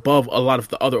like above a lot of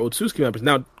the other Otsutsuki members.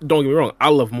 Now, don't get me wrong, I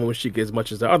love Momoshiki as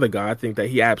much as the other guy. I think that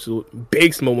he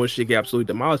Momoshiki absolutely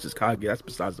demolishes Kage. That's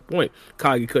besides the point.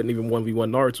 Kage couldn't even 1v1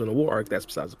 Naruto in a war arc. That's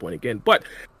besides the point again. But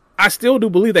I still do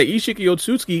believe that Ishiki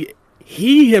Otsutsuki,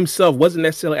 he himself wasn't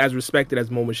necessarily as respected as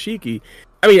Momoshiki.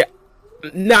 I mean,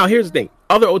 now here's the thing.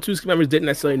 Other Otsutsuki members didn't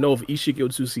necessarily know of Ishiki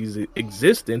Otsutsuki's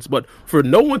existence, but for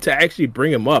no one to actually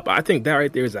bring him up, I think that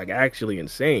right there is like actually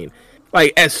insane.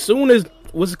 Like, as soon as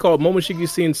Momoshiki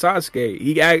seen Sasuke,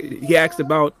 he asked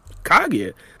about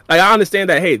Kaguya. Like, I understand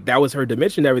that, hey, that was her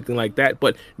dimension and everything like that,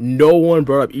 but no one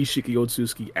brought up Ishiki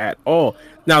Otsutsuki at all.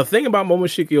 Now, the thing about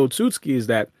Momoshiki Otsutsuki is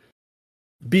that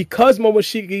because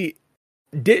Momoshiki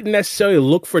didn't necessarily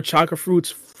look for chakra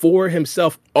fruits for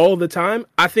himself all the time,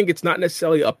 I think it's not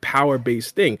necessarily a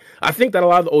power-based thing. I think that a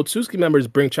lot of the Otsutsuki members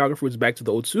bring chakra fruits back to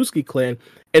the Otsutsuki clan,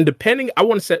 and I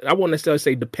won't necessarily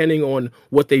say depending on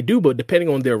what they do, but depending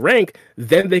on their rank,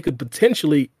 then they could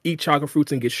potentially eat chakra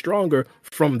fruits and get stronger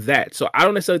from that. So I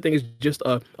don't necessarily think it's just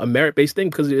a merit-based thing,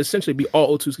 because it essentially be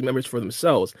all Otsutsuki members for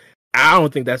themselves. I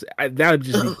don't think that would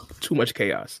just be too much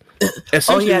chaos.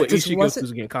 Essentially, what Ishiki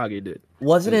Otsutsuki and Kage did.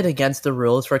 Wasn't it against the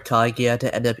rules for Kaguya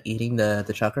to end up eating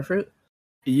the chakra fruit?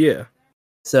 Yeah.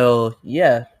 So,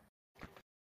 yeah.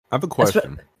 I have a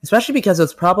question. Especially because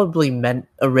it's probably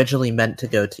originally meant to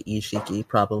go to Ishiki,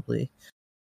 probably.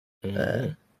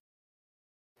 Yeah,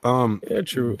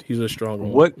 true. He's a strong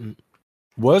one. What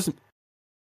was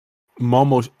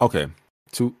Momo? Okay,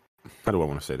 how do I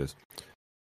want to say this?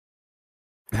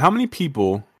 How many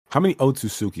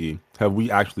Otsutsuki have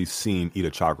we actually seen eat a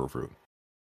chakra fruit?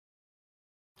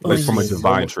 Like from a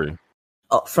divine tree.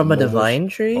 Oh, from a divine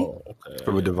tree? Oh, okay.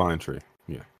 From a divine tree,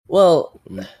 yeah. Well,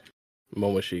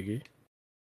 Momoshiki.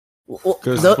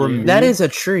 That is a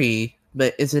tree,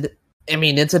 but is it? I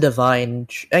mean, it's a divine.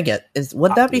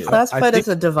 Would that be classified as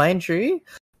a divine tree,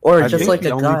 or just like a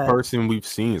god? The only person we've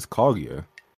seen is Kaguya,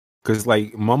 because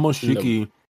like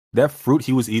Momoshiki, that fruit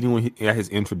he was eating at his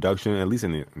introduction, at least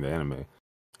in the anime,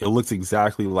 it looks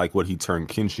exactly like what he turned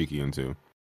Kinshiki into.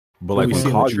 But like when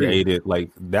Kaguya ate it,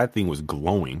 like that thing was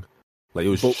glowing, like it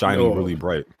was shining really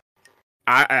bright.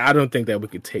 I don't think that we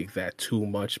could take that too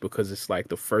much, because it's like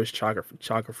the first chakra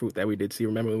fruit that we did see.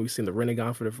 Remember when we seen the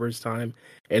Rinnegan for the first time?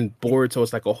 And Boruto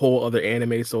is like a whole other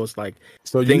anime, so it's like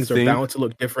things are bound to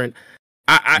look different.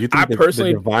 I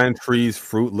personally, the divine tree's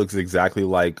fruit looks exactly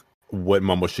like what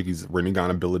Momoshiki's Rinnegan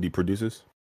ability produces.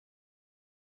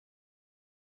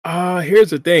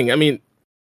 Here's the thing. I mean,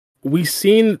 we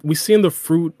seen the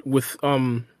fruit with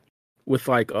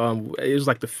like it was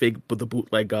like the fig with the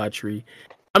bootleg god tree.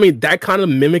 I mean, that kind of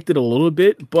mimicked it a little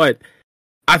bit, but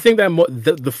I think that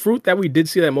the fruit that we did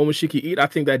see that Momoshiki eat, I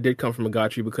think that did come from a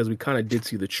god tree, because we kind of did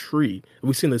see the tree.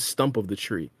 We seen the stump of the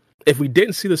tree. If we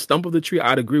didn't see the stump of the tree,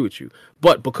 I'd agree with you.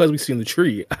 But because we've seen the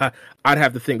tree, I'd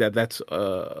have to think that that's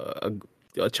a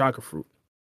chakra fruit.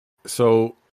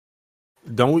 So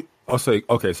don't we? I'll say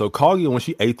okay. So Kaguya, when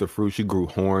she ate the fruit, she grew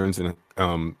horns and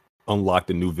unlocked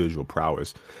a new visual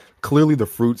prowess. Clearly, the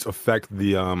fruits affect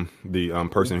the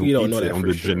person who eats it on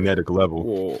the genetic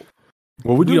level.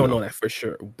 Well, we don't know that for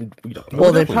sure. We don't.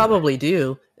 Well, they probably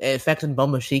do. It affected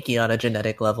Momoshiki on a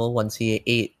genetic level once he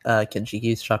ate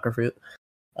Kinshiki's chakra fruit.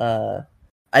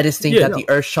 I just think that the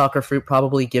Earth chakra fruit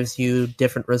probably gives you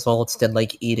different results than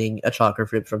like eating a chakra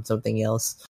fruit from something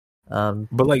else.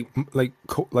 But like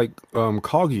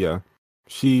Kaguya,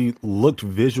 she looked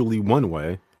visually one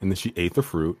way, and then she ate the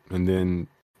fruit, and then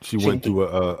she went through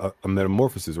a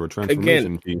metamorphosis or a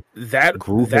transformation. Again, she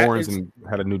grew horns and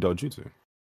had a new dojutsu.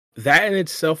 That in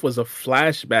itself was a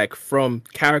flashback from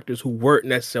characters who weren't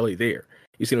necessarily there.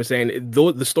 You see what I'm saying?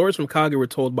 The stories from Kage were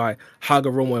told by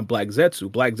Hagoromo and Black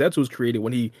Zetsu. Black Zetsu was created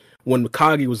when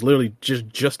Kage was literally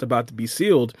just about to be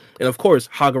sealed. And of course,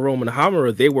 Hagoromo and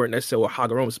Hamura, they weren't necessarily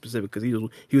Hagoromo specific, because he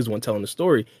was the one telling the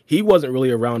story. He wasn't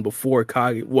really around before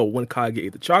Kage. Well, when Kage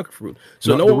ate the chakra fruit.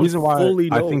 So the reason why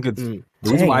I think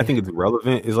it's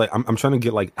relevant is like I'm trying to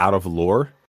get like out of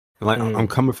lore. And like I'm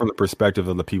coming from the perspective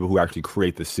of the people who actually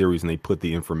create the series, and they put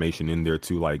the information in there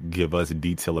to like give us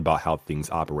detail about how things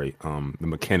operate, the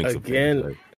mechanics of things.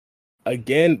 Right?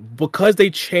 Again, because they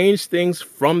changed things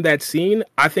from that scene,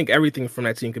 I think everything from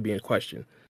that scene could be in question.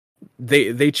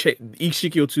 Ishiki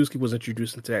Otsutsuki was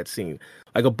introduced into that scene.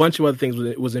 Like a bunch of other things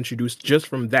was introduced just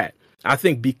from that. I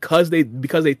think because they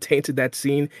tainted that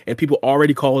scene and people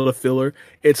already call it a filler,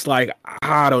 it's like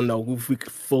I don't know if we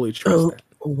could fully trust that.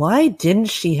 Why didn't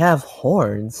she have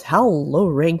horns? How low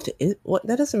ranked is what?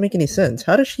 That doesn't make any sense.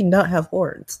 How does she not have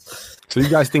horns? So you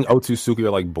guys think Otsutsuki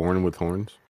are like born with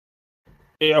horns?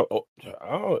 Yeah,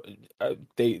 I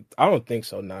don't think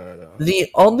so. No.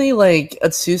 The only like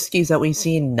Otsutskis that we've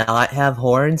seen not have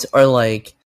horns are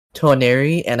like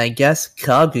Toneri and I guess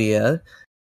Kaguya.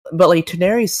 But like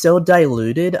Toneri's so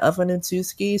diluted of an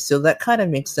Otsutsuki, so that kind of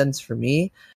makes sense for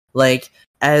me. Like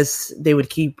as they would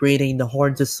keep breeding, the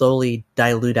horns would slowly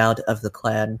dilute out of the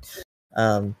clan.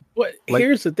 But Like,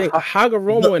 here's the thing: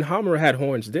 Hagoromo and Hamura had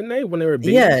horns, didn't they, when they were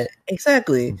babies? Yeah,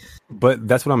 exactly. But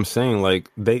that's what I'm saying. Like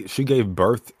she gave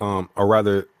birth, or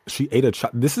rather, she ate a.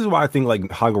 This is why I think like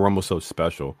Hagoromo's so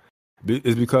special,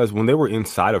 is because when they were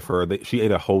inside of her, she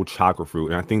ate a whole chakra fruit,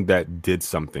 and I think that did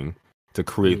something to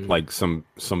create like some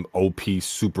OP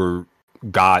super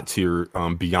god tier,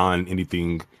 beyond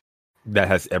anything that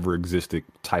has ever existed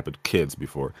type of kids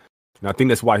before. And I think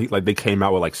that's why they came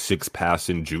out with like 6 pass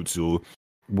in jutsu,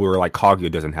 where like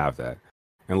Kaguya doesn't have that.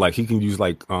 And like he can use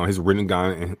like his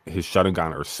Rinnegan and his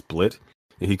Sharingan are split,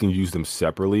 and he can use them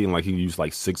separately. And like he can use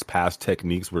like 6 pass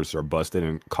techniques which are busted,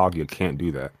 and Kaguya can't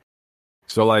do that.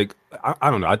 So like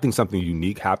I don't know. I think something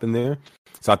unique happened there.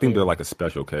 So I think they're like a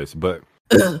special case. But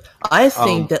I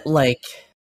think that like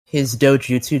his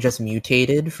dojutsu just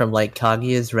mutated from like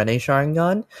Kaguya's Rene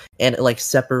Sharingan, and it like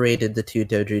separated the two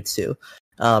dojutsu.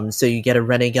 So you get a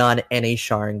Rinnegan and a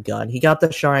Sharingan. He got the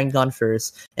Sharingan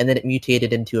first, and then it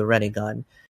mutated into a Rinnegan.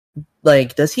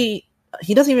 Like, he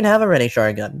doesn't even have a Rene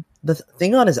Sharingan. The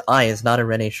thing on his eye is not a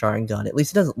Rene Sharingan. At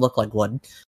least it doesn't look like one.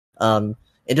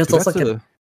 It just looks like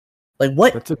like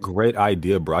what? That's a great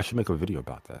idea, bro. I should make a video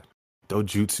about that.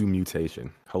 Dojutsu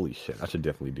mutation. Holy shit. I should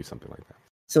definitely do something like that.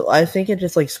 So I think it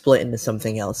just like split into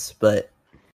something else, but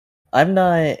I'm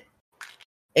not.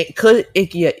 It could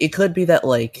be that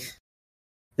like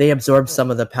they absorbed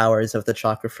some of the powers of the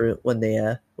chakra fruit when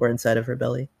they were inside of her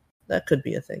belly. That could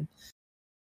be a thing.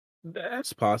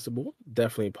 That's possible.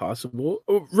 Definitely possible.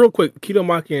 Oh, real quick,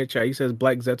 Kidomaki in the chat, he says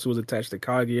Black Zetsu was attached to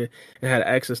Kaguya and had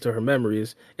access to her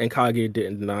memories, and Kaguya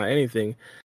didn't deny anything.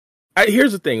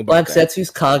 Here's the thing about Black that.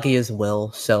 Zetsu's Kaguya's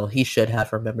will, so he should have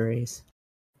her memories.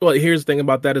 Well, here's the thing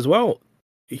about that as well.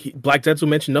 Black Zetsu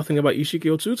mentioned nothing about Ishiki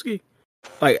Otsutsuki.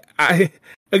 Like,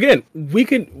 we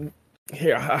can...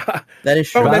 Here, that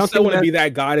is true. I don't want to be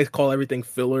that guy to call everything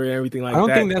filler and everything like that. I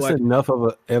don't think that's enough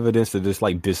of evidence to just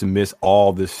like dismiss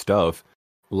all this stuff.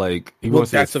 Like,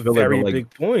 that's a very big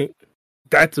point.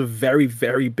 That's a very,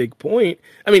 very big point.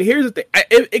 I mean, here's the thing.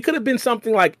 It could have been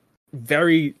something like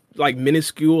very like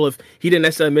minuscule if he didn't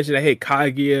necessarily mention that. Hey,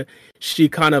 Kaguya, she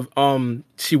kind of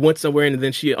she went somewhere and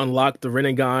then she unlocked the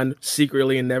Rinnegan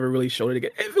secretly and never really showed it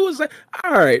again. If it was like,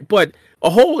 all right, but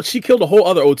she killed a whole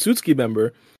other Otsutsuki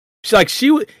member.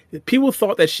 People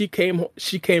thought that she came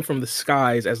from the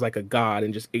skies as like a god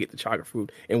and just ate the chakra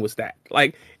fruit and was that.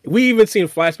 Like, we even seen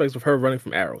flashbacks of her running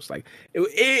from arrows. Like,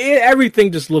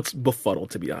 everything just looks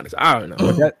befuddled, to be honest. I don't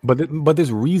know. But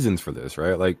there's reasons for this,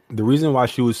 right? Like, the reason why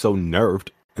she was so nerfed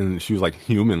and she was like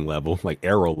human level, like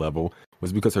arrow level,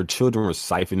 was because her children were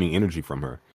siphoning energy from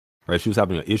her, right? She was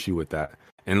having an issue with that.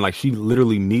 And like, she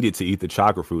literally needed to eat the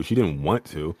chakra fruit. She didn't want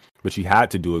to, but she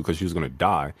had to do it because she was going to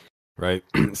die. Right.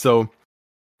 So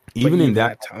even in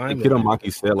that time,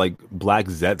 Kidomaki said like Black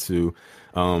Zetsu,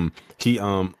 he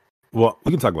well,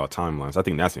 we can talk about timelines. I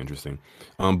think that's interesting.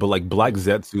 But like Black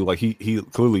Zetsu, like he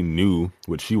clearly knew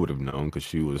what she would have known because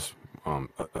she was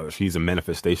she's a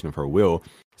manifestation of her will.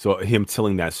 So him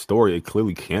telling that story, it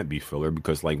clearly can't be filler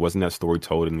because like wasn't that story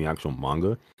told in the actual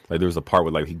manga? Like there's a part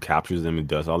where like he captures them and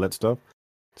does all that stuff.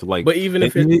 So like, but even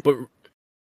if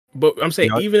but I'm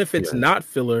saying even if it's not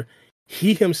filler,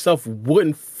 he himself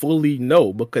wouldn't fully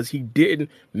know because he didn't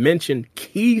mention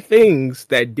key things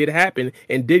that did happen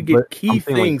and did get key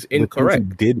things incorrect.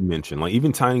 He did mention, like,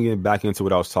 even tying it back into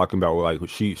what I was talking about, where like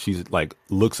she's like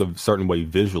looks a certain way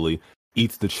visually,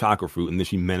 eats the chakra fruit, and then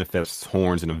she manifests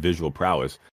horns and a visual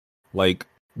prowess. Like,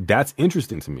 that's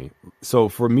interesting to me. So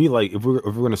for me, like, if we're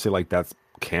gonna say like that's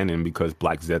canon, because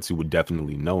Black Zetsu would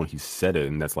definitely know, and he said it,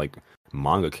 and that's like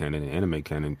manga canon and anime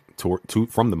canon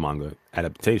from the manga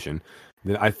adaptation,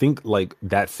 then I think like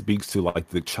that speaks to like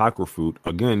the chakra fruit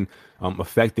again,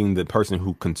 affecting the person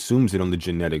who consumes it on the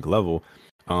genetic level.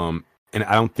 And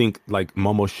I don't think like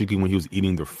Momoshiki, when he was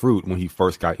eating the fruit when he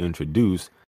first got introduced,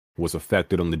 was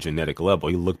affected on the genetic level.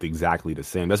 He looked exactly the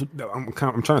same. That's I'm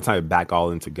trying to tie it back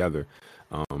all in together.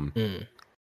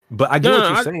 But I get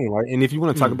what you're saying, right? And if you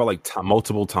want to talk about like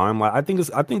multiple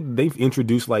timelines, I think they've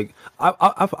introduced like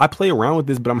I play around with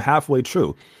this, but I'm halfway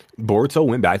true. Boruto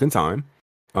went back in time,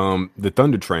 the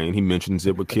Thunder Train. He mentions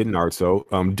it with Kid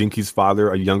Naruto. Dinky's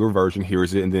father, a younger version,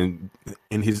 hears it, and then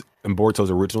in Boruto's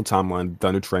original timeline,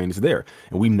 Thunder Train is there,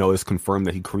 and we know it's confirmed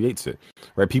that he creates it.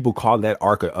 Right? People call that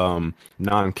arc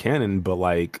non-canon, but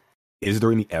like, is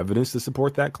there any evidence to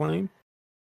support that claim?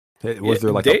 Was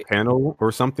there like a panel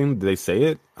or something? Did they say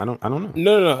it? I don't know.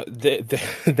 No.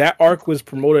 That arc was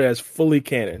promoted as fully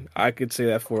canon. I could say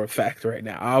that for a fact right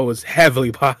now. I was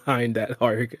heavily behind that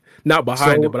arc. Not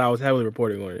behind it, but I was heavily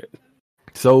reporting on it.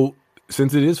 So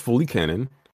since it is fully canon,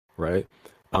 right?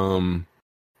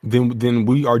 Then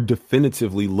we are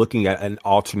definitively looking at an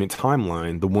alternate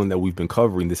timeline, the one that we've been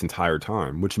covering this entire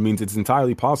time, which means it's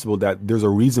entirely possible that there's a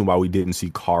reason why we didn't see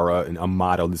Kara and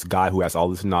Amato, this guy who has all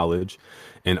this knowledge,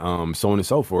 and so on and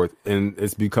so forth. And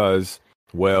it's because,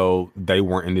 well, they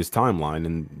weren't in this timeline,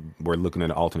 and we're looking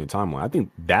at an alternate timeline. I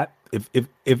think that if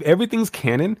everything's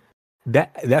canon,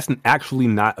 that's actually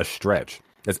not a stretch.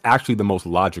 That's actually the most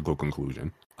logical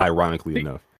conclusion, ironically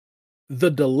enough.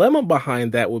 The dilemma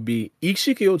behind that would be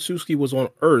Ishiki Otsutsuki was on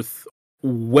Earth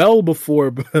well before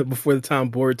the time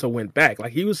Boruto went back.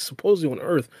 Like, he was supposedly on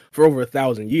Earth for over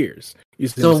 1,000 years.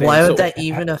 So why would that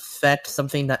even affect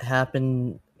something that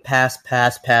happened past?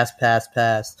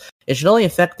 It should only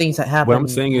affect things that happen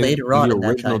later on in the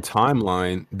original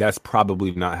timeline. That's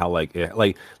probably not how like have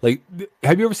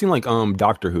you ever seen like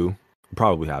Doctor Who? You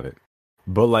probably have it.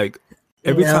 But like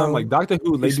every time like Doctor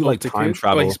Who, they do like time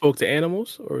travel. He spoke to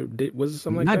animals, or was it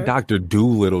something like that? Not Dr.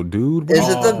 Doolittle, dude. Is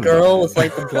it the girl with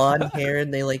like the blonde hair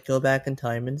and they like go back in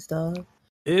time and stuff?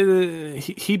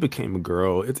 He became a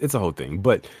girl. It's a whole thing.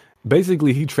 But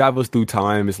basically, he travels through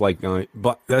time. It's like,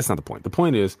 but that's not the point. The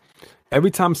point is, every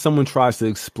time someone tries to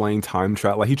explain time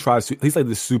travel, like he's like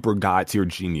the super god tier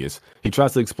genius. He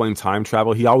tries to explain time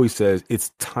travel. He always says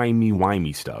it's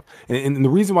timey-wimey stuff. And the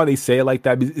reason why they say it like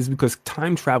that is because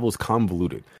time travel is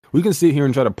convoluted. We can sit here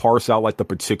and try to parse out like the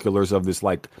particulars of this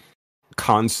like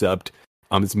concept,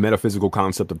 this metaphysical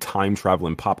concept of time travel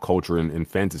in pop culture and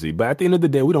fantasy. But at the end of the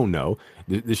day, we don't know.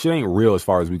 This shit ain't real as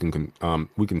far as we can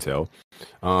tell.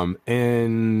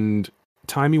 And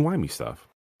timey-wimey stuff.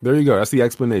 There you go. That's the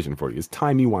explanation for you. It's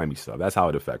timey-wimey stuff. That's how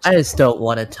it affects I just don't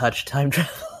want to touch time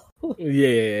travel.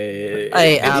 Yeah.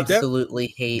 I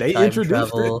absolutely hate time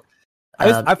travel.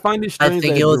 I find it strange. I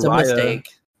think it was a mistake.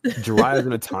 Jiraiya's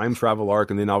in a time travel arc,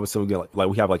 and then all of a sudden we get like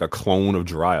we have like a clone of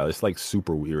Jiraiya. It's like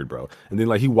super weird, bro. And then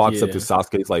like he walks up to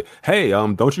Sasuke. It's like, hey,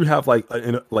 don't you have like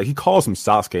like he calls him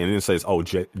Sasuke, and then says, oh,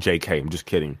 JK. I'm just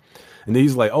kidding. And then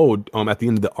he's like, oh, at the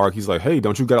end of the arc, he's like, hey,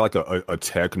 don't you got like a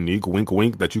technique, wink,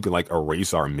 wink, that you can like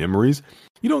erase our memories?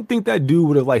 You don't think that dude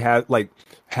would have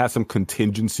had some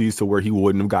contingencies to where he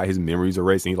wouldn't have got his memories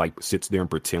erased, and he like sits there and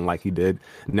pretend like he did?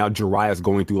 Now Jiraiya's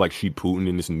going through like Shippuden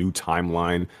in this new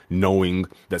timeline, knowing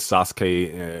that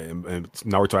Sasuke and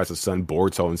Naruto has a son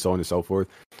Boruto and so on and so forth,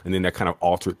 and then that kind of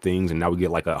altered things, and now we get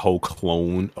like a whole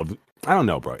clone of, I don't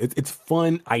know, bro. It's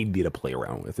fun idea to play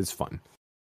around with. It's fun.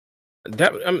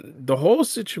 That the whole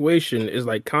situation is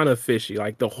like kind of fishy.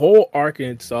 Like the whole arc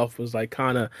in itself was like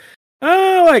kind of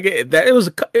let's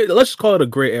just call it a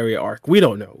gray area arc. We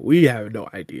don't know. We have no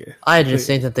idea. I just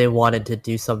think that they wanted to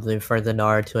do something for the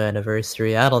Naruto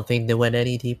anniversary. I don't think they went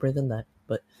any deeper than that.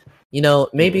 But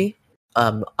maybe.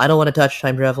 I don't want to touch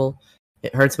time travel.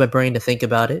 It hurts my brain to think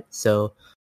about it, so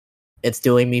it's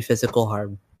doing me physical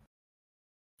harm.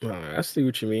 I see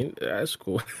what you mean. That's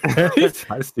cool.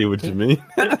 I see what you mean.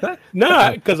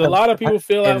 Nah, because a lot of people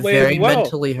feel that way as well. It very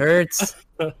mentally hurts.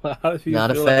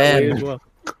 Not a fan.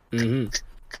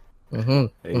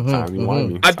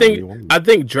 I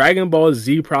think Dragon Ball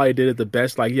Z probably did it the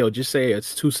best. Like, just say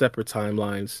it's two separate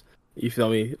timelines. You feel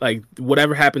me? Like,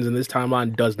 whatever happens in this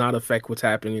timeline does not affect what's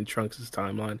happening in Trunks'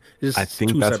 timeline. I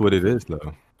think that's what it is,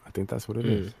 though. I think that's what it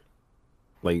is.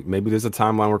 Like, maybe there's a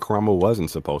timeline where Kurama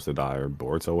wasn't supposed to die, or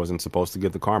Boruto wasn't supposed to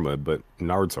get the karma, but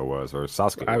Naruto was, or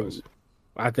Sasuke was.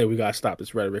 I think we gotta stop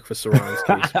this rhetoric for Sarron's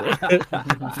case,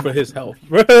 bro. For his health.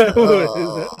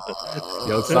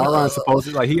 Sarron's supposed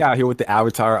to, like, he out here with the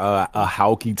avatar,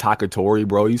 Haoki Takatori,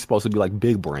 bro. He's supposed to be like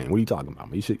big brain. What are you talking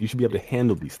about? You should be able to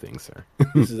handle these things, sir.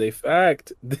 This is a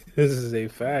fact. You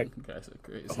guys are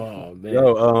crazy. Oh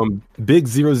man. Big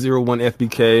 001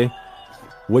 FBK.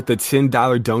 With the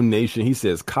 $10 donation, he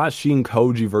says Kashin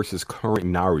Koji versus current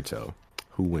Naruto.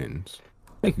 Who wins?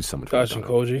 Thank you so much. Kashin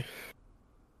Koji.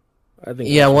 I think.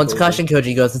 Yeah, once Kashin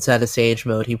Koji goes inside the Sage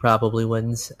mode, he probably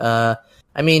wins. I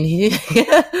mean, he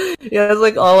has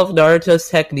like all of Naruto's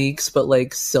techniques, but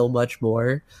like so much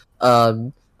more.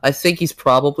 I think he's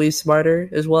probably smarter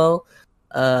as well.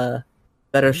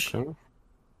 Better.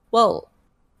 Well.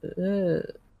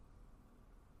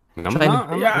 I'm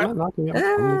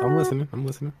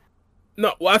listening.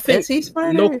 No, well, I think Is he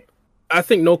smarter? no. I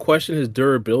think no question his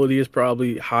durability is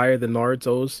probably higher than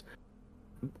Naruto's.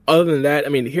 Other than that, I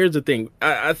mean, here's the thing.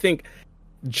 I think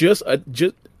I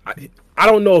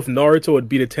don't know if Naruto would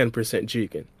beat a 10%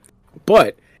 Jigen,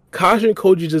 but Kashin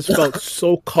Koji just felt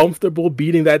so comfortable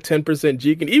beating that 10%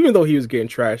 Jigen, even though he was getting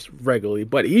trashed regularly.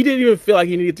 But he didn't even feel like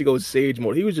he needed to go Sage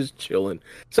mode. He was just chilling.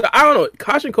 So I don't know.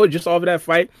 Kashin Koji just off of that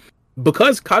fight,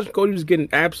 because Kashin Koji was getting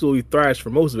absolutely thrashed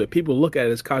for most of it. People look at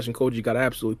it as Kashin Koji got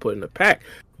absolutely put in the pack.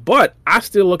 But I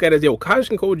still look at it as,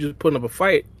 Kashin Koji is putting up a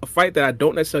fight that I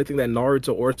don't necessarily think that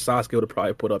Naruto or Sasuke would have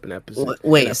probably put up in that position.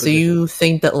 Wait, so you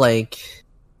think that, like,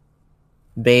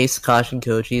 base Kashin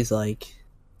Koji is, like,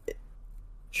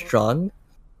 strong?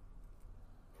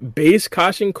 Base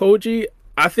Kashin Koji,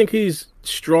 I think he's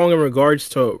strong in regards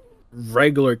to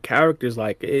regular characters.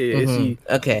 Like, is he...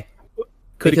 Okay.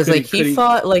 Because he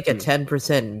fought like a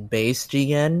 10% base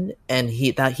Jigen, and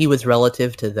he was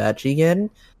relative to that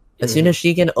Jigen. As soon as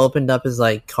Jigen opened up his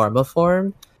like karma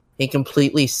form, he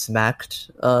completely smacked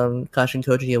Kashin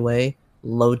Koji away,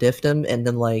 low diffed him, and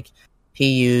then like he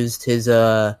used his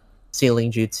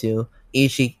sealing jutsu.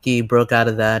 Ishiki broke out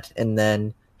of that, and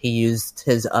then he used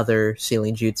his other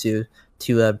sealing jutsu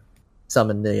to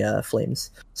summon the flames.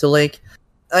 So like,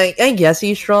 I guess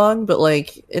he's strong, but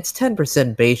like it's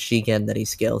 10% base Jigen that he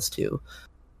scales to,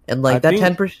 and like that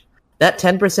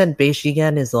 10% base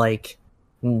Jigen is like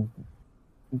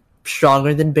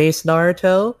stronger than base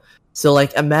Naruto. So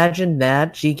like imagine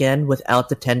that Jigen without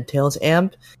the 10 tails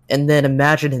amp, and then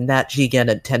imagine that Jigen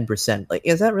at 10%. Like,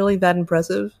 is that really that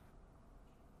impressive?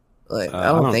 Like, I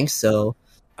don't think so.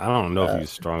 I don't know if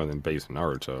he's stronger than base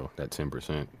Naruto, that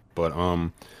 10%. But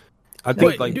I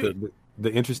think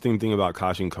the interesting thing about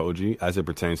Kashin Koji as it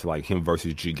pertains to like him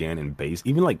versus Jigen and base,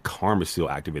 even like Karma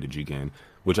still activated Jigen,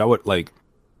 which I would like.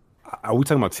 Are we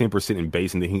talking about 10% in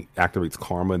base and then he activates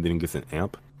Karma and then he gets an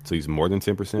amp? So he's more than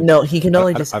 10%? No, he can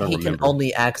only can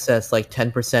only access like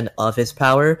 10% of his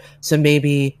power. So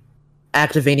maybe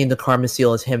activating the Karma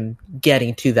Seal is him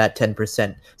getting to that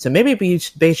 10%. So maybe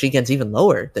base Jigen's even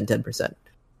lower than 10%.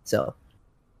 So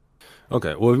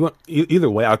okay, well, either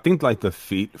way, I think like the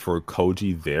feat for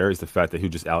Koji there is the fact that he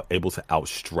was just able to out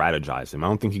strategize him. I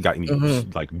don't think he got any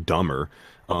like dumber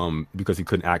because he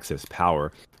couldn't access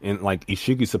power. And like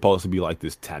Ishiki's supposed to be like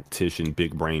this tactician,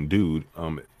 big brain dude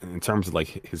in terms of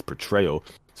like his portrayal.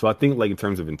 So I think like in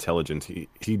terms of intelligence,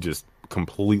 he just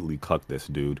completely cucked this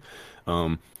dude.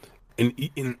 And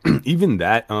even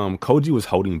that, Koji was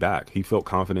holding back. He felt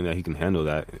confident that he can handle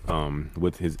that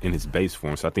with his base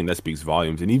form. So I think that speaks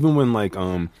volumes. And even when like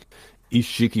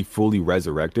Ishiki fully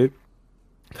resurrected,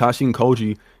 Kashin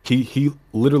Koji, he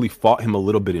literally fought him a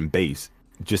little bit in base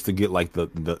just to get like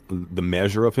the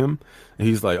measure of him. And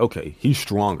he's like, okay, he's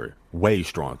stronger, way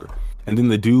stronger. And then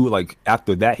the dude, like,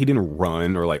 after that, he didn't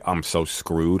run or, like, I'm so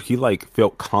screwed. He, like,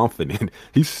 felt confident.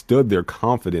 He stood there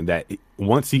confident that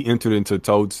once he entered into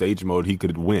Toad Sage mode, he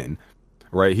could win,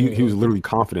 right? He was literally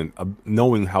confident of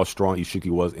knowing how strong Ishiki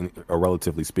was,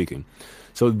 relatively speaking.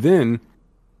 So then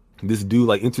this dude,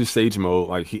 like, enters Sage mode,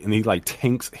 like, he like,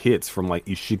 tanks hits from, like,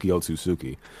 Ishiki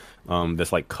Otsutsuki.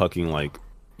 That's, like, cucking, like,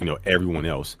 you know, everyone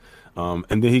else.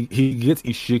 And then he gets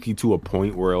Ishiki to a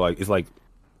point where, like, it's, like,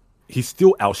 he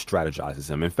still out-strategizes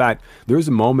him. In fact, there's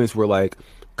moments where, like,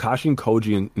 Kashin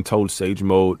Koji in Toad Sage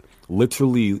mode,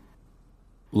 literally,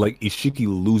 like, Ishiki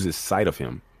loses sight of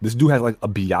him. This dude has, like, a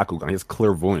Byakugan. He has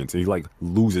clairvoyance, and he, like,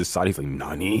 loses sight. He's like,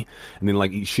 Nani? And then,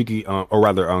 like, Ishiki, or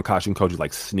rather, Kashin Koji,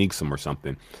 like, sneaks him or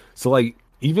something. So, like,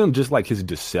 even just, like, his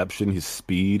deception, his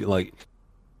speed, like,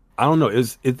 I don't know.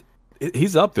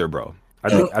 He's up there, bro. I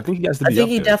think he has to be up there. I think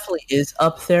he definitely is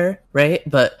up there, right?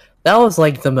 But that was,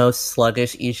 like, the most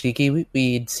sluggish Ishiki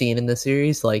we'd seen in the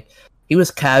series. Like, he was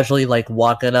casually, like,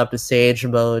 walking up to Sage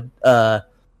mode,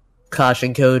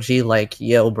 Kashin Koji, like,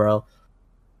 yo, bro,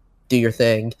 do your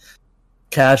thing.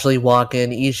 Casually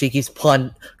walking,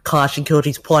 Kashin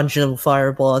Koji's punching him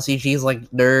fireballs, Ishiki's like,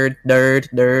 nerd,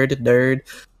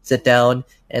 sit down.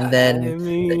 And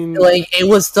then, like, it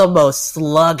was the most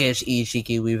sluggish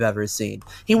Ishiki we've ever seen.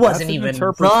 He wasn't even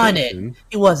running.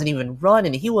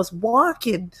 He was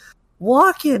walking.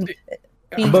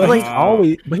 He's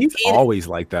always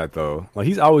like that, though. Like,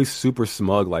 he's always super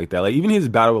smug like that. Like, even his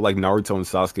battle with, like, Naruto and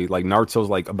Sasuke, like, Naruto's,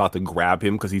 like, about to grab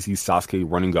him because he sees Sasuke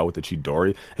running out with the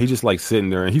Chidori. He's just, like, sitting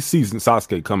there, and he sees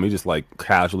Sasuke coming. He just, like,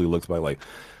 casually looks by, like,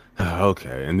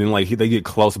 okay. And then, like, they get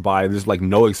close by. There's, like,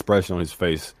 no expression on his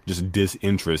face, just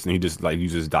disinterest, and he just, like,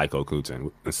 uses Daikokuten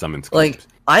and summons. Like,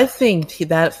 I think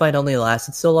that fight only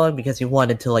lasted so long because he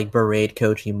wanted to, like, berate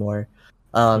Koji more.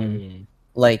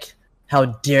 Like, how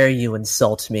dare you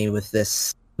insult me with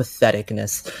this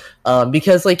patheticness.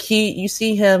 Because like you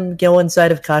see him go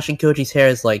inside of Kashin Koji's hair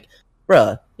is like,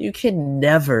 bruh, you can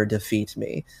never defeat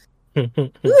me.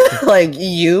 Like,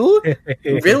 you?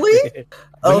 Really?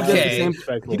 Okay.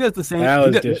 He does the same. That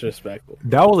was disrespectful.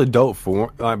 That was a dope form,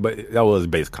 but that was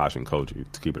base Kashin Koji,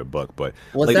 to keep it a buck. But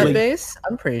Was that base?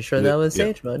 I'm pretty sure that was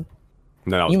Sage Mode.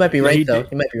 No, you might be right though.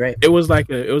 You might be right. It was like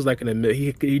an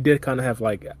he did kind of have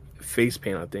like face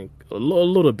paint, I think, a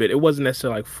little bit. It wasn't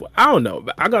necessarily like, I don't know,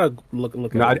 but I gotta look.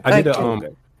 No,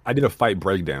 I did a fight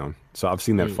breakdown, so I've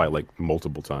seen that fight like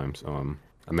multiple times.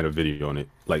 I made a video on it.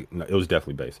 Like, no, it was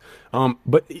definitely base.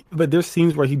 But there's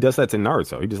scenes where he does that to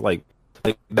Naruto. He just like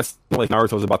that's like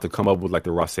Naruto's about to come up with like the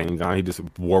Rasengan. He just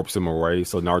warps him away.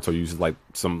 So Naruto uses like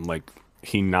some like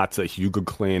Hinata Hyuga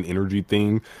clan energy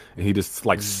thing, and he just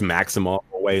like smacks him all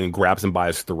away and grabs him by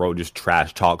his throat, just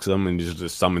trash talks him, and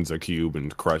just summons a cube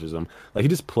and crushes him. Like, he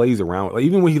just plays around. Like,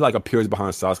 even when he like appears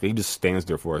behind Sasuke, he just stands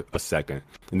there for a second,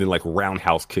 and then like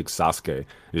roundhouse kicks Sasuke, and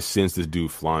just sends this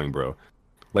dude flying, bro.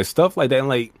 Like, stuff like that. And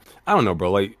like, I don't know,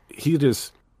 bro. Like, he's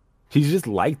just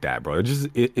like that, bro.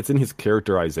 It's in his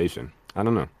characterization. I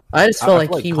don't know. I just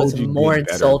felt like he was more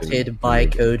insulted by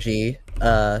Koji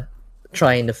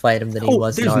trying to fight him than he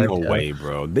was Naruto. No way,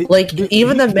 bro.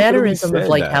 Even the mannerism of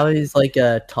like how he's like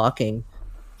talking,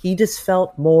 he just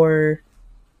felt more.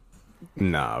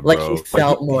 Nah, bro. Like, he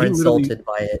felt more insulted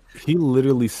by it. He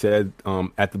literally said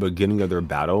at the beginning of their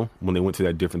battle, when they went to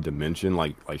that different dimension,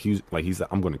 he's like,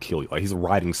 I'm gonna kill you. Like, he's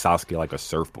riding Sasuke like a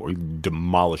surfboard. He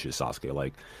demolishes Sasuke.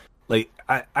 Like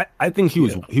I think he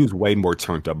was way more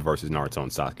turned up versus Naruto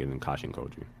and Sasuke than Kashin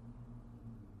Koji.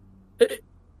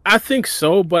 I think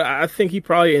so, but I think he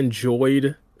probably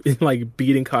enjoyed like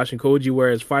beating Kashin Koji,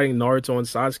 whereas fighting Naruto and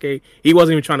Sasuke, he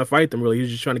wasn't even trying to fight them really. He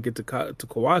was just trying to get to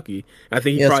Kawaki. I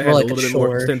think he probably had a little bit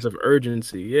more sense of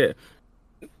urgency. Yeah,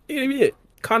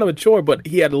 kind of a chore, but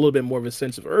he had a little bit more of a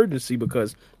sense of urgency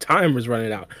because time was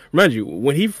running out. Remember you,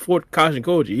 when he fought Kashin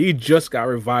Koji, he just got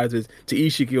revived to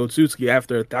Ishiki Otsutsuki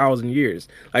after 1,000 years.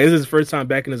 Like, this is his first time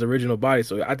back in his original body,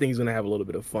 so I think he's gonna have a little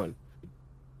bit of fun.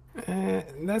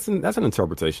 That's an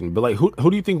interpretation, but like, who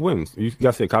do you think wins? You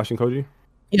guys say Kashin Koji?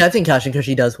 Yeah, I think Kashin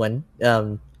Koji does win.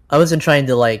 I wasn't trying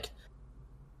to like.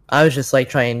 I was just like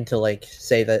trying to like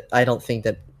say that I don't think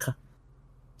that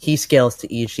he scales to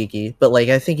Ishiki, but like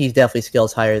I think he definitely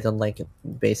scales higher than like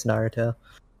base Naruto,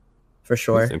 for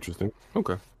sure. That's interesting.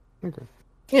 Okay.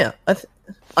 Yeah,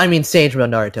 I mean Sage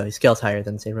Mode Naruto. He scales higher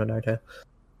than Sage Mode Naruto.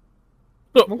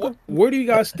 So, where do you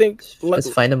guys think? Let's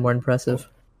find him more impressive.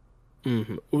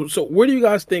 Mm-hmm. So, where do you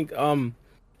guys think Kashin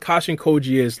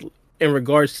Koji is in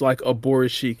regards to like a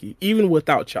Borishiki, even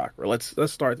without chakra? Let's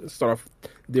start off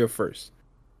there first.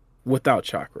 Without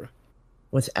chakra.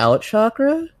 Without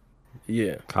chakra?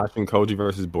 Yeah. Kashin Koji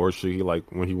versus Borishiki, like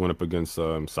when he went up against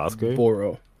Sasuke?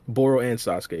 Boro and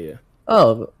Sasuke, yeah.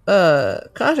 Oh,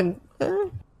 Kashin.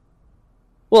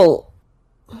 Well,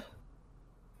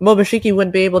 Momoshiki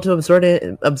wouldn't be able to absorb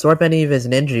any of his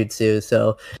ninjutsu,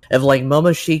 so if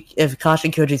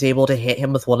Kashin Koji's able to hit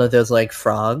him with one of those like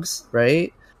frogs,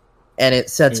 right? And it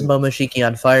sets Momoshiki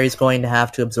on fire, he's going to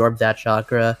have to absorb that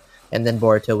chakra, and then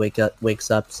Boruto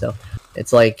wakes up, so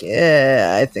it's like,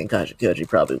 I think Kashin Koji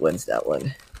probably wins that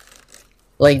one.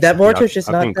 Like, that Boruto's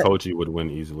just not I think Koji would win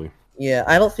easily. Yeah,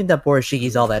 I don't think that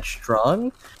Borishiki's all that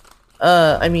strong.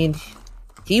 I mean,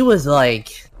 he was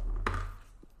like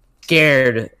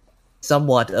scared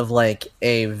somewhat of like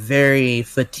a very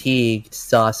fatigued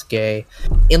Sasuke.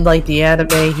 In like the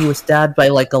anime, he was stabbed by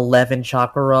like 11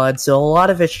 chakra rods, so a lot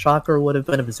of his chakra would have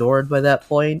been absorbed by that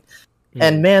point.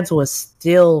 And Mans was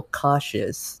still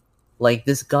cautious. Like,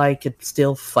 this guy could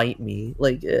still fight me.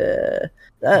 Like,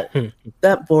 that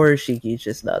Borishiki's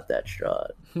just not that strong.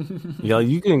 Yeah,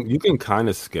 you can kind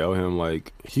of scale him.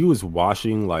 Like, he was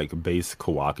washing like base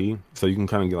Kawaki, so you can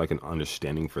kind of get like an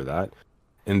understanding for that.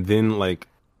 And then like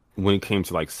when it came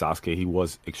to like Sasuke, he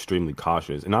was extremely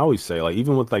cautious. And I always say, like,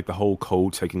 even with like the whole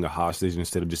code taking a hostage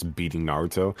instead of just beating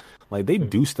Naruto, like, they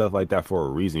do stuff like that for a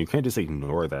reason. You can't just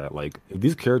ignore that. Like, if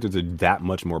these characters are that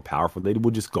much more powerful, they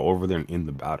would just go over there and end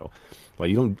the battle. Like,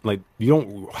 you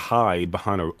don't hide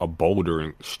behind a boulder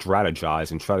and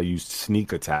strategize and try to use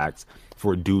sneak attacks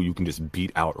for a dude you can just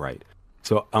beat outright.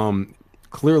 So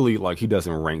clearly, like, he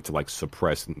doesn't rank to like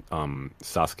suppress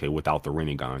Sasuke without the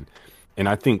Rinnegan. And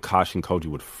I think Kashin Koji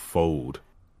would fold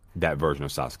that version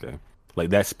of Sasuke. Like,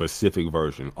 that specific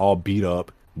version, all beat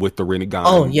up with the Rinnegan.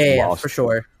 Oh, yeah, for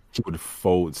sure. He would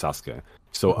fold Sasuke.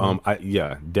 So,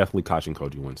 definitely Kashin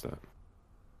Koji wins that.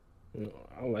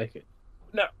 I like it.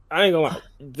 Now, I ain't gonna lie.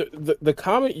 The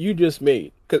comment you just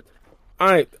made, because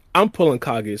I'm pulling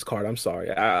Kage's card. I'm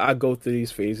sorry. I go through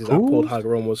these phases. I pulled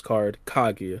Hagoromo's card,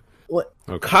 Kaguya. What?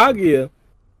 Okay. Kaguya,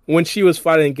 when she was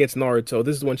fighting against Naruto,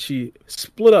 this is when she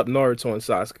split up Naruto and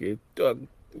Sasuke.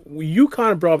 You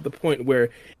kind of brought up the point where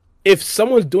if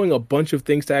someone's doing a bunch of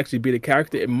things to actually beat a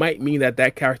character, it might mean that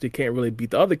that character can't really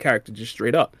beat the other character just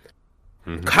straight up.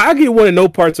 Mm-hmm. Kaguya wanted no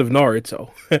parts of Naruto.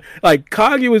 Like,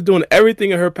 Kaguya was doing everything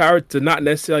in her power to not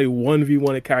necessarily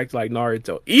 1v1 a character like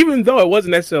Naruto, even though it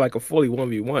wasn't necessarily like a fully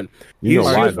 1v1. You know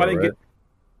why, though, right?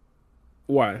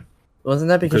 Why? Wasn't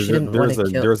that because she didn't want to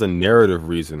kill? There's a narrative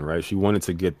reason, right? She wanted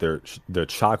to get their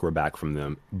chakra back from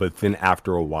them, but then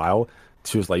after a while,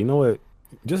 she was like, you know what?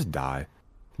 Just die.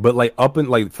 But like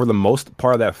for the most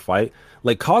part of that fight,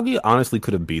 like Kaguya honestly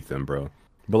could have beat them, bro.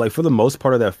 But like for the most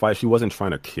part of that fight, she wasn't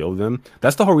trying to kill them.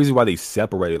 That's the whole reason why they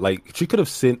separated. Like she could have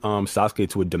sent Sasuke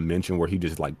to a dimension where he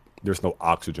just like there's no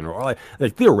oxygen or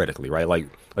like theoretically, right? Like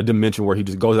a dimension where he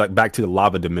just goes like back to the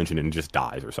lava dimension and just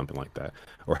dies or something like that.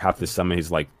 Or have to summon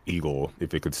his like eagle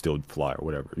if it could still fly or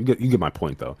whatever. You get my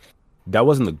point though. That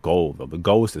wasn't the goal though. The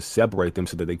goal was to separate them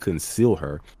so that they couldn't seal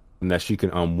her and that she can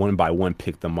one by one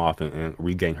pick them off and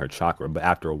regain her chakra. But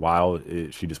after a while,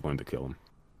 she just wanted to kill him.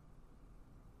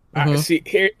 See,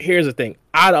 here's the thing.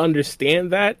 I'd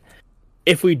understand that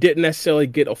if we didn't necessarily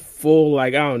get a full,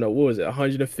 like, I don't know, what was it,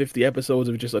 150 episodes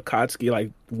of just Akatsuki,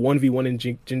 like, 1v1 in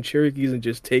Jinchurikis and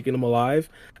just taking them alive.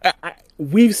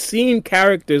 We've seen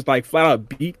characters, like, flat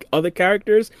out beat other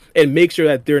characters and make sure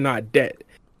that they're not dead.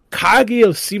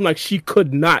 Kaguya seemed like she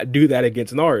could not do that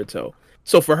against Naruto.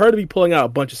 So for her to be pulling out a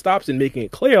bunch of stops and making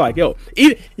it clear, like, and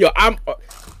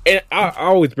I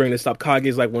always bring this up. Kage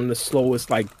is like one of the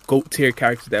slowest, like, GOAT tier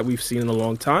characters that we've seen in a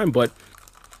long time. But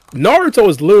Naruto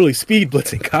is literally speed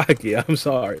blitzing Kage. I'm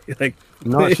sorry, like,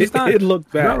 no, she's not. It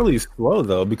looked bad. Not really slow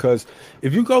though, because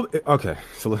if you go,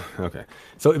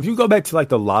 so if you go back to like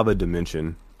the lava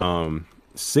dimension,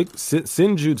 six path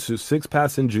Senjutsu,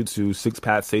 six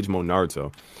path Sage Mode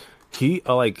Naruto, he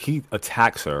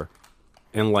attacks her,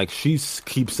 and like she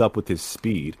keeps up with his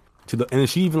speed. And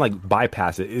she even like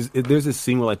bypasses it. There's this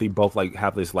scene where like they both like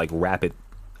have this like rapid,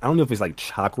 I don't know if it's like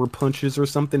chakra punches or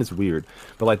something. It's weird,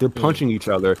 but like they're punching each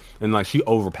other and like she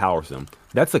overpowers them.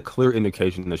 That's a clear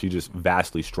indication that she's just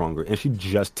vastly stronger, and she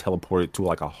just teleported to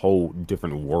like a whole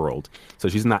different world. So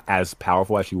she's not as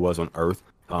powerful as she was on Earth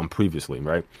previously,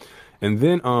 right? And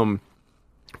then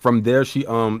from there she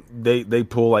they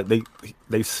pull like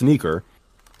they sneak her.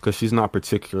 Because she's not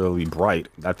particularly bright.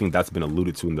 I think that's been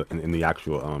alluded to in the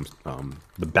actual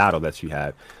the battle that she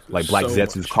had. Like Black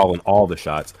Zetsu's calling all the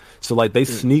shots. So like they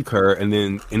sneak her, and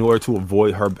then in order to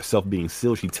avoid herself being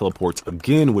sealed, she teleports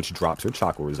again, which drops her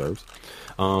chakra reserves.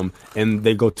 And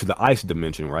they go to the ice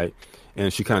dimension, right?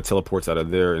 And she kind of teleports out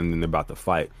of there, and then they're about to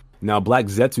fight. Now Black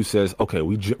Zetsu says, "Okay,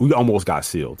 we almost got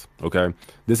sealed. Okay,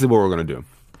 this is what we're gonna do.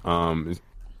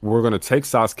 We're gonna take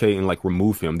Sasuke and like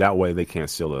remove him. That way they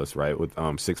can't seal us, right? With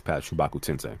six path Shubaku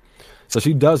Tensei." So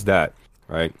she does that,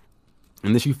 right?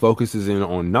 And then she focuses in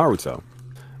on Naruto.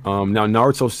 Now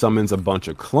Naruto summons a bunch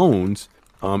of clones,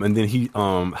 and then he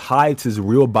hides his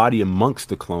real body amongst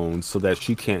the clones so that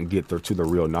she can't get to the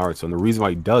real Naruto. And the reason why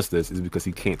he does this is because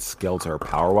he can't scale to her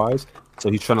power wise. So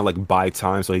he's trying to like buy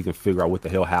time so he can figure out what the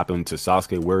hell happened to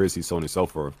Sasuke. Where is he? So on and so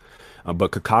forth.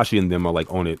 But Kakashi and them are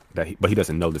like on it, but he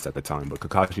doesn't know this at the time. But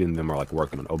Kakashi and them are like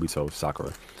working on Obito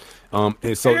Sakura. And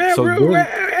wait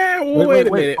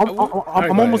a minute.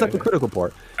 I'm almost at the critical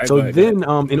part.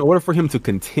 In order for him to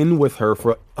contend with her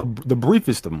for the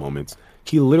briefest of moments,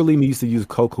 he literally needs to use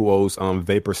Kokuo's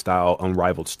vapor style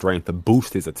unrivaled strength to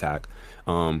boost his attack,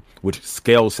 which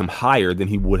scales him higher than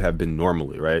he would have been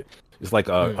normally, right? It's like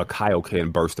a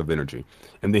Kaioken burst of energy.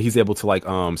 And then he's able to like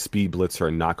speed blitz her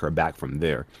and knock her back from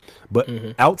there. But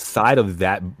outside of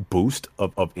that boost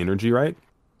of energy, right?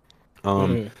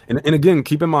 And again,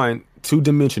 keep in mind, 2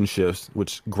 dimension shifts,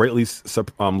 which greatly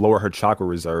lower her chakra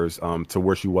reserves to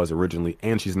where she was originally,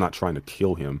 and she's not trying to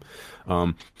kill him.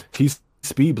 He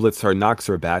speed blitzes her, knocks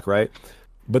her back, right?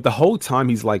 But the whole time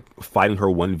he's like fighting her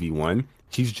 1v1,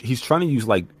 he's trying to use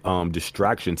like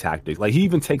distraction tactics. Like he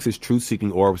even takes his truth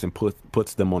seeking orbs and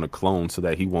puts them on a clone so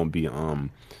that he won't be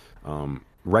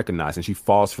recognized, and she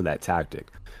falls for that tactic.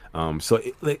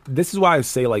 This is why I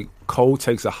say like Cole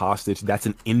takes a hostage. That's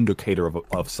an indicator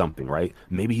of something, right?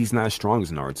 Maybe he's not as strong as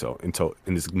Naruto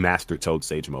in this Master Toad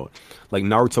Sage Mode. Like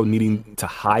Naruto needing to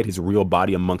hide his real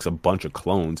body amongst a bunch of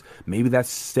clones. Maybe that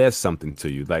says something to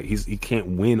you. Like he can't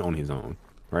win on his own,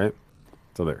 right?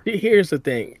 So there. Here's the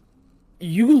thing.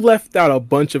 You left out a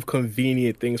bunch of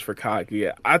convenient things for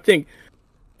Kaguya. I think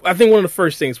one of the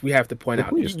first things we have to point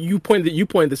out. You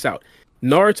pointed this out.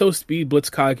 Naruto speed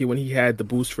blitz Kaguya when he had the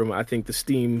boost from, I think, the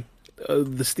steam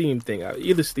the steam thing.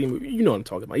 Either steam, you know what I'm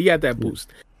talking about. He had that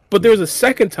boost. But there was a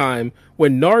second time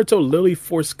when Naruto literally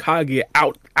forced Kage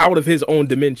out of his own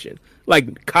dimension.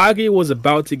 Like, Kage was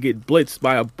about to get blitzed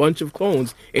by a bunch of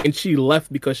clones, and she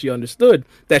left because she understood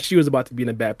that she was about to be in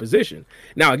a bad position.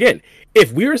 Now, again,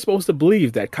 if we were supposed to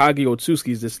believe that Kage Otsuki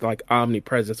is this, like,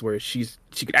 omnipresence where she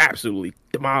could absolutely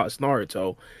demolish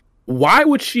Naruto, why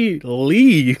would she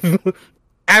leave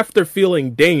after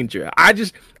feeling danger? I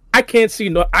can't see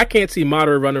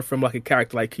Madara running from, like, a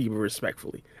character like Kiba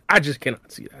respectfully. I just cannot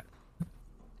see that.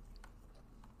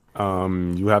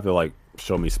 You have to like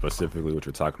show me specifically what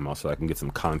you're talking about so I can get some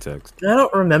context. I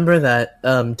don't remember that,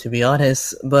 to be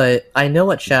honest, but I know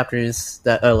what chapters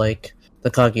that are like the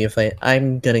Kaguya fight.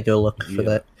 I'm gonna go look for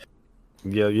that.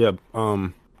 Yeah.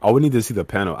 I would need to see the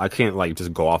panel. I can't like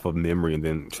just go off of memory and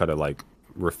then try to like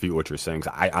refute what you're saying.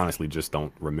 'Cause I honestly just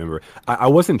don't remember. I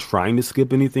wasn't trying to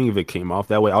skip anything if it came off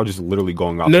that way. I was just literally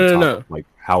going off top, like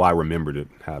how I remembered it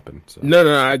happened. So.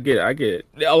 No, I get it.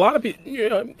 A lot of people,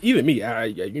 even me,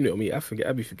 you know me, I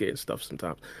be forgetting stuff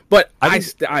sometimes. But I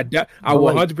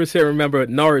 100% remember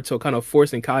Naruto kind of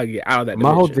forcing Kage out of that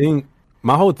dimension.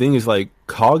 My whole thing is like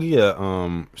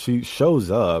Kaguya, she shows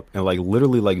up and like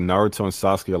literally like Naruto and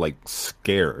Sasuke are like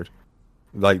scared.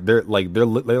 Like they're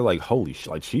like holy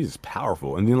shit, like she's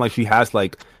powerful, and then like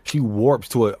she warps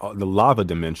to the lava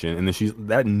dimension, and then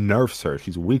that nerfs her.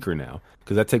 She's weaker now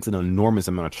because that takes an enormous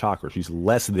amount of chakra. She's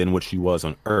less than what she was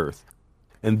on Earth,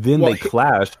 and then they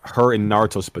clash, her and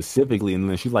Naruto specifically, and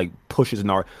then she like pushes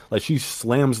Naruto, like she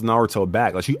slams Naruto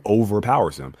back, like she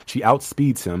overpowers him. She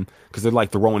outspeeds him because they're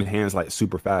like throwing hands like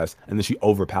super fast, and then she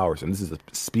overpowers him. This is a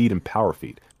speed and power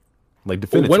feat, like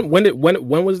definitively.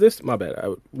 When was this? My bad.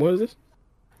 When was this?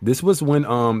 This was when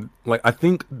like I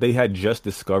think they had just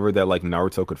discovered that like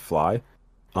Naruto could fly.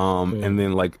 And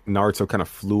then like Naruto kind of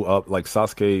flew up, like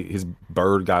Sasuke, his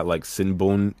bird got like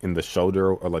Sinbun in the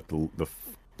shoulder or like the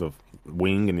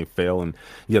wing, and he fell, and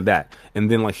that.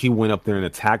 And then like he went up there and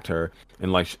attacked her,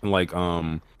 and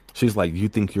she's like, you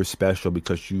think you're special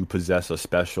because you possess a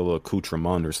special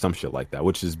accoutrement or some shit like that,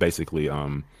 which is basically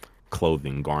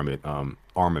clothing, garment,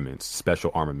 armaments, special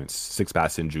armaments,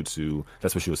 six-path senjutsu.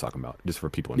 That's what she was talking about, just for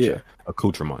people in chat.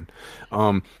 Accoutrement.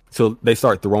 So they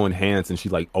start throwing hands, and she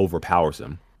like overpowers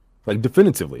him, like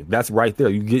definitively. That's right there.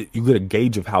 You get a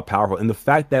gauge of how powerful, and the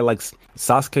fact that like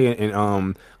Sasuke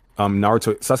and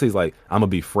Naruto, Sasuke's like, I'm gonna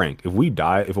be frank. If we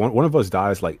die, if one of us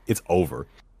dies, like it's over.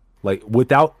 Like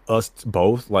without us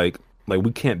both, like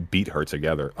we can't beat her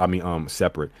together. I mean,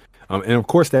 separate. And of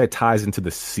course that ties into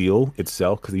the seal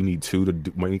itself because you need two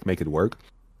to make it work.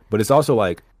 But it's also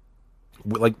like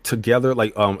together,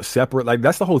 like separate. Like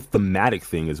that's the whole thematic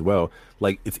thing as well.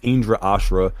 Like it's Indra,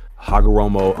 Ashura,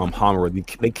 Hagoromo, Hamura.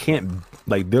 They can't,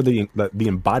 like they're the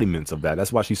embodiments of that.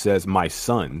 That's why she says my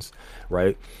sons,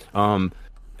 right? And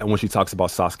when she talks about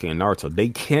Sasuke and Naruto, they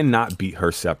cannot beat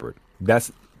her separate. That's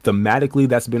thematically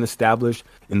that's been established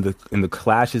in the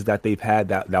clashes that they've had.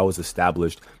 That was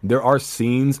established. There are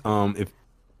scenes, if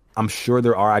I'm sure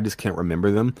there are, I just can't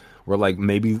remember them, where like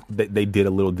maybe they did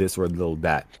a little this or a little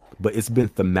that, but it's been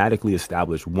thematically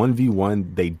established.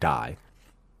 1v1, they die.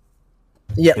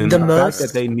 Yeah, and the fact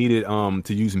that they needed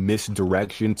to use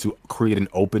misdirection to create an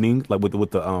opening, like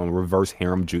with the reverse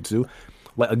harem jutsu,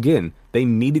 like again, they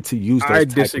needed to use those. I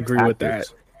disagree with that.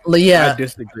 Yeah, I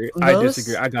disagree. I gotta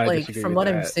disagree. From with what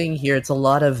that. I'm seeing here, it's a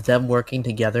lot of them working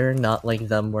together, not like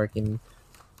them working.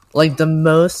 Like the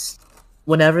most,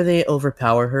 whenever they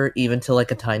overpower her, even to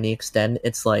like a tiny extent,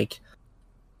 it's like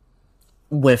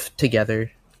with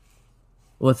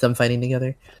them fighting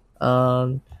together.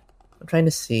 I'm trying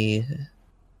to see.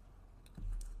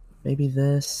 Maybe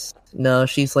this. No,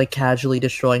 she's like casually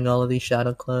destroying all of these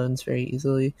shadow clones very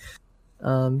easily.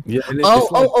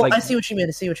 I see what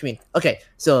you mean. Okay,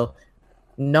 so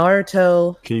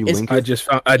Naruto. Can you link it? I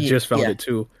just found it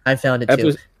too. I found it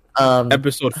too.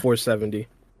 Episode 470.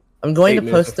 I'm going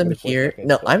to post them here.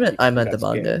 No, I'm at the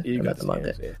manga. I'm at the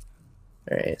manga.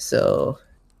 All right, so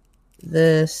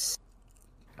this.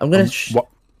 I'm gonna.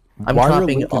 I'm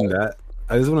copying all that.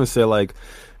 I just want to say like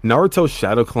Naruto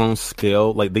shadow clones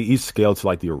scale, like they each scale to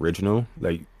like the original,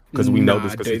 like because we know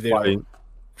this because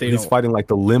he's fighting like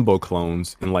the limbo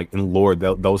clones, and like in lore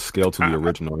those scale to the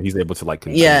original, and he's able to like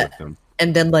continue with them.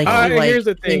 And then like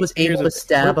he was able to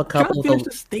stab a couple of them.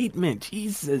 The statement,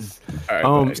 Jesus.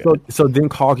 Right, so then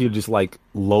Kaguya just like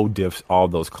low diffs all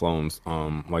those clones.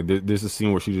 Like there's a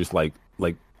scene where she just like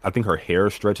I think her hair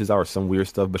stretches out or some weird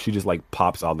stuff, but she just like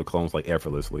pops all the clones like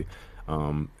effortlessly.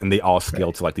 And they all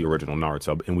scale to like the original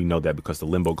Naruto, and we know that because the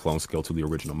Limbo clone scaled to the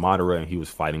original Madara, and he was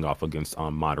fighting off against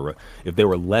Madara. If they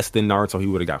were less than Naruto, he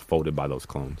would have got folded by those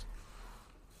clones.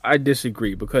 I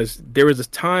disagree because there was a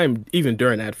time, even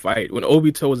during that fight, when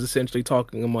Obito was essentially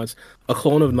talking amongst a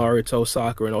clone of Naruto,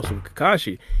 Sakura, and also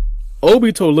Kakashi.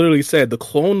 Obito literally said the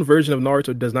clone version of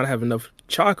Naruto does not have enough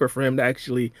chakra for him to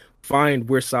actually find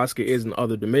where Sasuke is in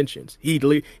other dimensions. He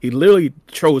literally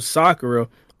chose Sakura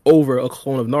over a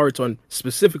clone of Naruto and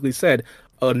specifically said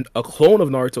a clone of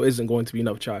Naruto isn't going to be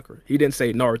enough chakra. He didn't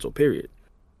say Naruto, period.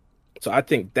 So I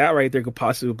think that right there could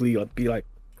possibly be like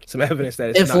some evidence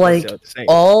that it's if not like necessarily the same.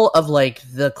 all of like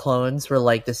the clones were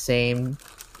like the same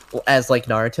as like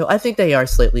Naruto, I think they are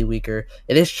slightly weaker.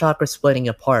 It is chakra splitting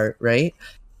apart, right?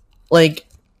 Like,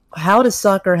 how does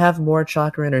Sakura have more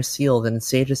chakra in her seal than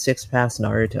Sage of Six past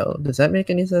Naruto? Does that make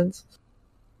any sense?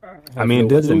 I mean, it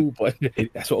doesn't. But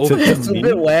that's what To, Obito. It's a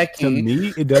bit wacky. to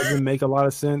me, it doesn't make a lot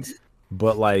of sense.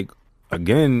 But like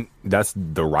again, that's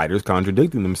the writers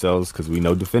contradicting themselves because we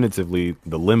know definitively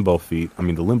the Limbo the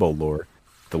Limbo lore,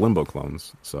 the Limbo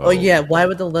clones. So Oh yeah, why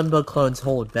would the Limbo clones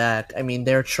hold back? I mean,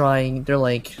 they're trying. They're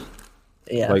like,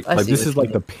 yeah. like I see this what is you like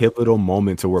mean. the pivotal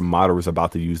moment to where Madara is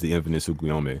about to use the infinite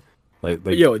Tsukuyomi. Like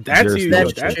Yo, that's there's even- no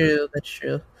That's chance. true. That's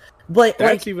true. But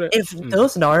That's like, even- if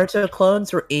those Naruto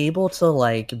clones were able to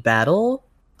like battle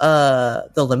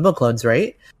the Limbo clones,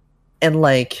 right? And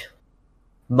like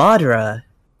Madara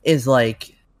is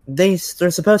like they're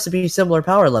supposed to be similar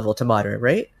power level to Madara,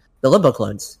 right? The Limbo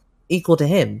clones equal to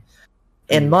him,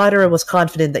 and Madara was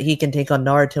confident that he can take on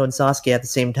Naruto and Sasuke at the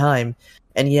same time,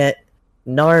 and yet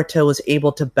Naruto was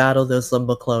able to battle those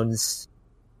Limbo clones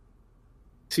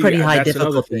See, pretty high that's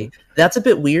another difficulty. thing. That's a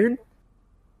bit weird.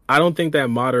 I don't think that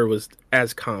Madara was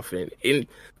as confident. And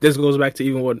this goes back to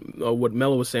even what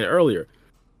Mello was saying earlier.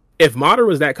 If Madara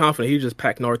was that confident, he'd just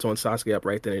pack Naruto and Sasuke up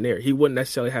right then and there. He wouldn't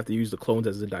necessarily have to use the clones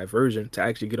as a diversion to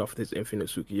actually get off this infinite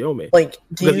Tsukuyomi. Like,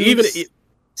 do Because you even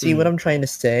see what I'm trying to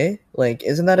say? Like,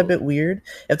 isn't that a bit weird?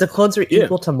 If the clones are Yeah.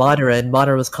 equal to Madara, and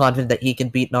Madara was confident that he can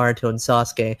beat Naruto and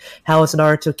Sasuke, how is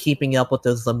Naruto keeping up with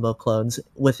those Limbo clones,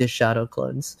 with his Shadow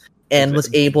clones, and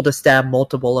was able to stab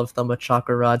multiple of them with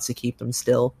chakra rods to keep them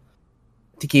still,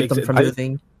 to keep them from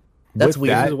moving? That's with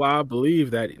weird. This is why I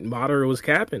believe that Madara was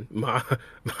capping.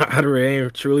 Madara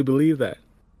ain't truly believe that.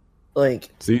 Like,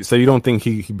 So you don't think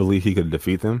he believed he could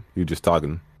defeat them? You're just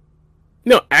talking.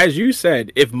 No, as you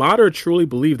said, if Madara truly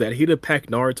believed that, he'd have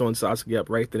packed Naruto and Sasuke up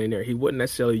right then and there. He wouldn't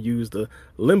necessarily use the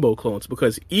Limbo clones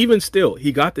because even still,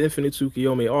 he got the Infinite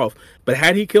Tsukuyomi off. But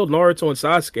had he killed Naruto and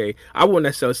Sasuke, I wouldn't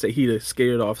necessarily say he'd have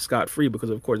skated off scot-free because,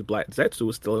 of course, Black Zetsu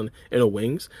was still in the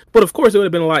wings. But, of course, it would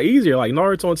have been a lot easier. Like,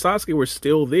 Naruto and Sasuke were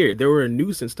still there. They were a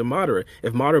nuisance to Madara.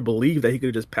 If Madara believed that he could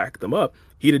have just packed them up,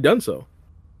 he'd have done so.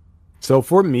 So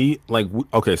for me, like,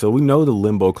 okay, so we know the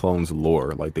Limbo clones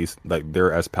lore,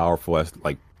 they're as powerful as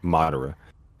like Madara.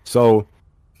 So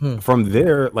from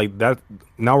there, like that,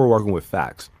 now we're working with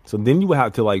facts. So then you would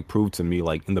have to like prove to me,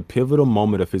 like in the pivotal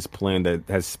moment of his plan that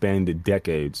has spanned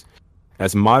decades,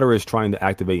 as Madara is trying to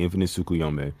activate Infinite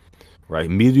Tsukuyomi, right?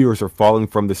 Meteors are falling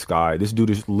from the sky. This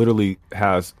dude literally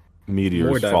has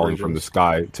meteors falling from the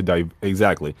sky to dive.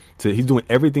 Exactly. So he's doing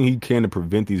everything he can to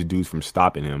prevent these dudes from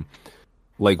stopping him.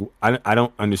 Like, I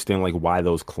don't understand, like, why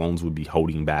those clones would be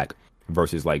holding back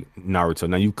versus, like, Naruto.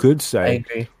 Now, you could say,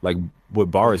 like, what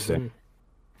Boris said,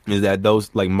 is that those,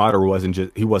 like,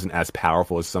 Madara he wasn't as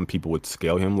powerful as some people would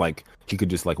scale him. Like, he could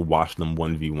just, like, watch them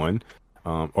 1v1.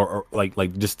 Or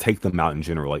like, just take them out in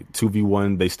general. Like,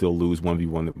 2v1, they still lose,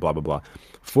 1v1, blah, blah, blah.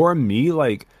 For me,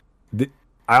 like,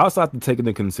 I also have to take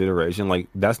into consideration, like,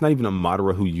 that's not even a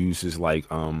Madara who uses, like,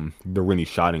 the Rinne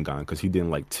Sharingan, because he didn't,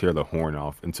 like, tear the horn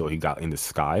off until he got in the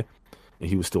sky, and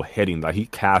he was still heading, like, he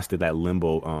casted that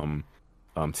Limbo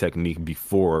technique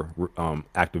before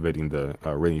activating the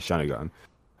Rinne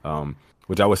Sharingan,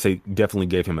 which I would say definitely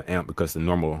gave him an amp, because the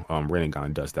normal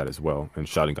Rinnegan does that as well, and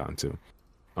Sharingan too.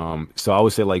 So I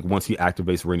would say, like, once he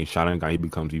activates Rinne Sharingan, he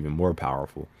becomes even more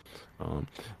powerful.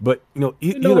 But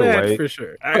either way, for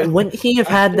sure. Wouldn't he have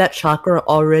had that chakra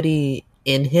already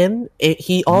in him?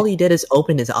 All he did is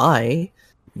open his eye.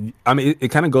 I mean, it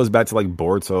kind of goes back to like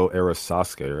Boruto era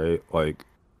Sasuke, right? Like,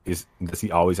 does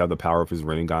he always have the power of his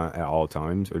Rinnegan at all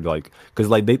times, or like, because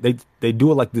like they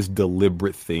do it like this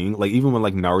deliberate thing. Like even when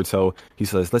like Naruto, he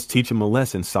says, "Let's teach him a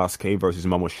lesson." Sasuke versus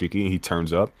Momoshiki, and he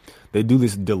turns up. They do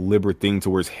this deliberate thing to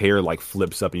where his hair like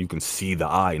flips up, and you can see the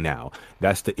eye now.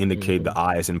 That's to indicate the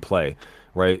eye is in play,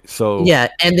 right? So yeah,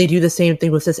 and they do the same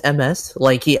thing with his MS.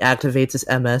 Like he activates his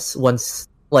MS once,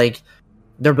 like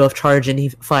they're both charged, and he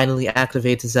finally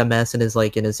activates his MS and is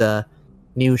like in his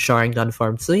new Sharingan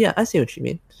form. So yeah, I see what you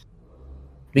mean.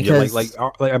 Because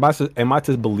am I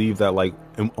to believe that like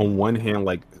on one hand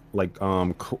like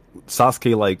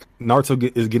Sasuke, like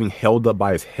Naruto is getting held up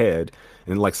by his head,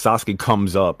 and like Sasuke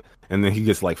comes up and then he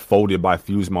gets like folded by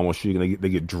Fuse Momoshiki, and they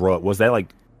get drugged. Was that like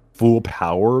full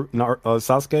power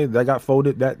Sasuke that got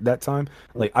folded that time?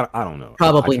 Like I don't know.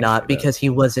 Probably not, because he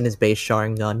was in his base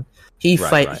Sharingan. He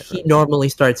normally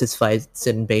starts his fights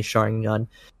in base Sharingan.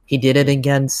 He did it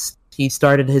against. He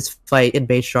started his fight in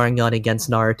base Sharingan against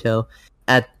Naruto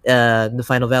at the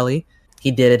Final Valley. He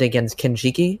did it against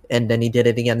Kenshiki, and then he did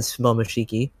it against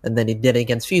Momoshiki, and then he did it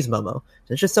against Fuse Momo.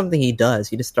 It's just something he does.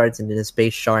 He just starts in his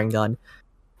base Sharingan.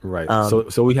 Right.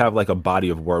 So we have like a body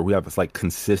of work. We have this like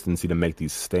consistency to make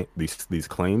these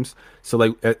claims. So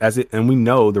like and we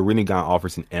know the Rinnegan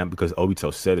offers an amp because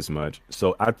Obito said as much.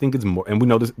 So I think it's more, and we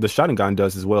know the Sharingan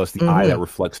does as well. It's the eye that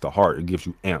reflects the heart. It gives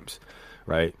you amps,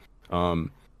 right?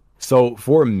 So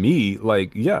for me,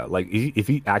 like, yeah, like if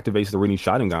he activates the Rinne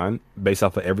Sharingan based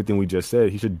off of everything we just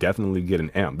said, he should definitely get an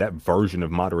amp. That version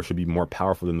of Madara should be more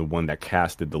powerful than the one that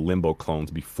casted the Limbo clones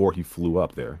before he flew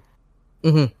up there.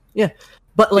 Mm-hmm. Yeah,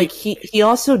 but like he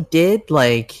also did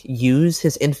like use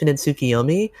his Infinite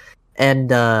Tsukiyomi,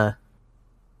 and I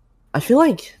feel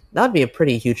like that'd be a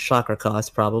pretty huge chakra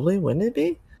cost, probably, wouldn't it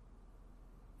be?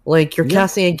 Like you're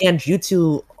casting again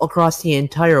jutsu across the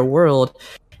entire world.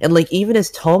 And like even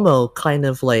as Tomo kind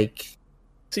of like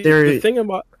the thing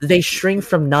about they shrink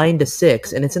from 9 to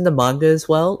 6, and it's in the manga as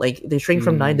well. Like they shrink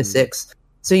from 9 to 6.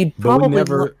 So you'd probably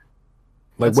never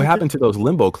like what happened to those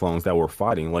Limbo clones that were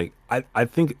fighting? Like I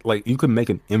think like you could make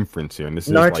an inference here, and this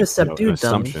Naruto is like, subdued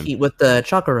them with the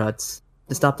chakra rods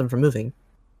to stop them from moving.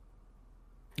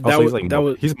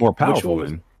 He's more powerful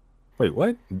than. Wait,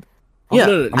 what?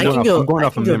 Yeah, I'm going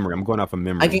off of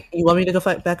memory. You want me to go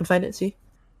back and find it? See.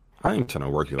 I ain't trying to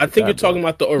work you. I think you're talking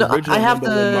about the original. I have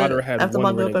Madara had the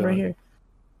manga open right here.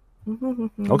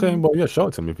 Okay, well, yeah, show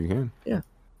it to me if you can. Yeah.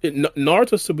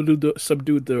 Naruto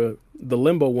subdued the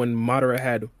Limbo when Madara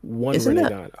had one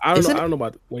Rinnegan. I don't know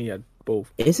about when he had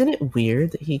both. Isn't it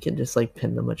weird that he can just like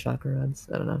pin them with chakra rods?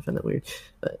 I don't know. I find that weird,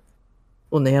 but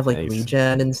when they have like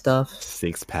regen and stuff,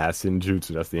 6 passing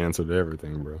jutsu. That's the answer to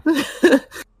everything, bro.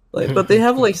 Like, but they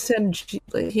have like Senji.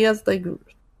 Like, he has like.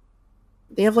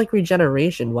 They have like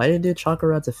regeneration. Why did the chakra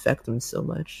rods affect them so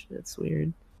much? It's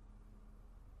weird.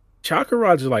 Chakra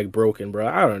rods are like broken, bro.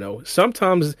 I don't know.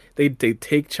 Sometimes they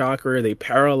take chakra, they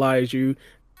paralyze you.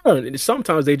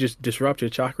 Sometimes they just disrupt your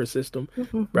chakra system,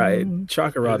 right?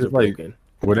 Chakra rods are broken.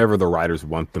 Whatever the writers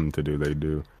want them to do, they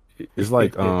do. It's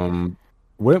like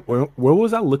what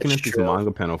was I looking at this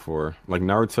manga panel for? Like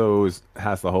Naruto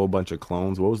has a whole bunch of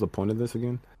clones. What was the point of this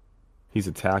again? He's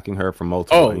attacking her from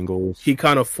multiple angles. He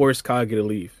kind of forced Kage to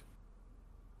leave.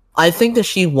 I think that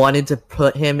she wanted to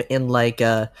put him in like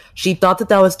she thought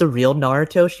that was the real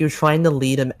Naruto. She was trying to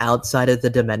lead him outside of the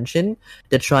dimension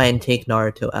to try and take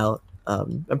Naruto out.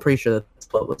 I'm pretty sure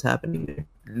that's what was happening there.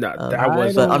 No, that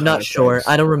was. But I'm not sure.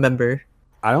 I don't remember.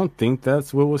 I don't think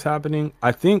that's what was happening.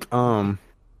 I think hold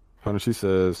on, she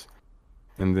says,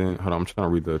 and then hold on, I'm trying to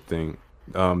read the thing.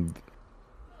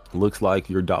 Looks like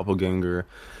your doppelganger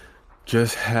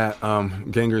just had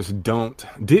gangers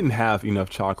didn't have enough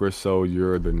chakra, so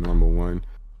you're the normal one.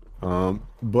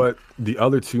 But the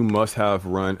other two must have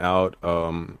run out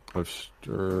of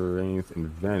strength and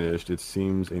vanished. It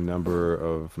seems a number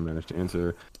of managed to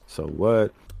enter. So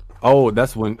what? Oh,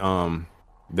 that's when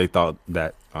they thought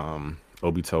that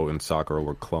Obito and Sakura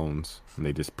were clones, and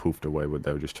they just poofed away. But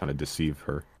they were just trying to deceive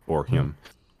her or him,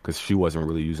 because she wasn't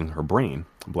really using her brain.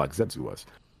 Black Zetsu was.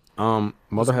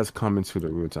 Mother has come into the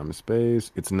real time and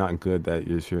space. It's not good that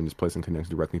you're here in this place and connects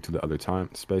directly to the other time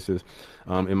spaces.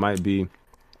 It might be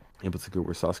able to get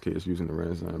where Sasuke is using the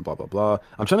Renaissance, blah blah blah.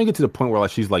 I'm trying to get to the point where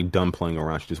like she's like done playing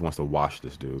around. She just wants to wash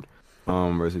this dude.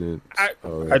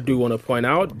 I do want to point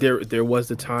out there was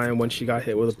the time when she got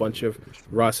hit with a bunch of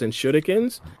Rasen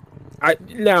Shurikens.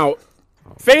 Now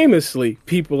famously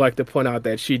people like to point out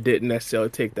that she didn't necessarily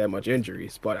take that much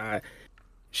injuries, but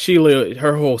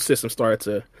her whole system starts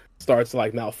to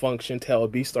like malfunction. Tail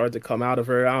B started to come out of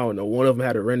her. I don't know. One of them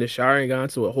had a Rinne Sharingan,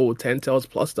 so a whole 10 tails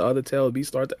plus the other tail B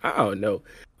started. I don't know.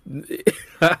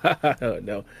 I don't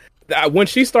know. When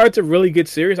she started to really get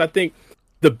serious, I think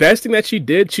the best thing that she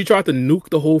did, she tried to nuke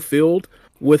the whole field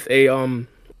with a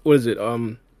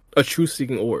truth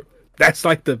seeking orb. That's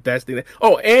like the best thing.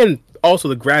 And also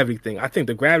the gravity thing. I think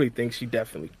the gravity thing she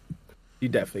definitely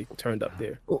turned up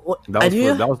there.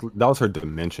 That was her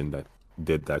dimension that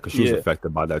did that, because she was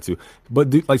affected by that too.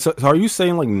 But so are you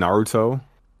saying like Naruto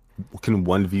can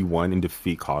 1v1 and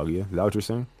defeat Kaguya? Is that what you're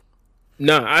saying?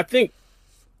 No, I think.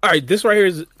 All right, this right here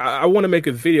is. I want to make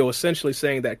a video essentially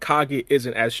saying that Kage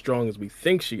isn't as strong as we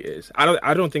think she is.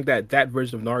 I don't think that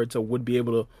version of Naruto would be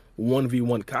able to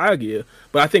 1v1 Kaguya,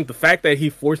 but I think the fact that he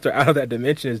forced her out of that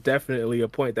dimension is definitely a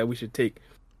point that we should take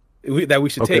that we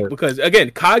should Okay. take, because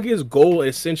again, Kage's goal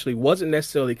essentially wasn't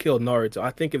necessarily kill Naruto.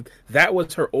 I think if that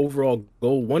was her overall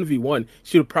goal, 1v1,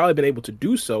 she would have probably been able to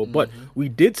do so. But we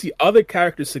did see other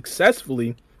characters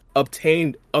successfully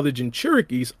obtain other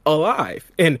Jinchurikis alive,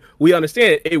 and we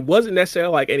understand it wasn't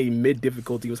necessarily like any mid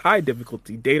difficulty; it was high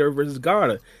difficulty. Data versus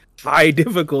Gaara, high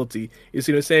difficulty. You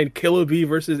see what I'm saying? Killer Bee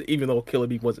versus, even though Killer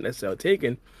Bee wasn't necessarily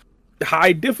taken,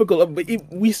 high difficult, but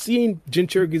we seen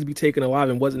Jinchurikis be taken alive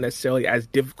and wasn't necessarily as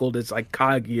difficult as like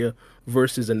Kaguya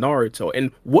versus a Naruto.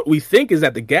 And what we think is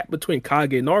that the gap between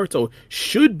Kage and Naruto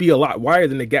should be a lot wider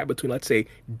than the gap between, let's say,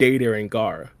 Data and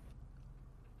Gaara.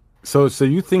 So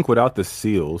you think without the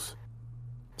seals,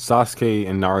 Sasuke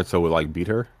and Naruto would like beat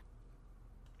her?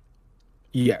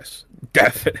 Yes,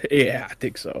 definitely. Yeah, I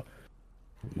think so.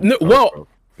 No, well,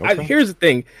 Okay. here's the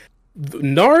thing: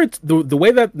 Naruto, the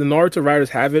way that the Naruto writers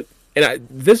have it, and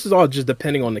this is all just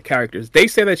depending on the characters. They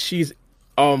say that she's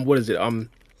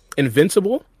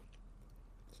invincible.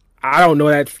 I don't know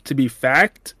that to be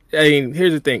fact. I mean,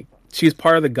 here's the thing: she's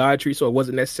part of the God Tree, so it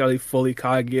wasn't necessarily fully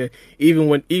Kaguya. Even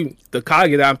the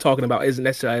Kaguya that I'm talking about isn't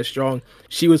necessarily as strong.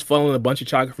 She was funneling a bunch of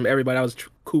chakra from everybody that was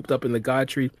cooped up in the God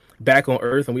Tree back on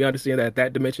Earth, and we understand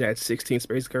that dimension had 16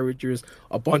 space curvatures,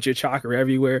 a bunch of chakra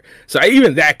everywhere. So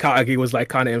even that Kaguya was like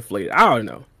kind of inflated. I don't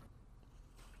know.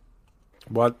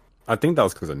 Well, I think that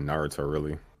was because of Naruto,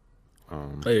 really.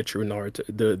 Yeah, true. Naruto,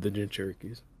 the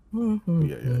Jinchurikis.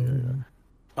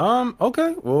 Yeah.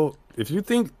 Okay. Well, if you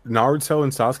think Naruto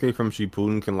and Sasuke from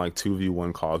Shippuden can like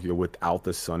 2v1 Kaguya without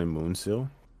the Sun and Moon seal,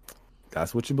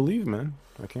 that's what you believe, man.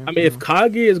 I mean, if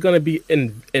Kaguya is gonna be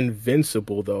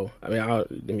invincible, though, I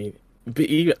don't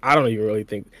even really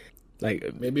think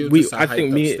like maybe it was just a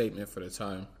hyped up statement for the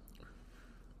time.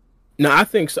 No, I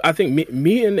think so. I think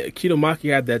me and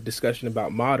Kidomaki had that discussion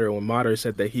about Madara when Madara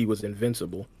said that he was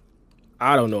invincible.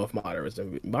 I don't know if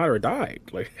Madara died.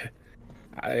 Like,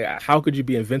 how could you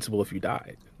be invincible if you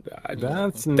died?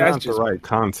 That's not the right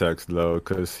context, though,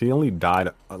 because he only died,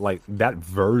 like, that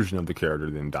version of the character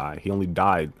didn't die. He only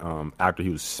died after he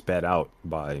was sped out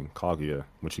by Kaguya,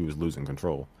 which he was losing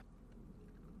control.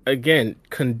 Again,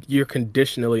 you're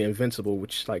conditionally invincible,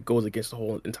 which like goes against the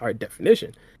whole entire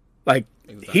definition. Like,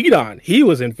 exactly. Hidan, he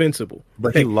was invincible.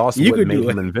 But he lost what made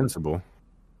him invincible.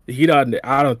 Hidan,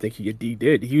 I don't think he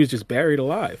did. He was just buried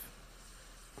alive.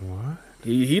 What?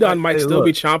 Hidan might still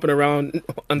be chomping around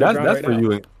underground that's for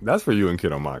you. That's for you and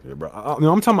Kidomaki, bro.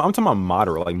 I'm talking about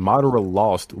Madara. Like, Madara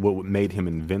lost what made him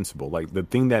invincible. Like, the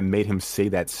thing that made him say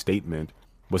that statement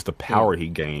was the power he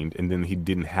gained, and then he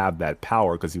didn't have that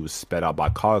power because he was sped out by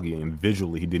Kaguya, and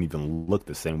visually he didn't even look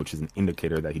the same, which is an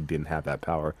indicator that he didn't have that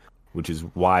power. Which is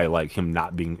why, like, him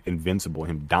not being invincible,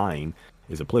 him dying,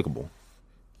 is applicable.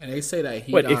 And they say that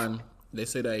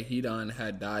Hidan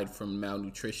had died from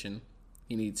malnutrition.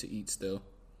 He needed to eat still.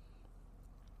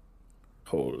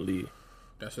 Holy.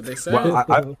 That's what they say. Well,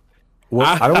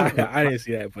 I didn't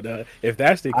see that, but if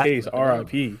that's the case,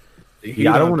 R.I.P.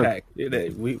 Yeah, I don't want to. I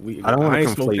ain't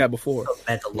smoked that before.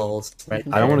 Right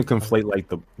I don't want to conflate like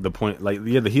the point. Like,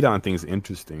 yeah, the Hidan thing is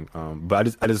interesting.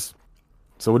 But I just.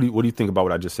 So what do you think about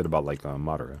what I just said about like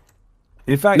Madara?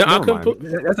 In fact, no,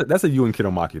 that's a you and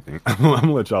Kidomaki thing. I'm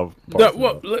gonna let y'all.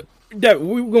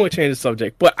 We're going to change the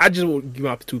subject, but I just will give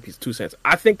out the 2 cents.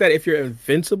 I think that if you're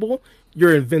invincible,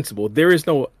 you're invincible. There is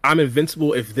no I'm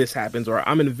invincible if this happens, or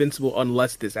I'm invincible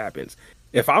unless this happens.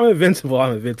 If I'm invincible,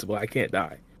 I'm invincible. I can't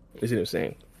die. You see what I'm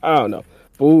saying? I don't know,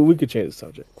 but we could change the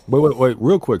subject. Wait,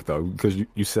 real quick though, because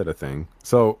you said a thing.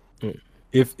 So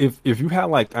if you had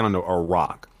like, I don't know, a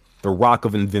rock. The rock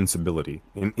of invincibility,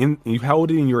 and you hold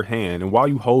it in your hand, and while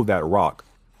you hold that rock,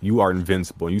 you are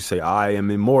invincible. You say, "I am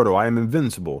immortal. I am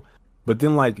invincible." But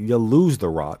then, like, you lose the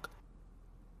rock.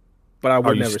 But I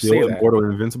would never say that. Are you still immortal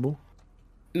and invincible?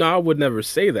 No, I would never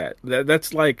say that.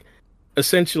 That's like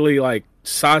essentially like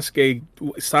Sasuke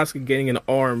getting an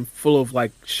arm full of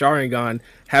like Sharingan,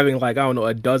 having like, I don't know,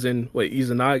 a dozen.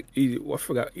 Izanagi. I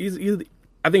forgot.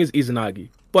 I think it's Izanagi,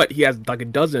 but he has like a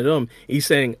dozen of them. He's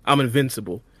saying, "I'm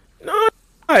invincible." No,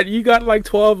 you got like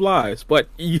 12 lives, but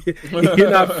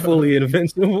you're not fully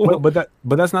invincible. But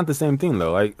that's not the same thing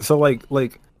though. Like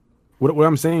what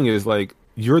I'm saying is, like,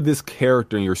 you're this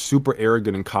character and you're super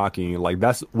arrogant and cocky, and like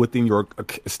that's within your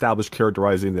established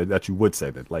characterizing that you would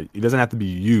say that. Like, it doesn't have to be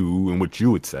you and what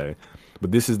you would say,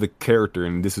 but this is the character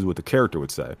and this is what the character would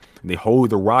say. And they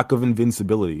hold the rock of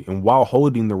invincibility, and while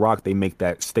holding the rock, they make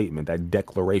that statement, that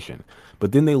declaration.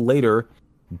 But then they later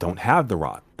don't have the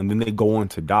rock, and then they go on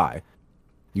to die.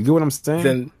 You get what I'm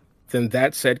saying? Then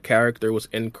that said character was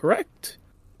incorrect.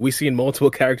 We've seen multiple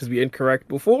characters be incorrect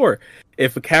before.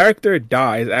 If a character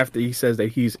dies after he says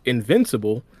that he's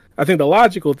invincible, I think the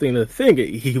logical thing to think,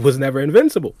 he was never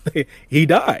invincible. He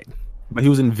died. But he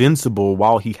was invincible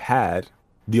while he had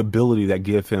the ability that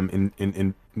gave him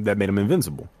in that made him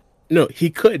invincible. No, he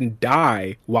couldn't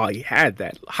die while he had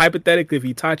that. Hypothetically, if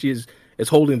Itachi is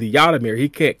holding the Yadamir, he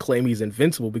can't claim he's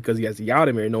invincible because he has the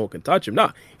Yadamir and no one can touch him.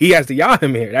 Nah, he has the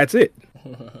Yadamir. That's it.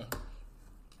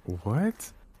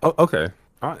 What? Oh, okay.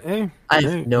 I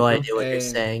have no idea what you're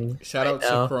saying. Shout out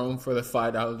to Chrome for the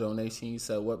 $5 donation. He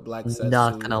said, "What Black Zetsu?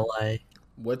 Not gonna lie.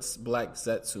 What's Black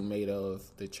Zetsu made of?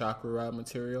 The chakra rod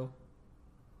material?"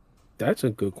 That's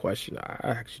a good question. I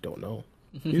actually don't know.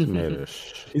 He's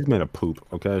made of poop.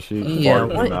 Okay, she Yeah,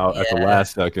 farted him out at the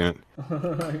last second.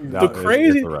 The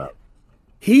crazy.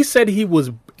 He said he was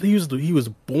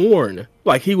born,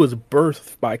 like he was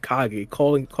birthed by Kage,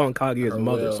 calling Kage his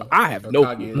mother. Will. So I have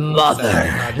no clue. Mother.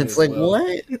 It's like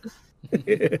what?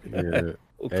 Yeah.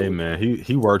 Hey man,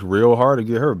 he worked real hard to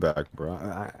get her back, bro.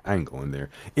 I ain't going there.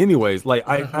 Anyways, like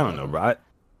I don't know, bro. I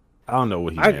don't know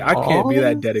what he. I can't be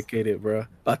that dedicated, bro.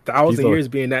 1,000 years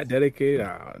being that dedicated,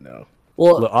 I don't know.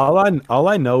 Well, look, all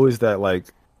I know is that like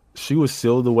she was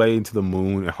sealed away into the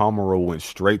moon, and Hamura went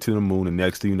straight to the moon, and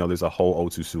next thing you know, there's a whole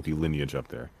Otsutsuki lineage up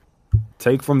there.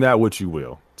 Take from that what you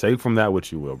will.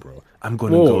 Bro. I'm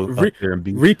going to go up there and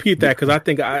be. Repeat that because I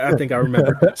think I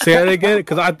remember. Say that again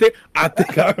because I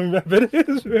think I remember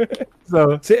this. Man.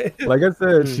 So, like I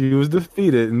said, she was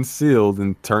defeated and sealed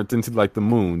and turned into like the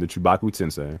moon, the Chubaku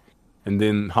Tensei, and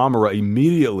then Hamura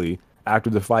immediately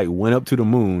after the fight went up to the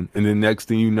moon, and then next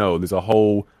thing you know, there's a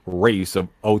whole race of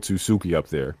Otsutsuki up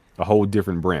there, a whole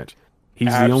different branch. He's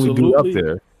the only dude up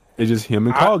there. It's just him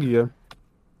and Kaguya.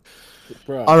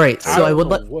 All right, so I would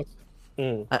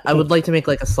like to make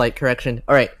like a slight correction.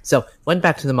 All right, so went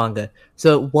back to the manga.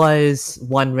 So it was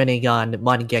one Rinnegan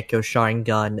Mangekyo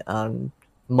Sharingan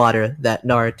Madara that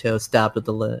Naruto stabbed with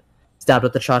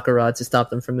the chakra rods to stop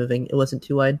them from moving. It wasn't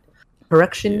too wide.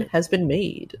 Correction has been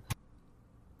made.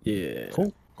 Yeah.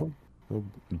 Cool.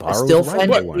 I still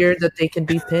find it weird that they can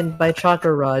be pinned by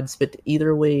chakra rods, but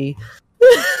either way.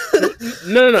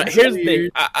 No. Here's the thing.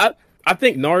 I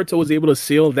think Naruto was able to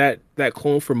seal that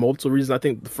clone for multiple reasons. I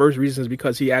think the first reason is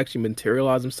because he actually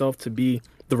materialized himself to be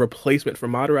the replacement for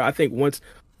Madara. I think once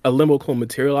a limbo clone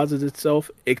materializes itself,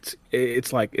 it's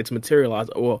like it's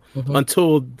materialized. Well,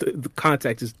 until the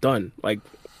contact is done. Like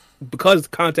because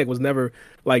contact was never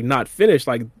like not finished.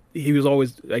 Like he was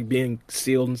always like being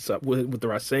sealed and stuff with the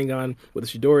Rasengan, with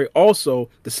the Chidori. Also,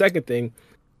 the second thing,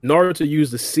 Naruto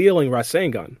used the sealing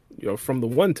Rasengan, from the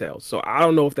One Tail. So I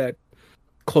don't know if that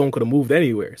clone could have moved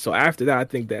anywhere. So after that, I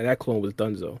think that clone was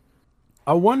donezo.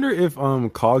 I wonder if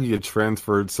Kaguya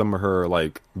transferred some of her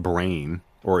like brain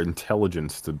or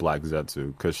intelligence to Black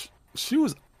Zetsu, because she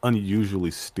was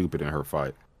unusually stupid in her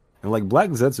fight, and like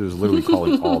Black Zetsu is literally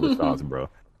calling all the shots, bro.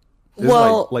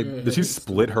 It's like did she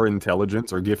split her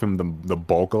intelligence or give him the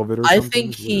bulk of it? Or something?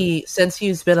 I think since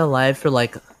he's been alive for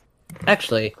like,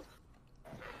 actually,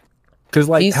 because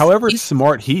like however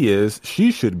smart he is,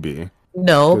 she should be.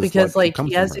 No, because like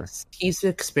he's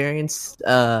experienced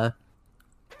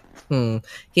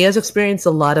he has experienced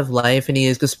a lot of life, and he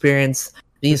has experienced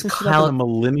these like a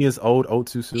millennia old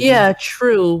Otsutsuki. Yeah,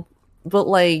 true. But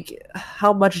like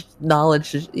how much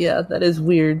knowledge that is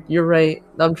weird. You're right.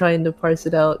 I'm trying to parse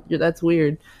it out. That's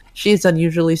weird. She's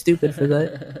unusually stupid for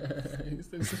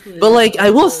that. But like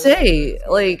I will say,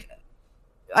 like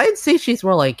I'd say she's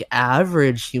more like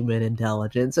average human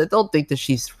intelligence. I don't think that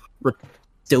she's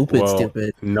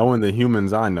stupid. Knowing the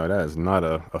humans I know, that is not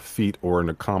a feat or an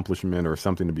accomplishment or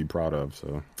something to be proud of.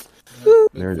 So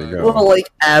there you go. Well, like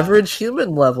average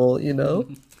human level, So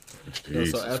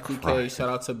FBK, shout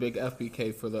out to Big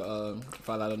FBK for the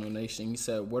 $5 donation. He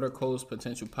said, "What are Cole's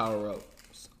potential power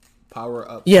ups?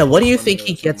 Yeah, what do you think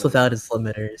he gets without his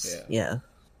limiters? Yeah.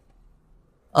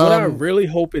 What I really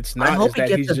hope it's not is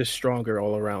that he's just stronger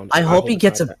all around. I hope he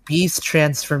gets a beast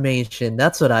transformation.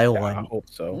 That's what I want. I hope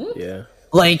so. Yeah.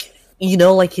 Like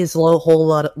like his whole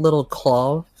lot of little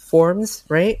claw forms,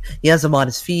 right? He has them on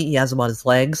his feet. He has them on his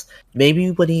legs.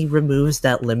 Maybe when he removes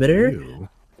that limiter,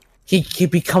 he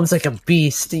becomes like a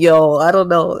beast. I don't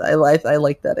know. I like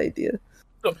that idea.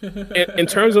 In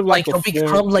terms of like he'll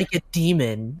become like a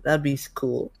demon. That'd be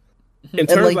cool.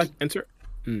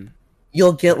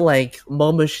 You'll get like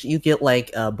you get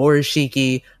like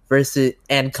Borushiki versus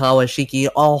and Kawashiki,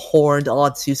 all horned, all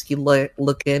Atsuki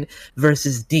looking,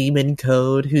 versus Demon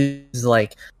Code, who's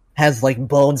like has like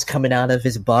bones coming out of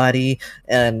his body,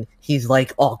 and he's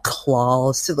like all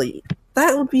claws. So like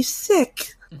that would be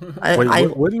sick.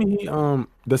 Wouldn't he?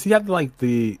 Does he have like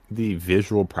the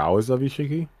visual prowess of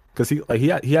Ishiki? Because he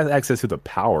has access to the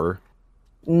power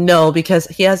No, because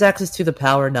he has access to the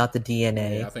power, not the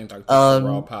DNA. Yeah, I think that's the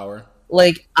raw power.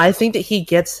 Like, I think that he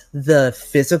gets the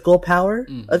physical power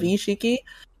of Ishiki,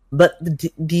 but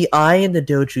the eye and the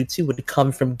dojutsu would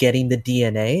come from getting the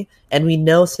DNA, and we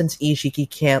know since Ishiki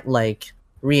can't, like,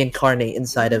 reincarnate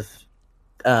inside of...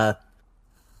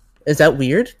 is that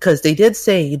weird? Because they did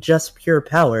say just pure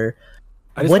power.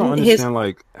 I just don't understand,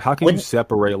 like, how can you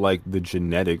separate, like, the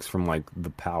genetics from, like, the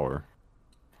power?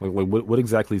 Like what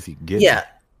exactly is he getting? Yeah,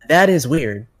 that is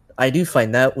weird. I do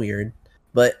find that weird,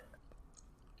 but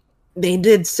they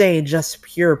did say just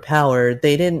pure power.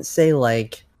 They didn't say,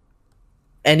 like,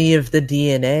 any of the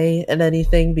DNA and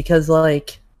anything, because,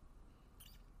 like,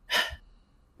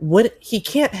 he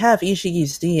can't have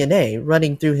Ishiki's DNA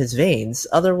running through his veins.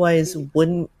 Otherwise,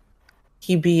 wouldn't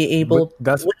he be able...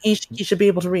 Ishiki should be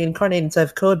able to reincarnate inside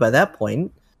of Code by that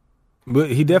point.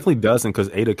 But he definitely doesn't, because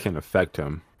Ada can affect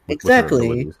him.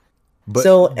 Exactly. But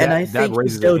so, and I think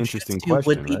his dojutsu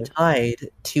would be tied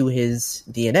to his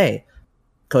DNA.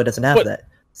 Code doesn't have that.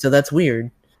 So that's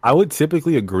weird. I would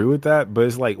typically agree with that, but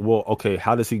it's like, well, okay,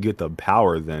 how does he get the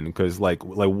power then? Because like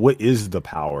what is the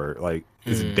power? Like,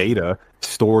 it's data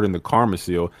stored in the karma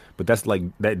seal, but that's like,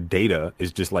 that data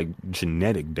is just like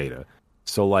genetic data.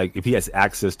 So like, if he has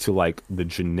access to like the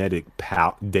genetic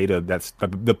data, that's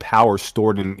the power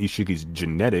stored in Ishiki's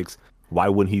genetics, why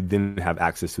wouldn't he then have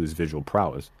access to his visual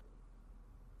prowess?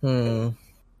 I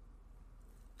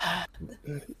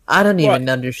don't even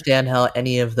understand how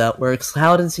any of that works.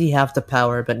 How does he have the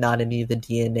power but not any of the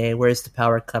DNA? Where's the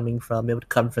power coming from? It would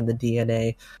come from the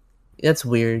DNA. That's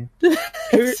weird.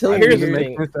 Here's the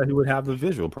thing. That he would have the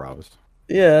visual prowess.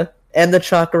 Yeah, and the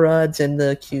chakra rods and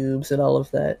the cubes and all of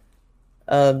that.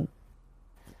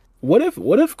 What if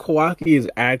Kawaki is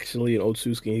actually an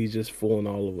Otsutsuki and he's just fooling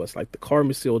all of us? Like, the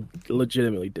karma seal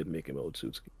legitimately did make him an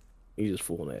Otsutsuki. He's just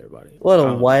fooling everybody. What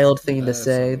a wild thing to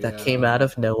say that came out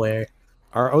of nowhere.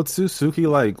 Are Otsutsuki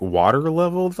like water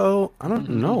level though? I don't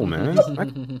know, man.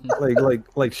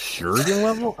 like Shuriken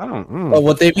level? I don't know.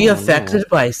 Would they be affected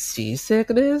by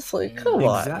seasickness? Like, come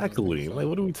on. Exactly. Like,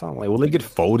 what are we talking? Like, will they get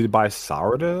folded by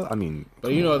Sarada? I mean,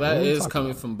 but you know that is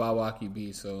coming from Bawaki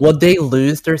B. So would they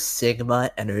lose their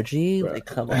Sigma energy? Like,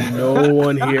 come on. No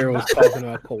one here was talking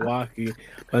about Kawaki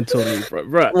until we,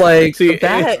 bro. Like,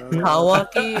 that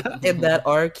Kawaki in that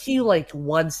arc, he like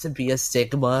wants to be a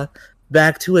Sigma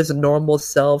back to his normal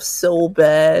self so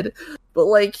bad, but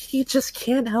like he just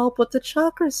can't help with the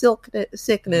chakra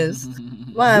sickness.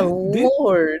 My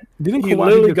lord, didn't he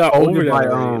literally got over that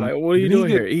already? Like, what are you doing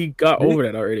here? He got over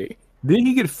that already. Didn't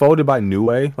he get folded by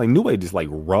Nue? Like, Nue just like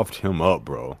roughed him up,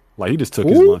 bro. Like, he just took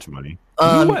his lunch money.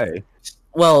 Nue.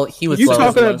 Well, he was. You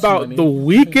talking about the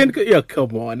weekend? Yeah,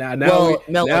 come on now.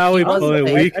 Now we playing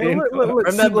weekend.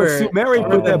 Remember, Mary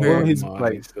put that boy in his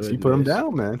place. She put him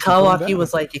down, man. Kawaki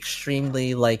was like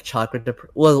extremely like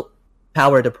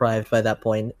power deprived by that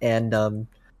point, and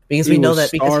because we know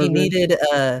that because he needed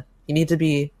to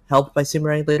be helped by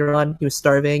Sumerai later on. He was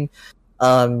starving.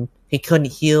 He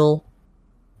couldn't heal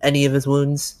any of his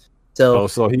wounds.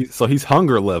 So he's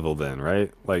hunger level then,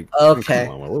 right? Like, okay,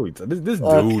 come on, this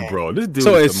dude, bro. This dude.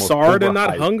 So is Sarda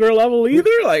not hunger level either?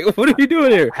 Like, what are you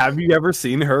doing here? Have you ever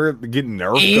seen her get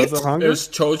nerfed because of hunger? Is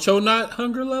Chocho not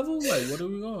hunger level? Like, what are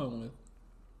we going with?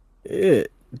 Yeah,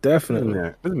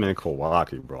 definitely. This man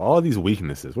Kawaki, bro. All these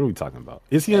weaknesses. What are we talking about?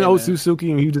 Is he an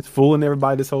Otsutsuki and he just fooling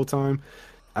everybody this whole time?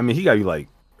 I mean, he got to be like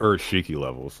Urashiki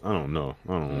levels. I don't know.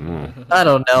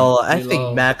 I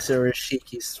think Max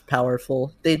Urashiki's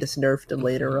powerful. They just nerfed him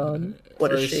later on.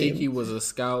 What a shame. Urashiki was a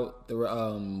scout. The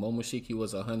Momoshiki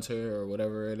was a hunter or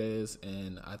whatever it is,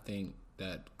 and I think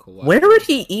that Kawaki... Where would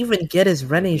he even get his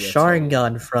Rene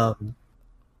Sharingan from?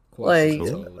 Like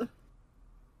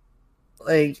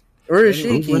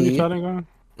Urashiki.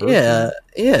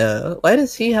 Yeah. Why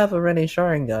does he have a Rene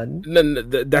Sharingan? No,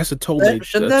 that's a Tomei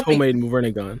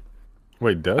Rinnegan.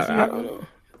 Wait, does he?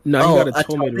 No, he got a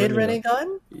Tomei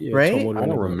Rinnegan? Yeah, right? I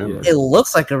don't remember. It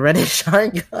looks like a Rene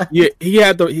Sharingan. Yeah, he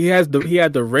had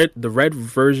the red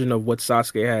version of what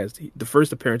Sasuke has. The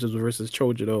first appearances was versus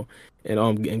Chojuro and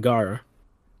Gaara.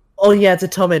 Oh yeah, it's a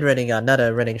Tomei Rinnegan, not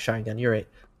a Rene Sharingan. You're right.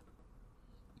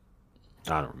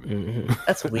 I don't remember.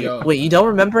 That's weird. Wait, you don't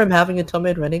remember him having a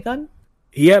Tomei Rinnegan?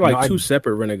 He had two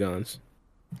separate Rennegans.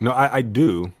 No, I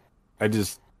do.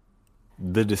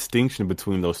 The distinction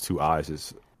between those two eyes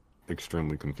is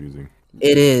extremely confusing.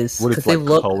 It is. What is like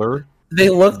color? They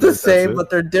look the same,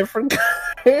 but they're different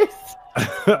colors.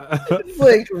 It's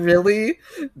like, really?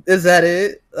 Is that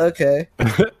it? Okay.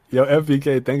 Yo,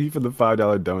 FPK, thank you for the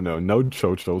 $5 dono. No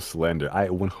Chocho slander. I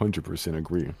 100%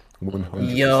 agree.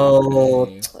 100%. Yo,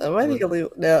 am I gonna leave?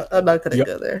 No, I'm not gonna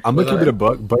go there. I'm gonna keep it a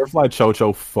buck. Butterfly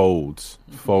Chocho folds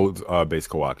base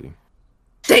Kawaki.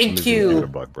 Thank Give it a you.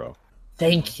 buck, bro.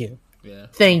 Thank you. Yeah.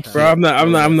 Thank you. Bro, I'm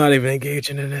not even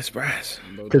engaging in this, brass.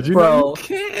 Because you Bro. know you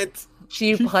can't.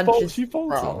 She punches. She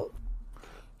folds him. Bro.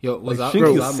 Yo, was Like, I she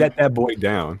can was set that boy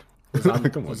down.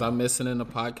 Come was on. I missing in the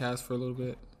podcast for a little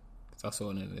bit? Cause I saw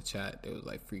it in the chat. There was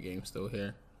like free game still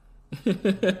here.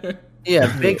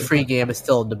 Yeah, big free game is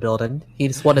still in the building. He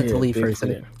just wanted to leave for a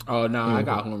second. Oh no, I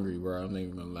got hungry, bro. I'm not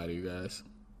even gonna lie to you guys.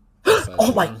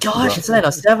 Oh my gosh, it's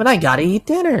 9:07. I gotta eat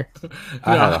dinner.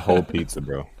 I had a whole pizza,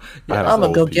 bro. I'm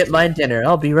gonna go get my dinner.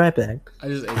 I'll be right back. I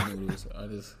just ate noodles.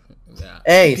 Yeah.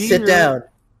 Hey, sit down.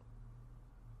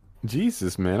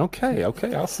 Jesus, man. Okay,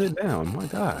 I'll sit down. My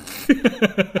God.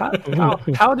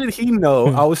 How did he know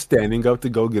I was standing up to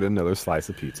go get another slice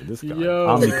of pizza? This guy. Yo,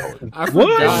 Omnipotent. I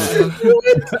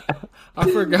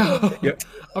forgot.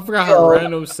 I forgot how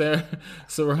random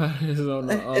Sarron is on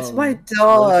the. It's my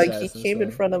dog. voice He chats and came in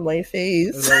stuff. front of my It's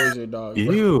face. always your dog.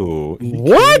 Bro. Ew.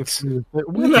 What?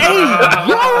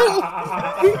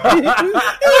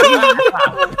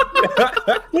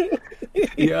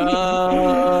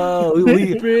 Yo,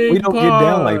 we don't get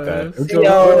down like that. It's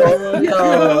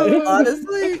Yo,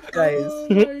 honestly, guys,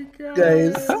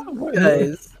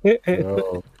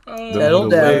 Yo, settle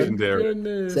the down. legendary.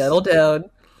 Goodness. Settle down.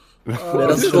 Oh,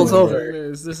 Middle school's over.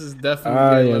 goodness. This is I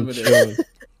definitely am limited. chilling.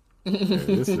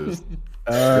 This is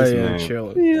I This am man.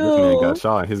 chilling. this man Yo. got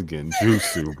shot. He's getting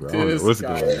juicy, bro. I don't know This what's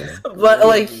guy. going on. But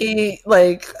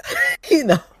like you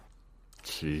know,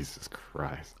 Jesus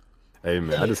Christ. Hey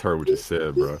man, I just heard what you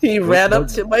said, bro. he ran up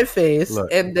to my face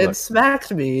look, and then look.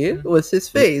 smacked me with his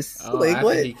face. Oh, Like after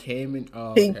what? he came in.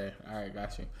 Oh, He- okay. All right,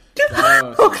 got you.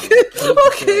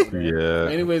 Okay. Yeah.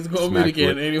 Anyways, go Smack meet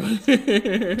again. with-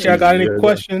 Anyway. Y'all got any Yeah,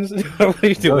 questions? What are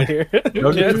you doing here?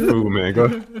 Go get your food, man. Go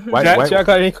Y'all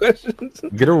got any questions?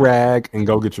 get a rag and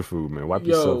go get your food, man. Wipe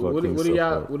Yo, yourself up. what clean do yourself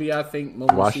y'all up. what do y'all think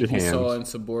Wash your Momoshiki saw in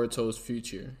hands. Boruto's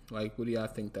future? Like, what do y'all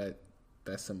think that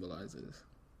symbolizes?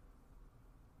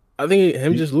 I think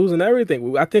him just losing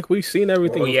everything. I think we've seen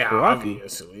everything with Kawaki.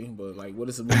 obviously, but like, what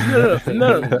is the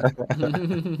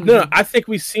No, I think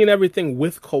we've seen everything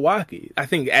with Kawaki. I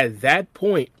think at that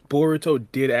point, Boruto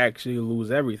did actually lose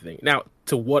everything. Now,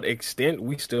 to what extent,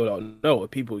 we still don't know.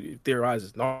 People theorize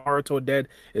is Naruto dead,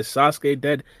 is Sasuke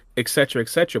dead, etc.,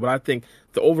 etc. But I think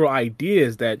the overall idea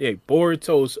is that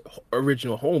Boruto's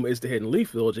original home is the Hidden Leaf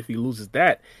Village. If he loses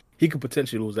that, he could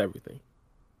potentially lose everything.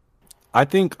 I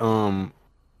think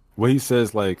what he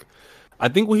says, like, I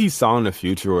think what he saw in the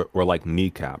future were like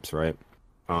kneecaps, right?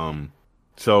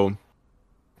 So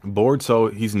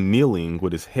Boruto, he's kneeling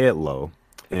with his head low,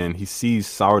 and he sees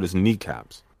Sarada's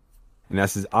kneecaps, and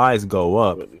as his eyes go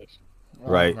up,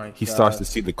 right, my he starts God.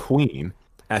 to see the queen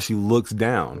as she looks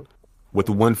down with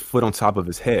one foot on top of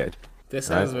his head. This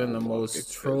has been the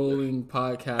most trolling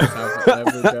podcast I've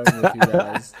ever done with you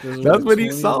guys. This was That's the what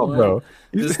he saw, 21 bro.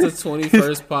 This is the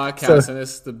 21st podcast, and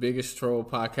it's the biggest troll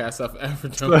podcast I've ever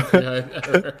done with you guys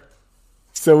ever.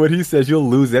 So when he says you'll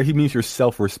lose that, he means your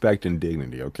self-respect and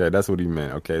dignity. Okay, that's what he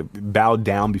meant. Okay, bow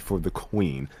down before the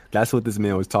queen. That's what this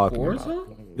man was talking about.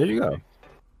 Boruto? There you go.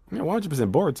 Yeah,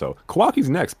 100% Boruto. Kawaki's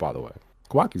next, by the way.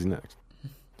 Kawaki's next.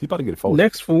 He's about to get a photo.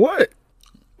 Next for what?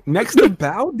 Next to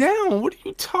bow down. What are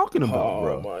you talking about, Oh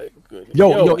bro? my goodness.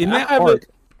 Yo, in that I haven't-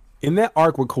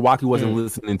 arc, where Kawaki wasn't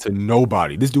listening to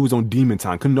nobody, this dude was on demon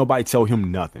time. Couldn't nobody tell him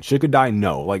nothing. Shikadai,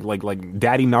 no. Like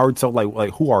Daddy Naruto,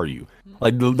 like who are you?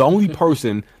 Like the only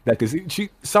person that could see,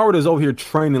 Sarada's over here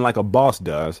training like a boss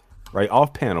does, right?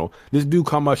 Off panel. This dude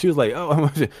come up, she was like, oh,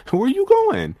 where you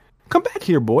going? Come back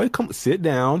here, boy. Come sit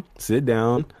down.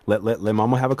 Let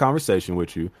mama have a conversation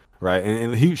with you. Right.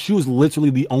 And she was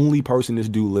literally the only person this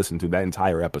dude listened to that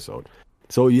entire episode.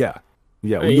 So yeah, we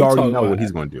you already talking know what about-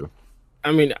 he's gonna do.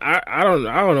 I mean, I don't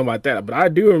know about that, but I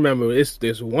do remember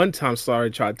this one time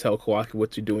Sarada tried to tell Kawaki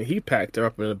what to do, and he packed her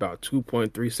up in about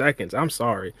 2.3 seconds. I'm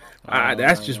sorry.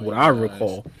 That's just what I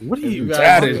recall. What are you?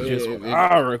 That guys- is just what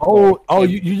I recall. Oh,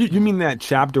 you mean that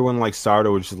chapter when like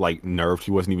Sarada was just like nerfed?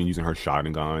 She wasn't even using her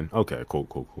Sharingan. Okay, cool.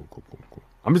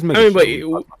 I'm just making. I mean,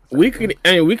 sure. but we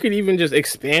could even just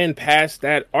expand past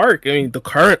that arc. I mean, the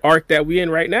current arc that we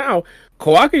in right now,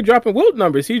 Kawaki dropping wilt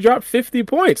numbers. He dropped 50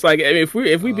 points. Like, I mean, if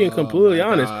we being completely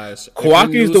honest,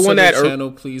 Kawaki's the one that.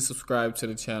 Channel, please subscribe to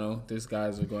the channel. These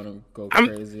guys are going to go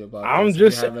crazy about. I'm this.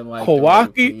 just If you haven't liked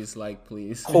Kawaki- the video,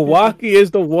 please. Kawaki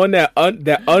is the one that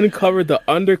uncovered the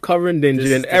undercover This ninja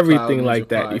is and the everything Cloud like Ninja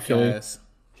that. You feel me? podcast.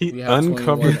 He We have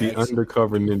uncovered 21 the X.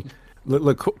 undercover ninja.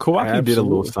 Look, Kawaki did a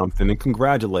little Absolutely. something, and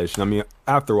congratulations. I mean,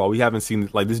 after all, we haven't seen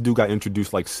like this dude got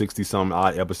introduced like 60 some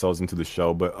odd episodes into the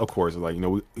show, but of course, like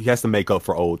he has to make up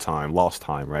for lost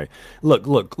time, right?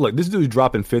 Look, this dude's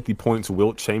dropping 50 points,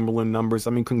 Wilt Chamberlain numbers.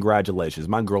 I mean, congratulations,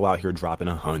 my girl out here dropping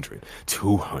 100,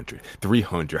 200,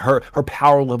 300. Her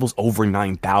power level's over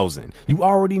 9,000. You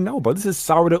already know, bro. This is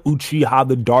Sarada Uchiha,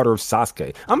 the daughter of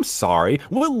Sasuke. I'm sorry,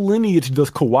 what lineage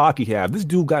does Kawaki have? This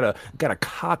dude got a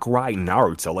cock ride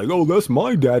Naruto, like, oh, that's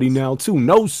my daddy now too.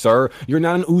 No, sir, you're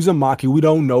not an Uzumaki. We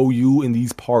don't know you in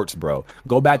these parts, bro.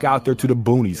 Go back out there to the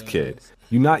boonies, kid.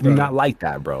 You're not like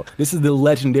that, bro. This is the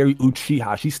legendary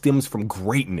Uchiha. She stems from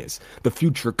greatness. The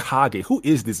future Kage. Who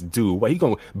is this dude? What, he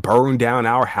gonna burn down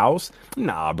our house?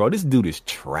 Nah, bro. This dude is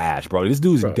trash, bro. This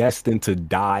dude's destined to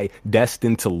die,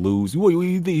 destined to lose. You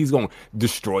think he's gonna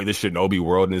destroy the Shinobi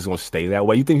world and it's gonna stay that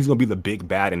way? You think he's gonna be the big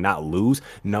bad and not lose?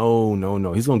 No.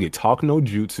 He's gonna get talk no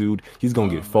jutsu'd. He's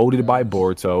gonna get folded by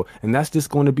Boruto, and that's just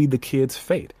gonna be the kid's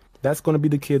fate. That's gonna be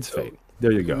the kid's fate.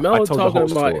 There you go. I told the whole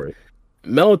story.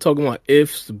 Melo talking about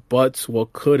ifs, buts,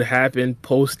 what could happen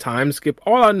post time skip.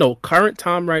 All I know, current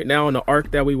time right now in the arc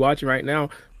that we watching right now,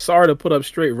 sorry to put up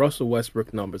straight Russell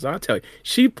Westbrook numbers. I tell you,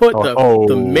 she put the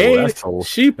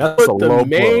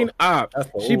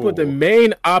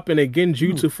main op in a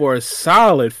genjutsu for a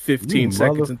solid 15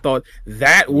 seconds and thought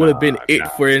that would have been it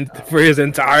for his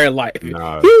entire life. He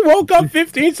woke up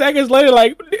 15 seconds later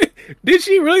like, did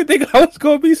she really think I was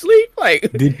gonna be asleep?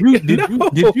 Like, did you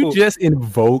just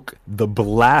invoke the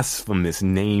blasphemous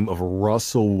name of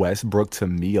Russell Westbrook to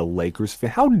me, a Lakers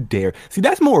fan? How dare? See,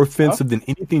 that's more offensive than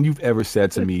anything you've ever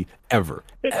said to me, ever.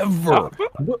 I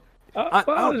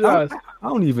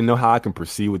don't even know how I can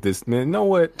proceed with this, man. You know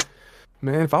what,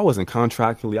 man? If I wasn't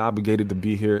contractually obligated to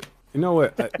be here, you know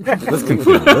what? Let's continue.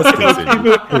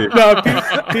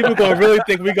 People gonna really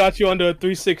think we got you under a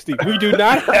 360. We do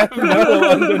not have Melo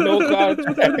under no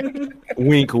contract.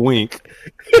 Wink, wink.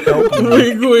 Help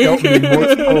me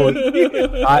more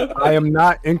slowly. I am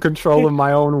not in control of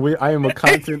my own. I am a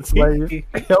content slave.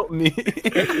 Help me.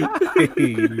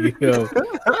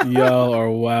 Y'all are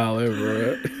wild,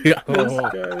 bro. This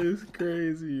guy is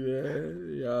crazy,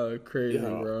 man. Y'all are crazy,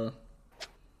 bro.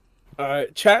 All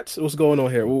right, chats. What's going on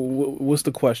here? What's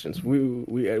the questions?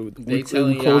 They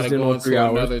telling y'all to go into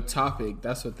another topic.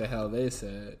 That's what the hell they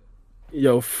said.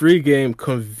 Yo, free game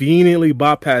conveniently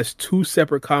bypassed 2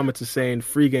 separate comments saying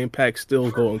free game pack still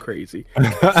going crazy.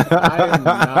 I am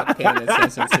not paying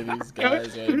attention to these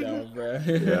guys right now,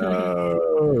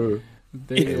 bro.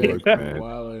 Look,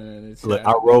 man. Look,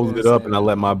 I rolled it up and I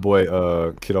let my boy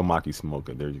Kidomaki smoke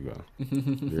it. There you go.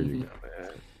 There you go, man.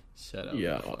 Shut up.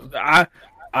 Yeah,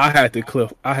 I had to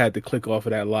click off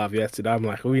of that live yesterday. I'm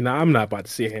like, I'm not about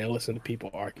to sit here and listen to people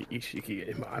argue Ishiki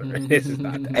and Madara. This is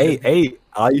not that. Hey,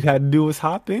 all you had to do was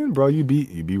hop in, bro. You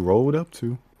be rolled up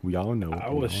too. We all know.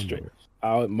 I was straight.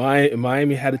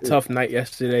 Miami had a tough night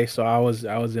yesterday, so I was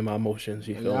in my emotions.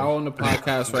 You feel? Y'all on the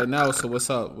podcast right now, so what's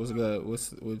up? What's good?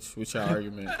 What's your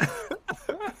argument?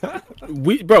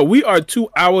 We are 2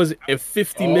 hours and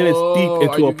 50 minutes deep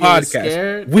into a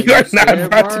podcast. We are not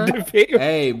about to debate.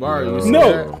 Hey, Bar, you scared?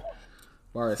 No.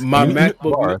 My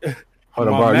MacBook. Hold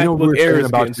on, Bar. You know what we were saying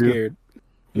about you? Scared.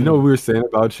 You know what we were saying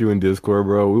about you in Discord,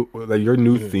 bro? Like your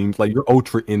new themes, like your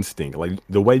Ultra Instinct, like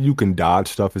the way you can dodge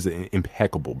stuff is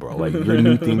impeccable, bro. Like your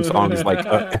new theme song is like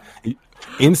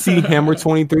NC Hammer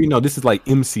 23. No, this is like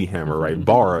MC Hammer, right?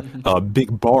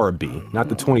 Big Barbie, not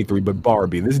the 23, but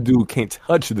Barbie. This dude can't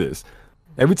touch this.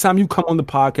 Every time you come on the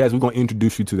podcast, we're gonna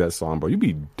introduce you to that song, bro. You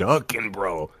be ducking,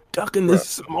 bro, ducking the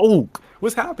smoke.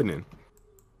 What's happening?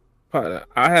 I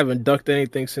haven't ducked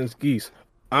anything since Geese.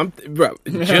 As of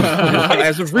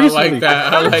recently.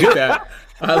 I like that.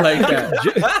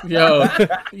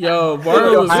 Yo,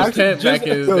 Mario was a pimp back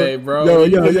in his day, bro.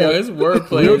 Yo, his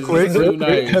wordplay is too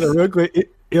nice. Real quick,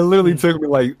 it literally took me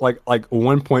like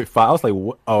 1.5. I was like,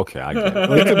 what? Okay, I get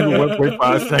it. It took me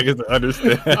 1.5 seconds to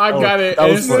understand. I got it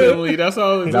instantly. That's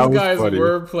all. This guy's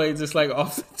wordplay, just like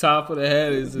off the top of the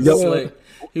head, is just like.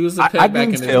 He was a pimp back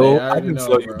in his day. I can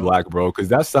tell you black, bro, because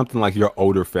that's something like your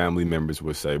older family members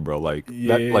would say, bro. Like,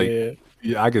 I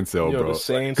can tell, bro. The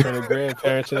Saints and the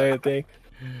grandparents and everything.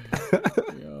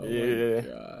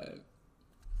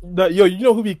 Yo, you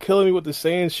know who be killing me with the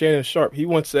saying? Shannon Sharp. He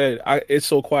once said, "It's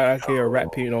so quiet I can hear a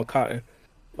rat peeing on cotton."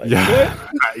 Like, yo,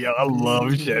 I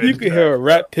love Shannon. You can hear a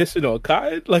rat pissing on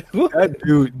cotton. Like, what?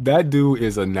 That dude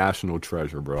is a national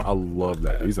treasure, bro. I love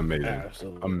that. He's amazing.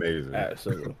 Amazing.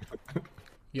 Absolutely.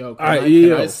 Yo, can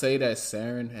I say that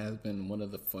Sarron has been one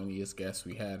of the funniest guests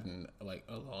we had in like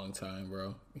a long time,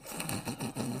 bro?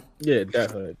 Yeah,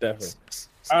 definitely.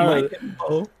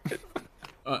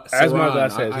 As my Sarron, guy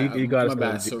says, he got my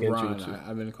bad, us Sarron.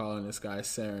 I've been calling this guy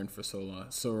Sarron for so long.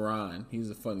 Sarron, he's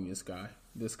the funniest guy.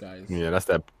 This guy is. Yeah, that's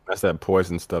that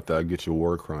poison stuff that get you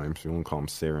war crimes. You don't call him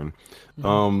sarin.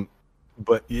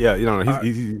 But yeah,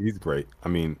 he's great. I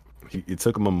mean, it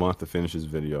took him a month to finish his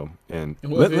video. And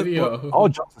all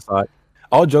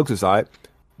jokes aside,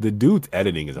 the dude's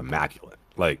editing is immaculate.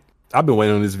 Like, I've been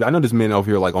waiting on this. I know this man over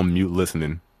here like on mute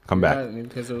listening. Come back.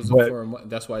 Because it was for a month.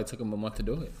 That's why it took him a month to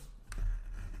do it.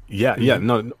 Yeah,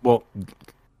 no. Well,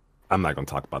 I'm not gonna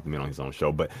talk about the man on his own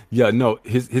show, but yeah, no,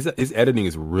 his editing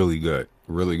is really good.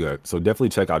 So definitely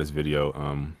check out his video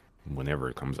whenever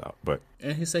it comes out. But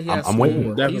and he said he has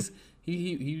schoolwork.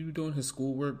 He's doing his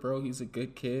schoolwork, bro. He's a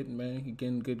good kid, man. He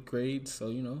getting good grades.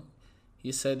 So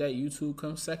he said that YouTube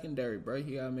comes secondary, bro.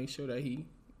 He gotta make sure that he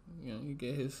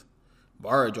get his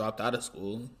bar dropped out of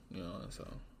school. So.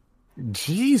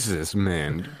 Jesus,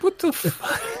 man. What the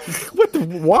fuck?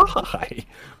 Why?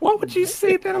 Why would you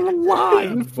say that on the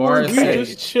line? Bar we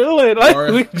just chilling.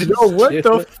 What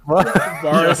the fuck?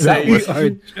 Bar say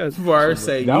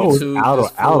that was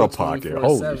YouTube out of pocket.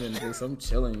 Holy shit. I'm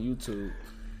chilling YouTube.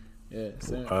 Yeah,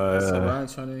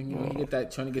 Sarron trying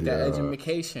to get that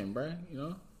education, bro.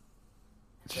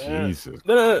 Jesus.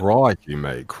 Crocky,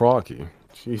 mate. Crocky.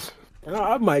 Jesus.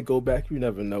 I might go back. You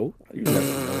never know.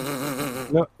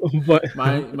 No, but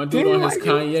my dude on his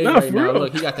Kanye right now.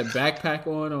 Look, he got the backpack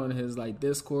on his like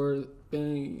Discord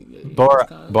thing. Bar,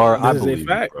 I believe you,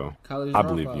 bro. I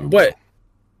believe you. But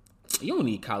you don't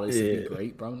need college to be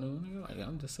great, bro. No, like,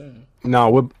 I'm just saying. No,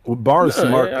 what Bar is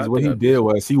smart because what he did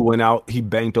was he went out, he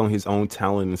banked on his own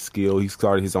talent and skill. He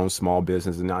started his own small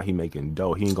business, and now he making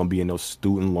dough. He ain't gonna be in no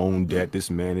student loan debt.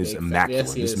 This man is immaculate.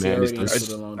 Yes, this man is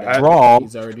the draw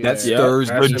that stirs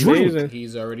the dream.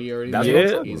 He's already.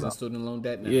 He's in student loan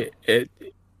debt now. Yeah.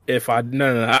 If I'm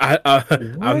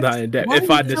not in debt. If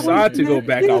I decide to go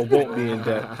back, I won't be in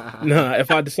debt. No,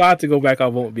 if I decide to go back, I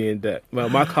won't be in debt. Well,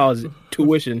 my college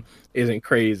tuition isn't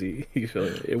crazy. You feel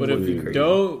it? But if you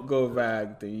don't go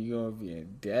back, then you're gonna be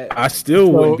in debt. I still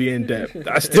wouldn't be in debt.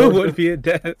 I still wouldn't be in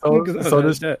debt. So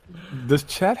does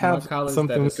chat have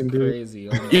something we can do? Crazy.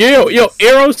 Yo,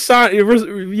 Arrow sign.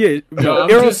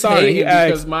 Arrow sign.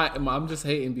 I'm just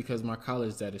hating because my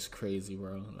college debt is crazy,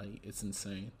 bro. Like, it's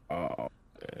insane. Oh.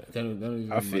 They don't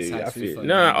even I feel.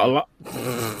 Nah, a lot.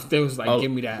 They was like,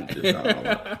 give me that.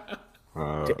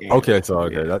 Okay, so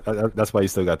that's why you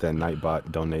still got that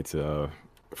Nightbot donate to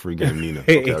free game Nina.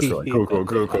 Okay, that's right. Cool.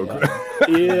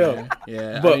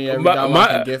 Yeah. But every dollar I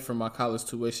can get from my college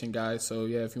tuition, guys. So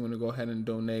yeah, if you want to go ahead and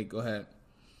donate, go ahead.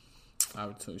 I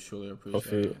would surely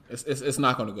appreciate it. It's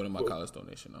not going to go to my college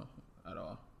donation though, at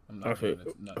all. I'm not getting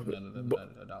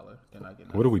a dollar.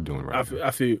 What are we doing right now?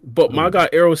 I feel. But my guy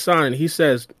Arrow Sign, he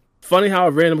says, funny how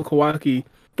a random Kawaki,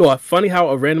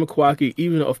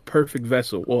 even a perfect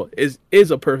vessel, is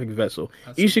a perfect vessel.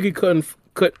 Ishiki couldn't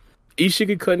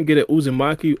get an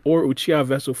Uzumaki or Uchiha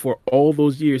vessel for all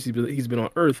those years he's been on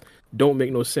Earth. Don't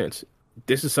make no sense.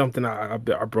 This is something I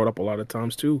brought up a lot of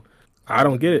times too. I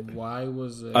don't get it. Why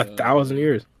was 1,000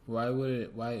 years? Why would a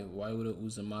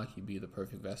Uzumaki be the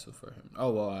perfect vessel for him?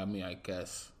 Oh well, I mean, I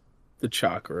guess the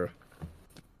chakra.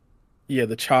 Yeah,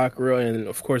 the chakra, and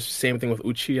of course, same thing with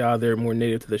Uchiha. They're more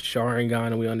native to the Sharingan,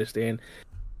 and we understand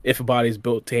if a body's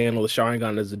built to handle the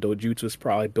Sharingan as a dojutsu, it's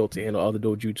probably built to handle other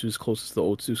dojutsus closest to the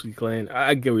Otsutsuki clan.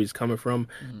 I get where he's coming from.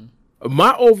 Mm-hmm.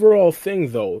 My overall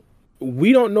thing, though,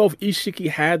 we don't know if Ishiki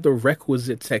had the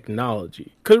requisite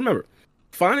technology. Because remember,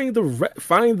 finding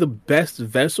the best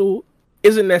vessel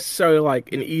isn't necessarily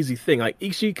like an easy thing. Like,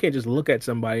 Ishiki can't just look at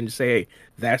somebody and just say, "Hey,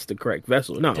 that's the correct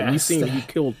vessel." No, we've seen he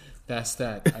killed. That's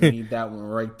that. I need that one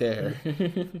right there.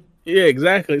 Yeah,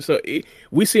 exactly. So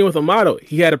we seen with Amato,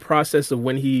 he had a process of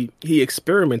when he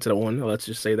experimented on. Let's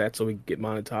just say that so we get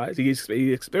monetized.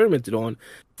 He experimented on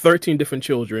 13 different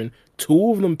children.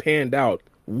 2 of them panned out.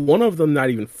 1 of them not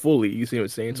even fully. You see what I'm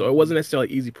saying? So it wasn't necessarily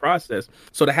an easy process.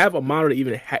 So to have Amato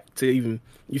to even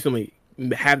you feel me,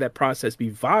 have that process be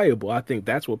viable, I think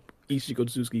that's what Ishiki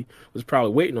Otsutsuki was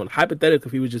probably waiting on. Hypothetically,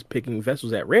 if he was just picking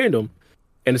vessels at random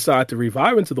and decide to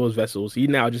revive into those vessels, he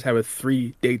now just have a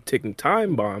 3-day ticking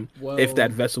time bomb if that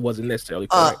vessel wasn't necessarily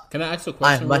correct. Can I ask a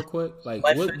question real quick? Like,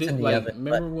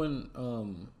 remember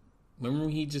when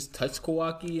he just touched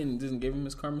Kawaki and didn't give him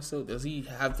his karma silk? Does he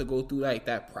have to go through like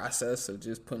that process of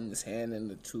just putting his hand in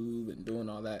the tube and doing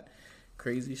all that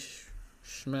crazy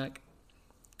schmack?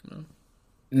 No.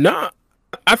 Nah,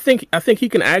 I think he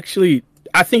can actually.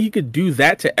 I think he could do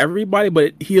that to everybody,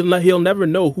 but he'll never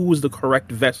know who was the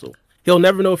correct vessel. He'll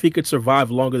never know if he could survive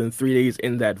longer than 3 days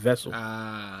in that vessel.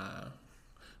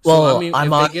 So I Well, mean, I'm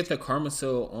if they on. get the karma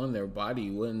seal on their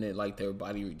body, wouldn't it like their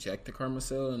body reject the karma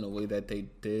seal in the way that they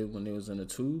did when they was in a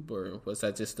tube, or was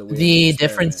that just the way of the The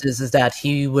difference experiment? is that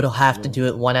he would have to do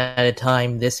it one at a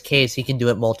time. This case, he can do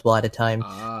it multiple at a time.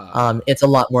 Ah, It's a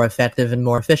lot more effective and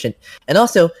more efficient. And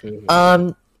also,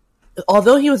 um,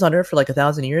 although he was on Earth for like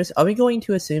 1,000 years, are we going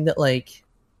to assume that like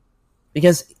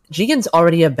because Jigen's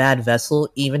already a bad vessel,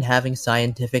 even having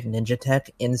scientific ninja tech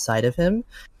inside of him,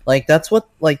 like that's what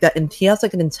like that, and he has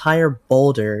like an entire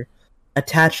boulder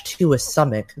attached to his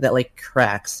stomach that like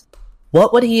cracks.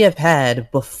 What would he have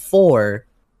had before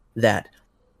that?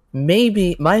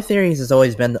 Maybe my theories has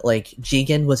always been that like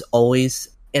Jigen was always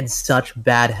in such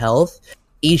bad health,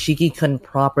 Ishiki couldn't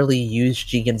properly use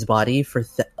Jigen's body for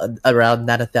around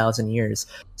that 1,000 years,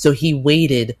 so he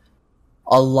waited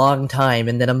a long time,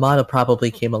 and then Amado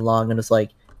probably came along and was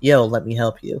like, "Yo, let me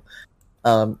help you."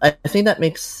 I think that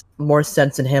makes more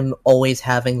sense in him always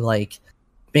having like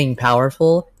being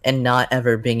powerful and not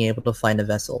ever being able to find a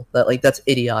vessel. That's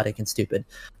idiotic and stupid.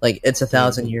 Like it's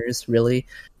 1,000 years, really.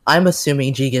 I'm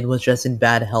assuming Jigen was just in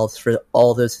bad health for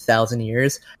all those 1,000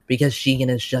 years because Jigen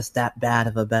is just that bad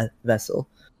of a vessel.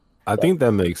 I think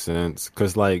that makes sense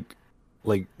because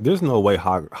there's no way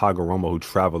Hagoromo, who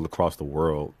traveled across the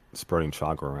world spreading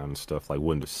chakra around and stuff, like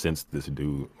wouldn't have sensed this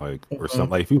dude, like, or something.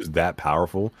 Like if he was that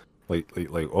powerful, like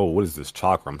oh, what is this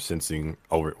chakra I'm sensing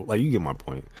over? Like, you get my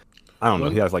point. I don't know.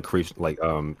 He has like creation, like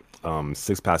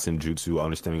six pass jutsu,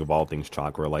 understanding of all things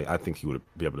chakra. Like I think he would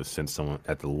be able to sense someone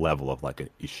at the level of like an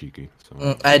Ishiki.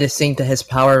 So. I just think that his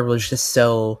power was just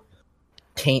so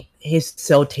he's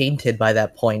so tainted by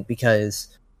that point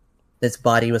because his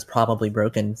body was probably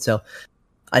broken. So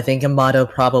I think Amato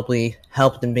probably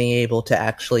helped him being able to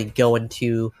actually go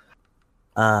into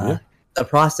the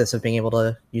process of being able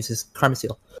to use his karma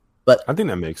seal. But I think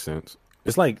that makes sense.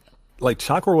 It's like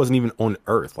chakra wasn't even on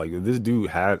Earth. Like this dude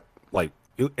had like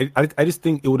I just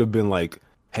think it would have been like,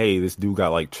 hey, this dude got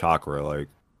like chakra. Like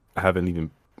I haven't even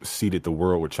seeded the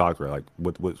world with chakra. Like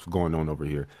what's going on over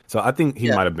here? So I think he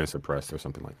might have been suppressed or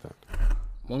something like that.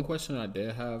 one question I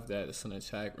did have that is in the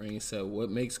chat. Rain said, "What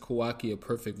makes Kawaki a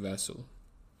perfect vessel?"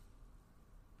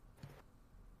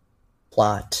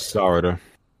 plot. Sarada.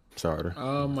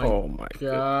 Oh my my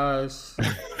gosh!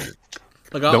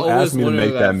 Like I Don't always ask me to wonder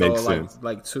make that make though, sense.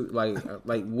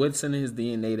 like what's in his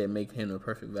DNA that make him a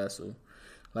perfect vessel?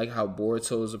 Like how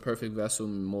Boruto is a perfect vessel,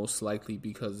 most likely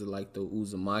because of like the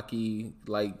Uzumaki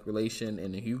like relation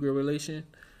and the Hyuga relation.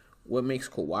 What makes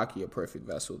Kawaki a perfect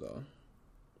vessel though?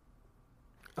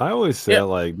 I always say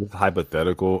like this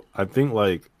hypothetical. I think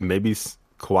like maybe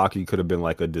Kawaki could have been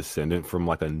like a descendant from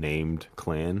like a named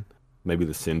clan, maybe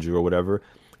the Senju or whatever.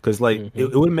 Because like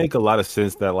it would make a lot of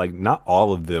sense that like not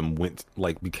all of them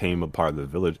became a part of the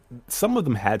village. Some of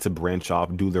them had to branch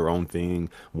off, do their own thing,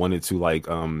 wanted to like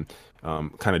kind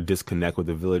of disconnect with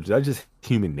the village. That's just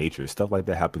human nature. Stuff like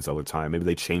that happens all the time. Maybe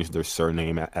they changed their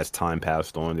surname as time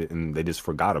passed on, and they just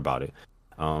forgot about it.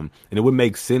 And it would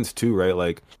make sense too, right?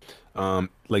 Like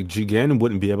Jigen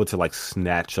wouldn't be able to like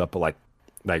snatch up like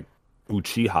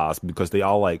Uchihas because they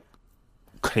all like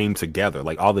came together.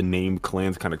 Like all the named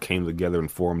clans kind of came together and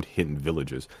formed hidden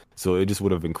villages. So it just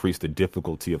would have increased the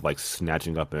difficulty of like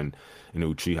snatching up an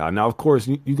Uchiha. Now, of course,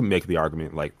 you can make the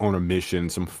argument like on a mission,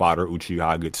 some fodder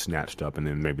Uchiha gets snatched up, and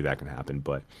then maybe that can happen.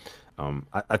 But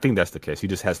I think that's the case. He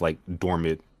just has like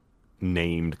dormant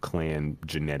named clan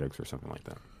genetics or something like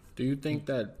that. Do you think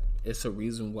that it's a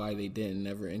reason why they didn't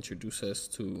never introduce us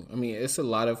to? I mean, it's a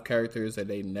lot of characters that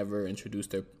they never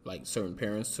introduced their like certain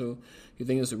parents to. You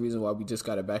think it's a reason why we just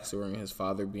got a backstory on his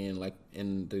father being like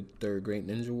in the Third Great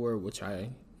Ninja War, which I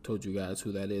told you guys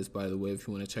who that is, by the way, if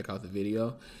you want to check out the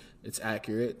video. It's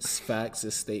accurate. It's facts.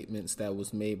 It's statements that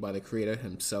was made by the creator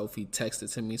himself. He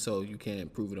texted to me, so you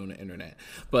can't prove it on the internet.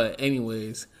 But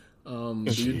anyways, do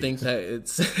you think that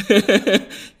it's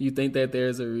you think that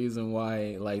there's a reason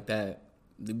why like that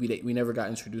we never got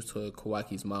introduced to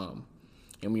Kawaki's mom,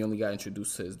 and we only got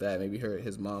introduced to his dad? Maybe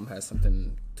his mom has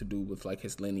something to do with like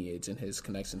his lineage and his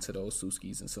connection to those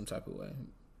Suskis in some type of way.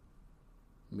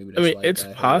 Maybe that's it's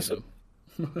possible.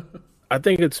 I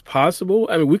think it's possible.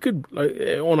 I mean, we could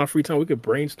on our free time we could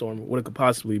brainstorm what it could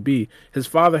possibly be. His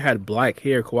father had black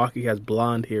hair. Kawaki has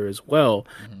blonde hair as well.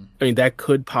 Mm-hmm. I mean, that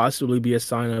could possibly be a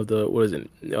sign of the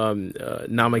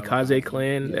Namikaze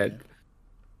clan. That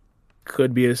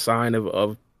could be a sign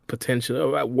of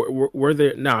potential. Were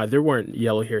there? Nah, there weren't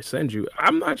yellow hair Senju.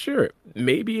 I'm not sure.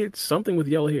 Maybe it's something with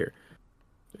yellow hair.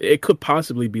 It could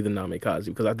possibly be the Namikaze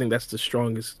because I think that's the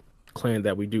strongest clan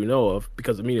that we do know of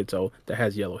because of Minato that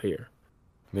has yellow hair.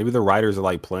 Maybe the writers are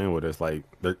like playing with us, like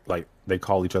they're like they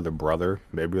call each other brother.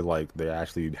 Maybe like they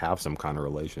actually have some kind of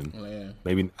relation. Oh, yeah.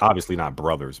 Maybe obviously not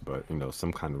brothers, but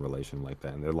some kind of relation like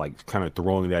that. And they're like kind of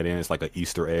throwing that in. It's like an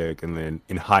Easter egg, and then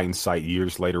in hindsight,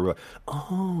 years later, we're like,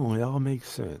 oh, it all makes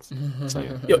sense. So,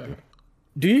 yeah. Yo,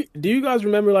 do you guys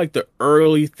remember like the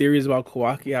early theories about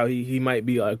Kawaki? How he might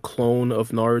be a clone of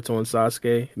Naruto and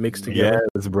Sasuke mixed together.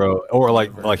 Yes, bro. Or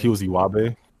like he was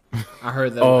Iwabe. I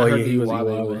heard that. Oh, I heard yeah, the he was Iwabe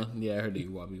Iwabe. one. Yeah, I heard the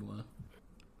Iwabe one.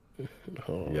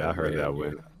 Oh, Yeah, I heard man. that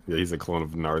one. Yeah, he's a clone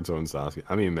of Naruto and Sasuke.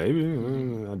 I mean, maybe.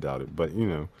 I doubt it. But,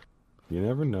 you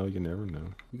never know. You never know.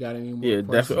 You got any more? Yeah,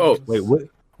 questions? definitely. Oh, Wait, what?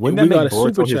 Wouldn't We that got make a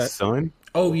super Boruto chat. his son?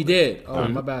 Oh, he did. Oh,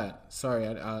 my bad. Sorry,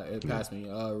 it passed me.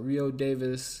 Rio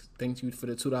Davis, thank you for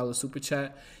the $2 super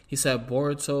chat. He said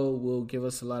Boruto will give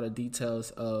us a lot of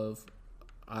details of.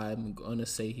 I'm gonna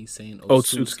say he's saying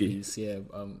Otsutsuki. Otsutskis.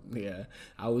 Yeah.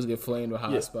 I always get flamed with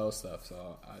how I spell stuff,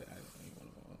 so I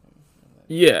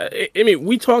Yeah, I mean,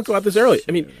 we talked about this earlier.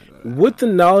 I mean, with the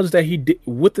knowledge that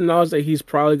he's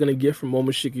probably going to get from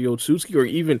Momoshiki Otsutsuki, or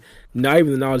even not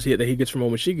even the knowledge that he gets from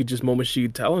Momoshiki, just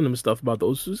Momoshiki telling him stuff about the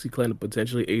Otsutsuki clan to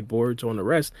potentially aid Boruto and the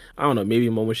rest. I don't know, maybe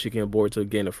Momoshiki and Boruto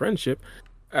gain a friendship.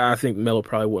 I think Mello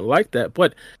probably wouldn't like that,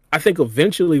 but I think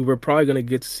eventually we're probably going to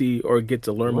get to see or get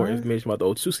to learn more information about the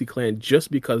Otsutsuki clan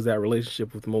just because of that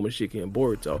relationship with Momoshiki and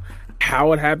Boruto.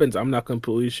 How it happens, I'm not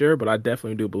completely sure, but I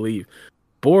definitely do believe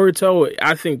Boruto.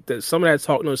 I think that some of that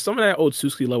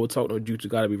Otsutsuki level talk no jutsu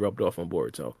got to be rubbed off on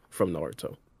Boruto from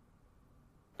Naruto.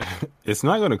 It's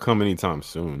not going to come anytime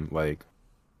soon. Like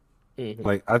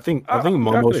I think I can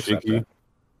accept Momoshiki. that.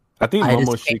 I think I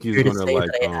just came Momoshiki's here to going to say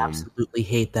like. that I absolutely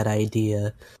hate that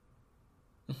idea.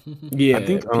 Yeah, I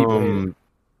think people hate it.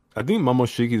 I think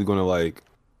Momoshiki is going to like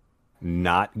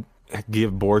not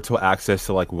give Boruto access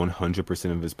to like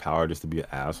 100% of his power just to be an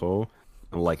asshole,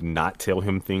 and like not tell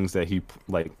him things that he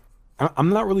like. I'm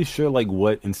not really sure like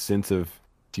what incentive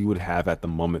he would have at the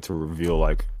moment to reveal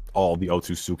like all the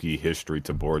Otsutsuki history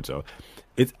to Boruto.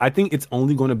 I think it's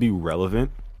only going to be relevant.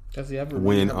 Does he ever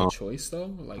really have a choice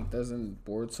though? Like, doesn't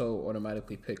Boruto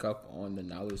automatically pick up on the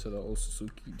knowledge of the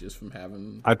Otsutsuki just from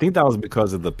having? I think that was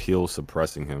because of the pill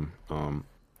suppressing him.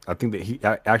 I think that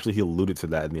he alluded to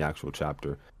that in the actual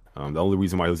chapter. The only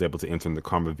reason why he was able to enter in the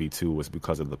Karma V2 was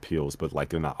because of the pills, but like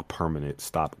they're not a permanent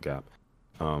stopgap.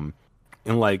 And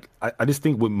like I just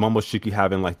think with Momoshiki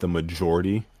having like the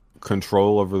majority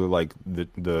control over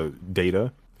the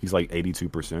data, he's like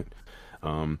 82%.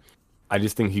 I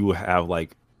just think he would have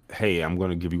like, hey, I'm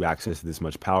going to give you access to this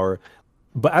much power.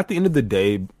 But at the end of the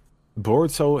day,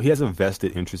 Boruto, he has a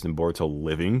vested interest in Boruto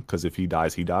living, because if he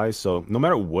dies, he dies. So no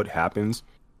matter what happens,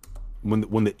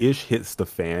 when the ish hits the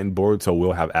fan, Boruto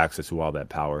will have access to all that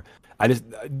power.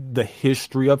 The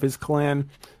history of his clan,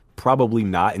 probably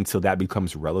not until that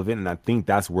becomes relevant. And I think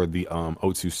that's where the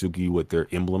Otsutsuki with their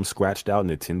emblem scratched out in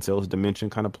the Ten Tails dimension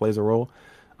kind of plays a role.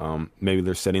 Maybe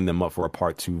they're setting them up for a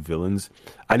part 2 villains.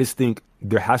 I just think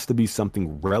there has to be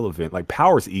something relevant. Like,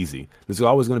 power is easy. There's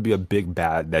always going to be a big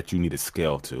bad that you need to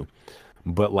scale to.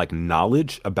 But like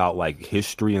knowledge about like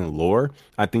history and lore,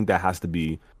 I think that has to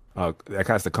be that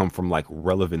has to come from like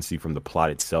relevancy from the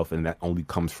plot itself, and that only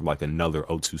comes from like another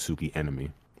Otsutsuki enemy.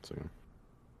 So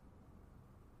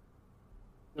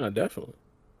No, definitely.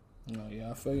 No,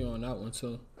 yeah, I feel you on that one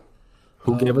too.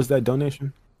 who gave us that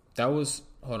donation? That was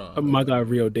hold on. My guy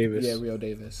Rio Davis. Yeah, Rio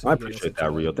Davis. I appreciate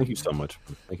that, Rio. Thank you so much.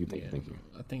 Thank you.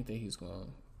 I think that he's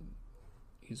going.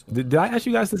 Did I ask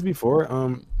you guys this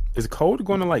before? Is Code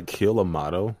going to like kill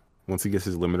Amato once he gets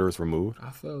his limiters removed?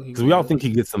 I feel because we all think he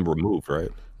gets them removed, right?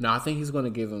 No, I think he's going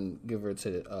to give him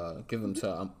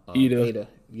to Ida. Ada.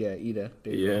 Yeah, Ida.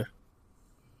 There you go.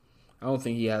 I don't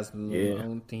think he has. I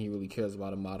don't think he really cares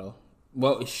about Amato.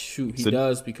 Well, shoot, he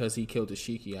does because he killed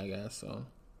Ishiki, I guess. So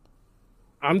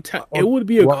it would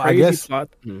be a crazy plot.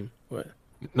 What?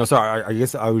 No, sorry. I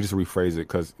guess I would just rephrase it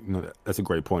because that's a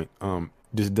great point.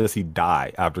 Does he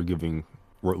die after removing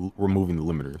the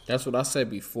limiters? That's what I said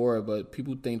before, but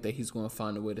people think that he's going to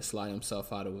find a way to slide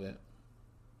himself out of it.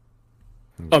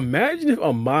 Imagine if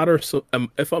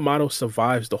Amato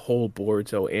survives the whole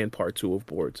Boruto and part 2 of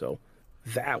Boruto.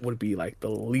 That would be like the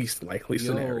least likely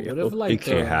scenario. What if, like, it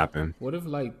can't happen. What if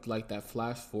like that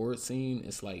flash forward scene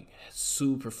is like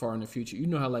super far in the future? You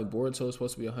know how like Boruto is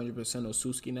supposed to be 100%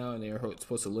 Otsutsuki now, and they're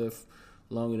supposed to live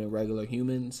longer than regular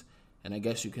humans. And I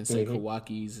guess you can say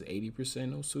Kawaki's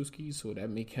 80% Otsutsuki, so that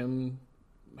make him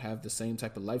have the same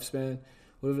type of lifespan.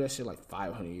 What if that shit like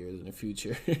 500 years in the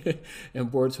future,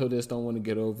 and Boruto just don't want to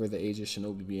get over the age of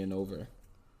Shinobi being over?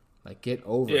 Like, get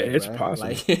over it. Yeah, it's bro. possible.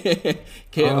 Like,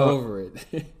 get over it.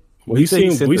 Well, we see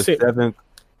the seventh.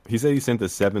 He said he sent the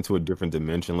 7 to a different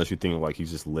dimension, unless you think like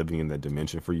he's just living in that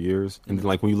dimension for years. And then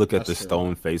like when you look at the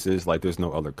stone faces, like there's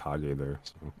no other Kage there.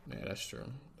 So. Yeah, that's true.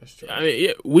 That's true. I mean,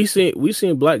 yeah, we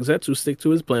seen Black Zetsu stick to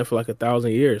his plan for like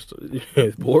 1,000 years.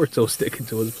 Boruto sticking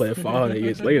to his plan 500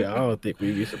 years later. I don't think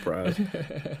we'd be surprised.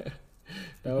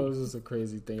 That was just a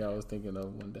crazy thing I was thinking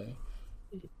of one day.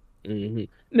 Mm-hmm.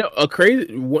 No,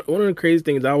 one of the crazy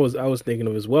things I was thinking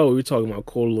of as well. We were talking about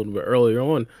Code a little bit earlier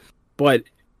on, but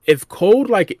if Code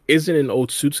like isn't an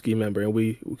Otsutsuki member, and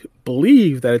we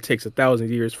believe that it takes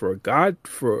 1,000 years for a god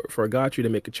tree to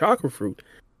make a chakra fruit,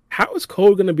 how is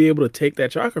Code going to be able to take that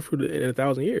chakra fruit in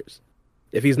 1,000 years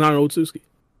if he's not an Otsutsuki?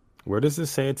 Where does it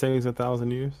say it takes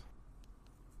 1,000 years?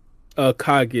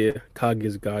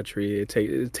 Kage's god tree. It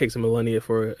takes a millennia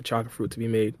for a chakra fruit to be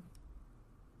made.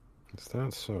 Is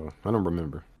that so? I don't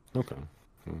remember. Okay.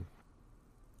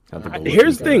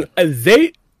 Here's the thing.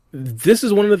 This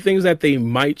is one of the things that they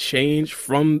might change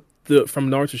from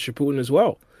Naruto Shippuden as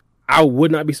well. I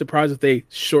would not be surprised if they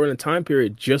shorten the time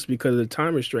period just because of the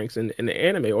time restraints in the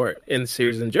anime or in the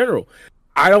series in general.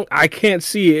 I can't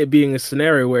see it being a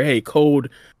scenario where, hey, Code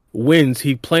wins,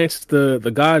 he plants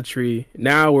the god tree.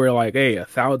 Now we're like, hey,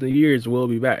 1,000 years we'll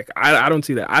be back. I don't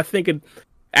see that. I think it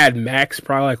at max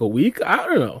probably like a week. I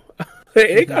don't know.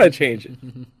 They gotta change it.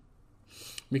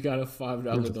 We got a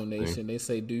 $5 donation. They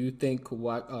say, do you think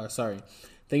Kawaki...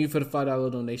 Thank you for the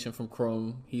 $5 donation from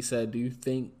Chrome. He said, do you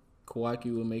think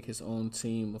Kawaki will make his own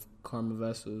team of Karma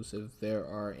Vessels, if there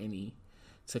are any,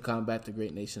 to combat the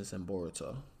great nations in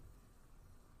Boruto?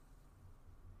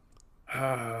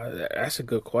 That's a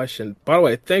good question. By the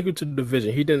way, thank you to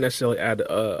Division. He didn't necessarily add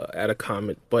a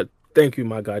comment, but thank you,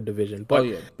 my guy, Division. But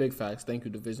big facts. Thank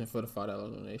you, Division, for the $5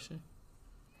 donation.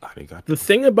 The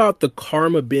thing about the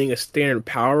karma being a standard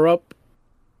power-up,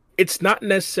 it's not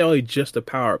necessarily just a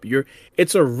power-up.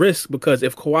 It's a risk because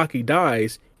if Kawaki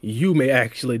dies, you may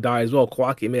actually die as well.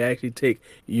 Kawaki may actually take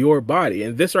your body.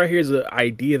 And this right here is an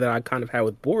idea that I kind of had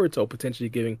with Boruto, potentially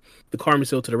giving the karma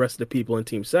seal to the rest of the people in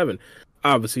Team 7.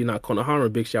 Obviously not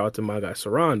Konohama. Big shout out to my guy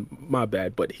Sarron. My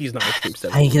bad, but he's not in Team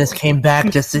 7. I just came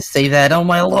back just to say that. Oh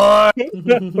my lord!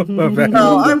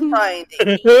 No, I'm fine.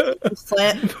 Blew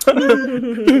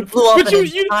up an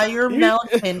entire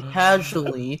mountain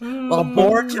casually, while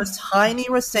Boruto's tiny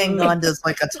Rasengan does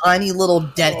like a tiny little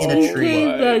dent in a tree.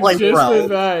 Like, bro,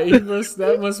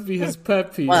 that must be his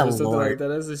pet peeve or something like that.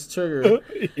 That's his trigger.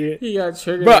 He got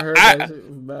triggered.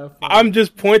 But I'm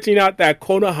just pointing out that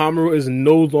Konohamaru is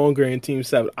no longer in Team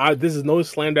 7. This is no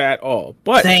slander at all.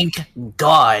 But thank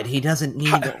God he doesn't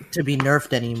need to be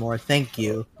nerfed anymore. Thank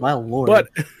you, my lord.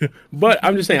 But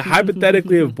I'm just saying,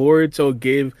 hypothetically, if Boruto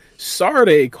gave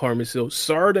Sarada a karma seal,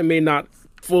 Sarada may not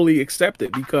fully accept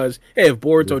it because, hey, if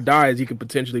Boruto dies, he could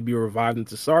potentially be revived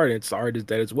into Sarada, and Sarada is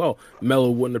dead as well.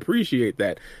 Mello wouldn't appreciate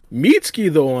that.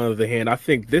 Mitsuki, though, on the other hand, I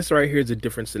think this right here is a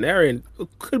different scenario, and it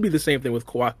could be the same thing with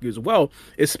Kawaki as well,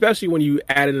 especially when you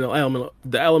add in the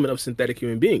element of synthetic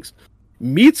human beings.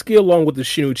 Mitsuki, along with the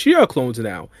Shinichia clones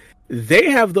now,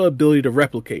 they have the ability to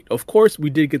replicate. Of course,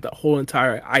 we did get the whole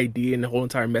entire idea and the whole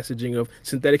entire messaging of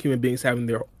synthetic human beings having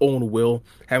their own will,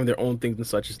 having their own things and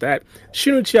such as that.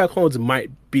 Shinichia clones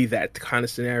might be that kind of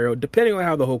scenario, depending on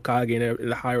how the Hokage and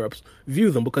the higher-ups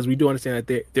view them, because we do understand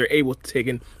that they're able to take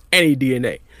in any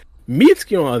DNA.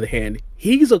 Mitsuki, on the other hand,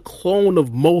 he's a clone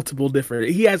of multiple different...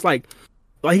 He has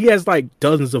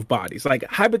dozens of bodies. Like,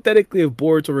 hypothetically, if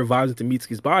Boruto revives into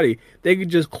Mitsuki's body, they could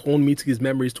just clone Mitsuki's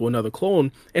memories to another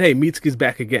clone, and hey, Mitsuki's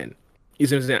back again. You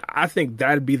see what I'm saying? I think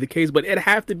that'd be the case, but it'd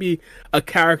have to be a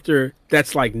character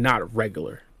that's, like, not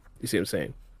regular. You see what I'm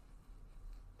saying?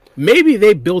 Maybe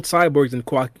they build cyborgs and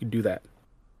Kawaki could do that.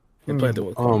 And plant them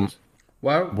with clones.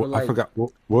 I forgot.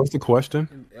 What was the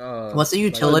question? What's the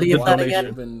utility of that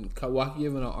again? Kawaki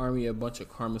giving an army a bunch of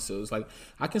karma seals. Like,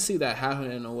 I can see that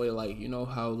happening in a way, like, you know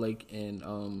how, like, in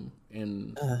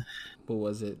what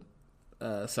was it?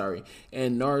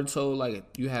 In Naruto, like,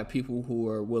 you have people who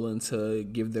are willing to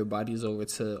give their bodies over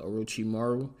to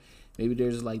Orochimaru. Maybe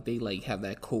there's like they like have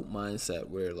that cult mindset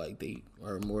where like they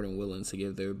are more than willing to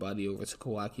give their body over to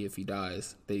Kawaki if he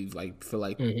dies. They like feel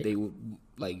like they would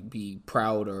like be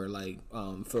proud or like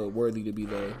feel worthy to be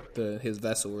the his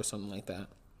vessel or something like that.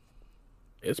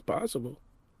 It's possible.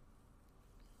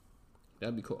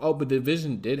 That'd be cool. Oh, but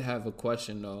Division did have a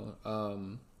question though.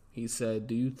 He said,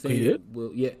 "Do you think?" He did?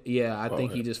 I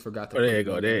think he just forgot to. There you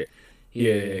go. There.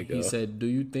 Yeah. He said, "Do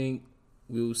you think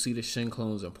we will see the Shin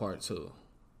clones in part 2?"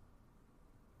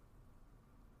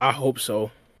 I hope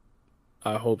so.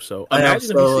 I hope so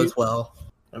as well.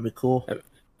 That'd be cool.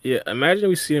 Yeah, imagine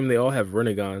we see them. They all have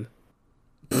Rinnegan.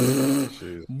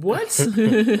 What?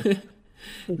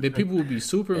 The people would be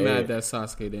super mad that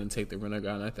Sasuke didn't take the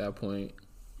Rinnegan at that point.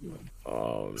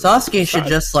 Sasuke should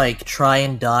just like try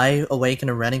and die, awaken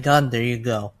a Rinnegan. There you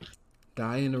go.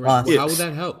 Die in the Rinnegan. Well, how would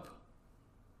that help?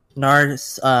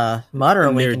 Madara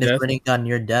awakened his Rinnegan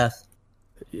near death.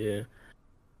 Yeah.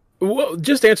 Well,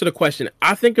 just to answer the question,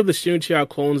 I think if the Shinichiro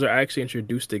clones are actually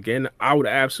introduced again, I would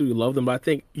absolutely love them. But I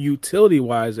think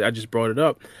utility-wise, I just brought it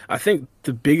up, I think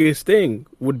the biggest thing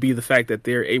would be the fact that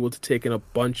they're able to take in a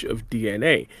bunch of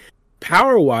DNA.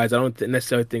 Power-wise, I don't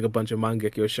necessarily think a bunch of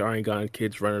Mangekyo or Sharingan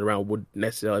kids running around would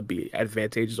necessarily be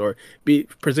advantageous or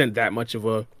present that much of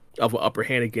an upper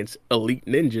hand against elite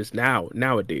ninjas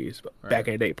nowadays. Right. Back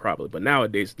in the day, probably, but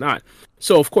nowadays not.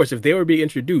 So, of course, if they were being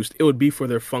introduced, it would be for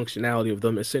their functionality of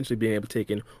them essentially being able to take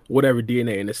in whatever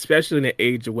DNA, and especially in the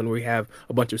age of when we have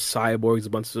a bunch of cyborgs, a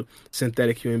bunch of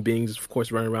synthetic human beings, of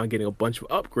course, running around getting a bunch of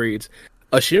upgrades.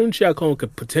 A Shinichiro clone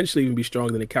could potentially even be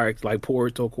stronger than a character like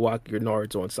Boruto, Kawaki, or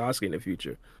Naruto and Sasuke in the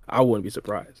future. I wouldn't be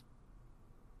surprised.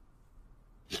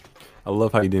 I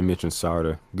love how you didn't mention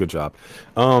Sarada. Good job.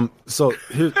 So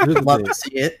here's the Love thing. to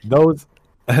see it.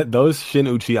 Those Shin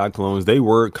Uchiha clones, they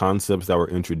were concepts that were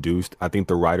introduced. I think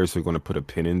the writers are going to put a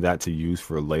pin in that to use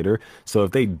for later. So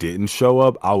if they didn't show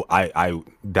up, I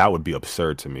that would be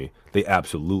absurd to me. They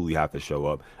absolutely have to show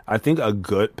up. I think a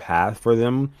good path for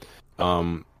them,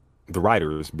 the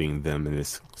writers being them in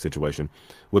this situation,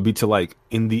 would be to, like,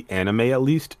 in the anime at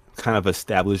least, kind of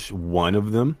establish one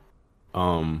of them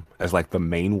as like the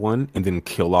main one, and then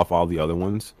kill off all the other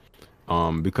ones,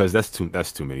 because that's too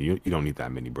many. You don't need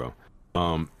that many, bro.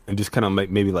 And just kind of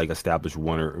maybe like establish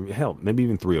one, or hell, maybe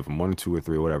even three of them, 1 or 2 or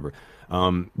 3 or whatever.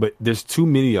 But there's too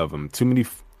many of them, too many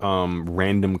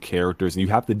random characters, and you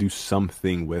have to do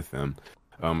something with them.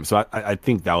 So I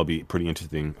think that would be pretty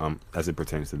interesting as it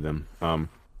pertains to them.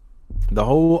 The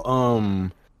whole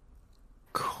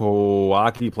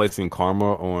Kawaki placing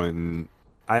karma on,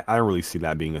 I don't really see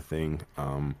that being a thing.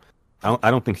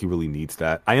 I don't think he really needs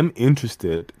that. I am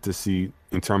interested to see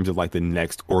in terms of like the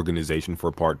next organization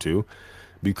for part 2,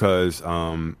 because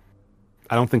I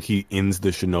don't think he ends the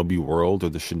Shinobi world or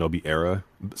the Shinobi era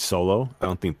solo. I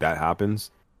don't think that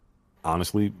happens,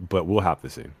 honestly, but we'll have to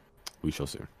see. We shall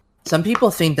see. Some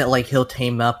people think that like he'll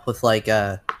team up with like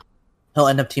he'll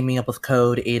end up teaming up with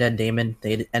Code, Ada, and Damon.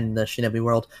 They end the Shinobi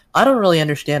world. I don't really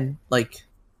understand like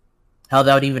how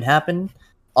that would even happen.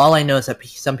 All I know is that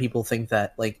some people think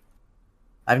that, like,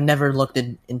 I've never looked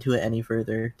into it any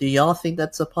further. Do y'all think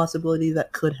that's a possibility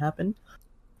that could happen?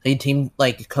 They team,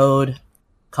 like, Code,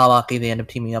 Kawaki, they end up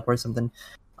teaming up or something.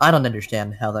 I don't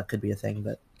understand how that could be a thing,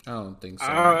 but... I don't think so.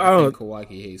 I think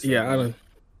Kawaki hates Yeah, I don't...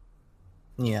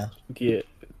 Yeah. Yeah.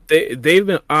 They've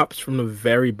been ops from the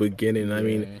very beginning. Yeah. I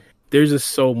mean, there's just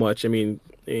so much. I mean...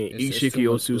 Ishiki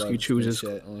Otsutsuki chooses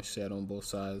shed on both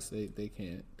sides. They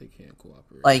can't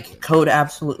cooperate. Like, Code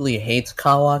absolutely hates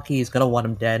Kawaki. He's gonna want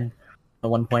him dead at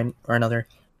one point or another.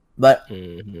 But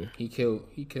he killed.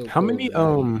 How Code, many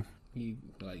how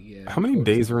many Code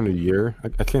days are in a year?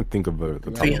 I can't think of the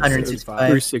 365.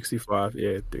 365.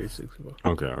 Yeah, 365.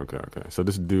 Okay. So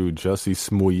this dude Jussie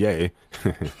Smollett,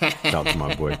 shout out to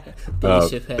my boy.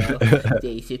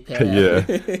 Dave Chappelle.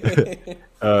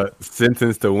 Yeah.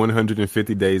 Sentenced to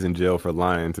 150 days in jail for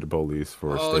lying to the police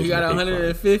for. Oh, he got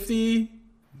 150.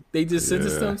 They just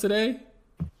sentenced him today.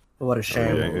 What a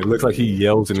shame. Yeah. It looks like he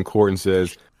yells in court and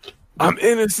says, "I'm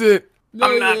innocent. No,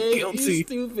 I'm not guilty." He's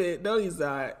stupid. No, he's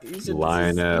not. He should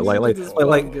lying just,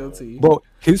 like guilty. Bro,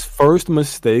 his first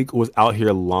mistake was out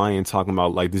here lying, talking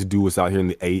about like this dude was out here in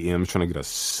the AM trying to get a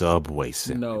Subway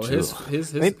sandwich. No, his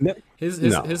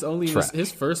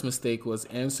first mistake was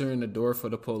answering the door for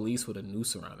the police with a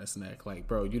noose around his neck. Like,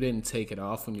 bro, you didn't take it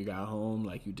off when you got home.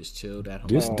 Like, you just chilled at home.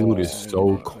 This dude is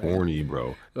so corny,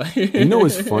 bro. You know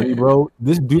what's funny, bro?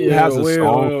 This dude has a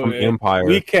song from Empire.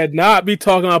 We cannot be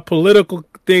talking about political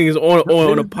things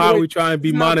on a pod we try and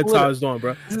be monetized on,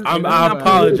 bro. I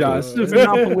apologize. It's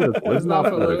not political. It's not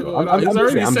political. I'm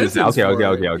just okay.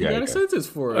 He got a sentence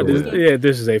for it. Yeah,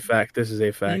 this is a fact.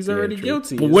 He's already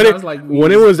guilty. But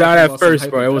when it was out at first,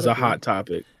 bro, it was a hot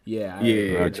topic. Yeah,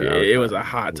 it was a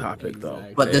hot topic though.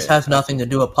 But this has nothing to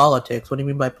do with politics. What do you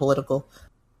mean by political?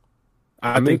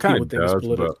 I think people think it's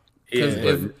political.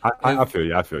 I feel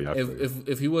you.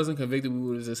 If he wasn't convicted, we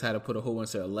would have just had to put a whole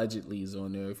bunch of allegedly's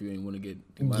on there if you didn't want to get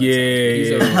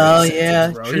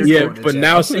but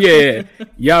now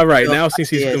y'all right. Now since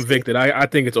he's convicted, I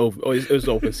think it's over. It's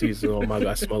open season. Oh my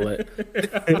God, Smollett.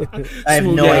 I have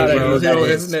no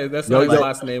idea. That's not his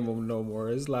last name no more.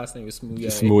 His last name is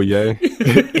Smollett.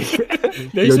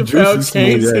 Dave Chappelle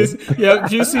changed his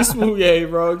Juicy Smollett,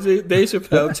 bro. Dave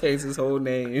Chappelle changed his whole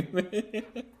name.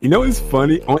 You know what's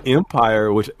funny? On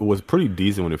Empire, which was pretty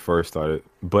decent when it first started,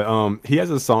 but he has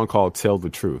a song called "Tell the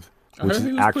Truth," which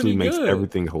actually makes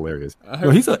everything hilarious.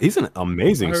 No, he's an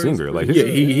amazing singer. Like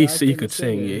he could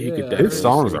sing. Yeah, he could. His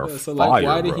songs are so, fire. Like,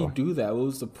 why did bro. he do that? What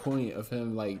was the point of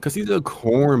him? Like, because he's a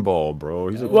cornball, bro.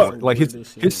 He's like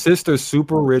his sister's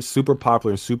super rich, super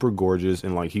popular, and super gorgeous,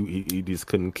 and like he just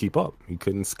couldn't keep up. He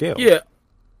couldn't scale. Yeah.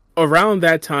 Around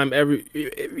that time,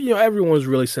 everyone was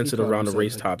really sensitive around the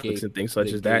race topics and things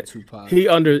such as that.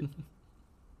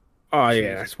 Oh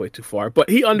yeah, that's way too far. But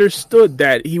he understood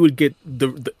that he would get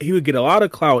he would get a lot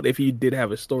of clout if he did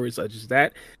have a story such as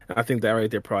that. I think that right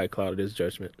there probably clouded his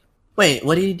judgment. Wait,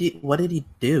 what did he do? What did he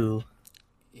do?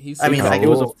 I mean, it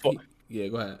was yeah.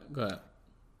 Go ahead.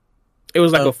 It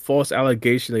was like a false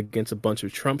allegation against a bunch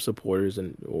of Trump supporters,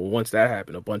 and once that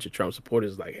happened, a bunch of Trump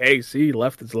supporters like, "Hey, see,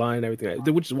 left is lying, everything,"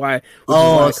 which is why.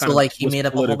 So like he made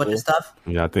up a whole bunch of stuff.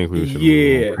 Yeah, I think we should.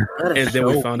 Yeah, and then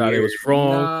we found out it was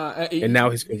wrong, and now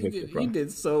he's convicted. He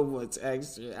did so much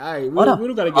extra. All right, we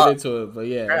don't gotta get into it, but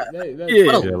yeah,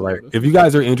 like if you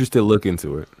guys are interested, look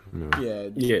into it. Yeah,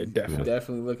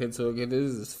 definitely look into it.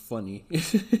 This is funny.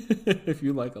 If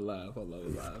you like a laugh, I love a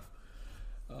laugh.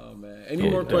 Oh man! Any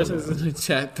more questions in the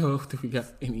chat though? Do we got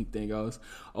anything else?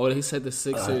 Oh, they said the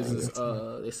Sixers is.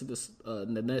 They said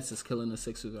the Nets is killing the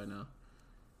Sixers right now.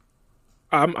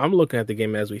 I'm looking at the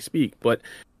game as we speak, but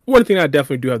one thing I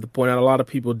definitely do have to point out: a lot of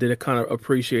people did kind of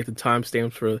appreciate the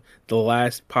timestamps for the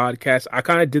last podcast. I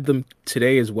kind of did them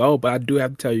today as well, but I do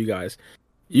have to tell you guys.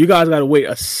 You guys got to wait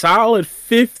a solid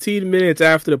 15 minutes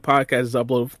after the podcast is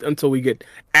uploaded until we get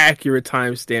accurate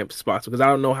timestamp spots, because I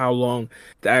don't know how long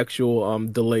the actual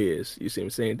delay is. You see what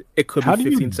I'm saying? It could be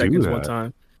 15 seconds one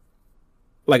time.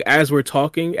 Like as we're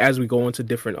talking, as we go into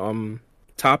different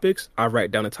topics, I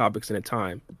write down the topics in a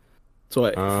time.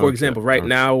 So, for example, right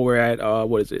now we're at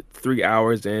 3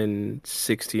 hours and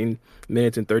 16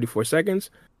 minutes and 34 seconds.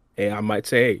 And I might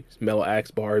say, hey, Melo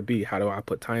asks Bar B, how do I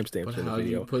put timestamps in the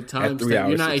video? You put timestamps?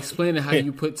 You're not explaining how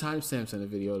you put timestamps in the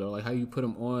video, though. Like how you put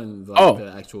them on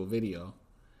the actual video.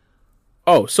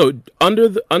 Oh, so under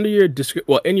your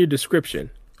in your description,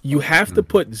 you have to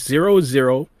put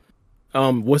 00.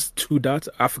 What's 2 dots?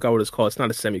 I forgot what it's called. It's not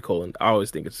a semicolon. I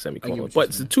always think it's a semicolon, but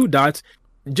it's the 2 dots.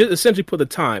 Just essentially put the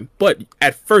time. But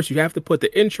at first, you have to put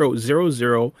the intro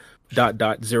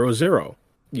 00.00.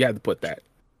 You have to put that.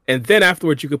 And then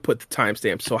afterwards, you could put the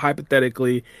timestamp. So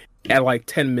hypothetically, at like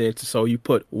 10 minutes or so, you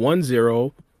put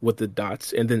 10 with the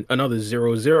dots, and then another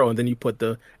 00, and then you put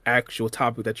the actual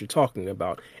topic that you're talking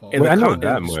about. And I know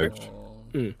that much.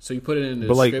 So you put it in the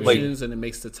descriptions, and it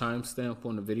makes the timestamp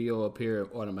on the video appear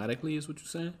automatically. Is what you're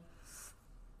saying?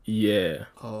 Yeah.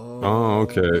 Oh,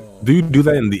 okay. Do you do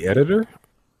that in the editor?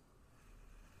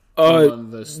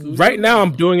 Right now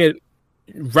I'm doing it.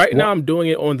 Now I'm doing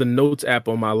it on the Notes app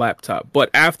on my laptop, but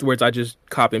afterwards I just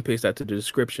copy and paste that to the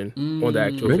description on the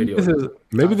actual video.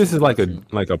 Maybe this is like a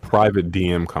private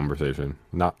DM conversation,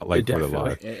 not like for the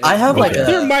live. I have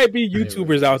there might be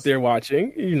YouTubers out there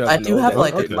watching. I do have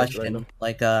a question.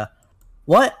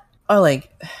 What are I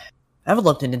haven't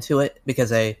looked into it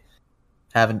because I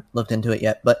haven't looked into it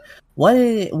yet. But what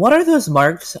are those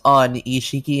marks on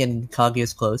Ishiki and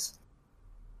Kage's clothes?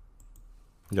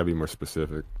 You gotta be more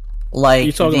specific. Like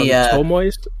you talking about the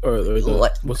Tomoes or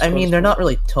I mean, they're not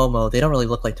really Tomo. They don't really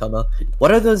look like Tomo.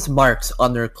 What are those marks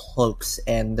on their cloaks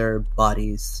and their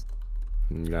bodies?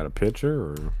 You got a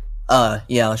picture or?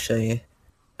 Yeah, I'll show you.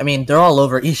 I mean, they're all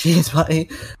over Ishiki's body.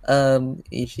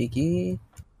 Ishiki.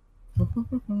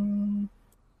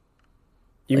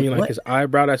 You mean like his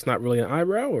eyebrow? That's not really an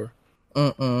eyebrow, or?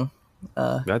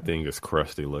 That thing is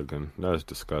crusty looking. That is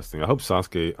disgusting. I hope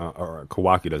Sasuke or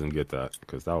Kawaki doesn't get that,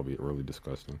 because that would be really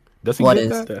disgusting. Does he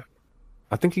get that?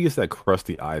 I think he gets that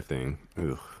crusty eye thing.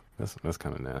 Ugh, that's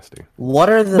kind of nasty. What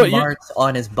are the marks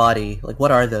on his body? Like,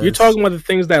 what are those? You're talking about the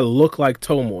things that look like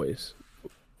Tomoes,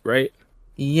 right?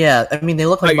 Yeah, I mean, they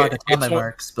look like Magatame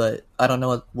marks, but I don't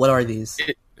know what are these.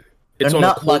 They're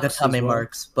not Magatame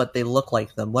marks, but they look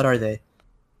like them. What are they?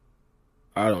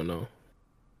 I don't know.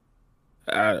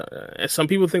 Some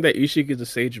people think that Ishiki is the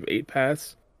sage of 8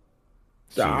 paths.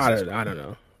 I don't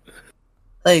know.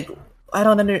 I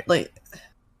don't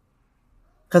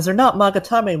because they're not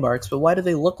Magatame marks, but why do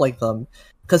they look like them?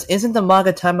 Because isn't the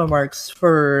Magatame marks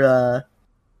for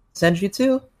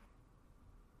Senjutsu?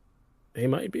 They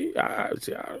might be.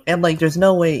 And there's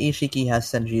no way Ishiki has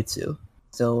Senjutsu.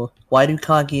 So why do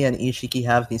Kage and Ishiki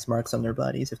have these marks on their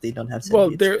bodies if they don't have Senjutsu? Well,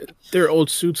 they're old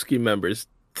Suitsuki members.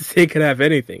 They could have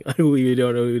anything. We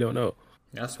don't know.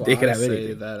 That's why I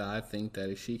say that I think that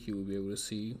Ishiki will be able to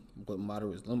see what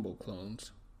Madara's Limbo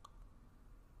clones.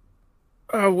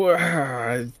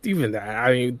 Even that.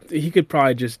 I mean, he could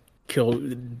probably just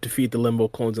defeat the Limbo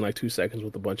clones in like 2 seconds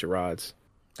with a bunch of rods.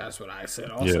 That's what I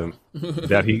said. Also,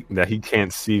 that he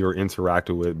can't see or interact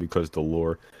with because the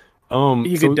lore.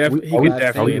 He could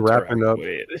definitely wrapping up.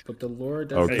 But the lore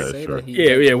doesn't say that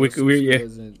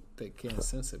he. They can't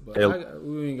sense it, but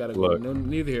we ain't gotta go. No,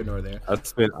 neither here nor there. I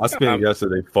spent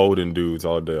yesterday folding dudes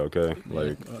all day. Okay,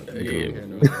 like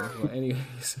well,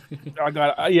 anyways,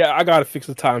 I gotta fix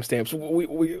the timestamps. We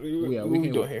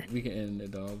can do it here. We can end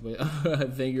it, dog. But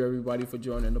thank you everybody for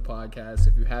joining the podcast.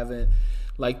 If you haven't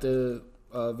liked the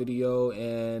video,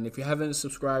 and if you haven't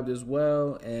subscribed as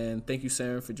well, and thank you,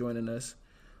 Sarron, for joining us.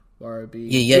 RB.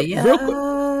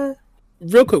 Yeah.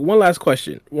 Real quick, one last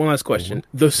question. Mm-hmm.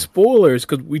 The spoilers,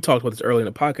 because we talked about this earlier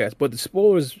in the podcast, but the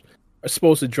spoilers are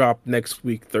supposed to drop next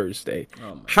week, Thursday.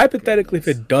 Hypothetically, if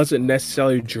it doesn't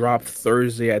necessarily drop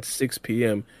Thursday at 6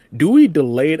 p.m., do we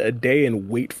delay it a day and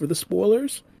wait for the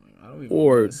spoilers?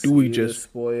 Or do we just...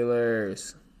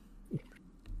 spoilers?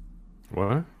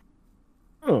 What?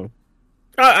 Oh.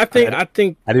 I think I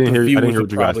didn't hear what you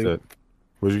guys said.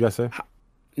 What did you guys say?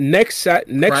 Next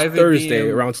Thursday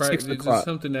around 6 o'clock. This is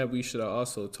something that we should have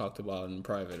also talked about in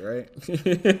private, right?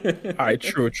 All right,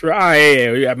 true.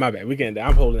 Yeah, my bad.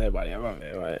 I'm holding everybody. My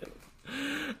bad. All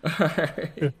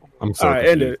right. I'm sorry.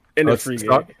 All right, end it free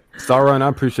game. Sarron, I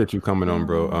appreciate you coming on,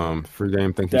 bro. Free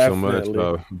game, thank you so much.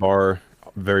 Bar,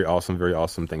 very awesome.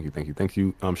 Thank you.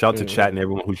 Shout out to chat and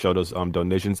everyone who showed us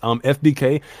donations.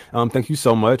 FBK, thank you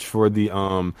so much for the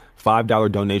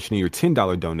 $5 donation and your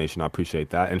 $10 donation. I appreciate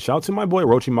that. And shout out to my boy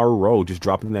Rochimaru Roll, just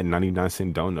dropping that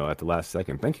 99-cent dono at the last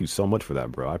second. Thank you so much for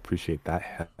that, bro. I appreciate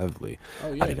that heavily.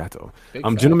 Oh yeah. Arigato.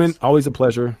 Gentlemen, always a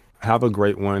pleasure. Have a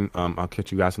great one. I'll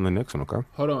catch you guys in the next one, okay?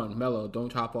 Hold on, Mello,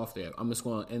 don't hop off there. I'm just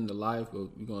going to end the live,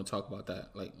 but we're going to talk about that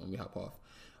like when we hop off.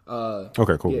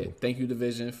 Okay, cool. Yeah, thank you,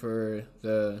 Division, for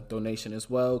the donation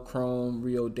as well. Chrome,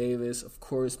 Rio Davis, of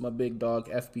course, my big dog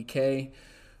FBK,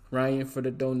 Ryan for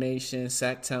the donation,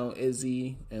 Sacktown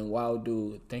Izzy, and Wild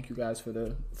Dude. Thank you guys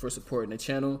for supporting the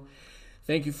channel.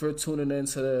 Thank you for tuning in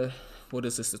to the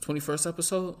 21st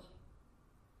episode?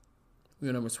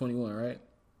 We're number 21, right?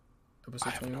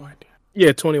 Episode 21? I have no idea.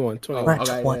 Yeah, 21.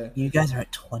 You guys are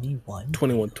at 21?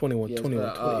 21.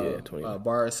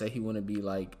 Barr said he want to be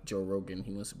like Joe Rogan.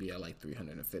 He wants to be at like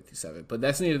 357. But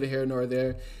that's neither here nor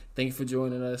there. Thank you for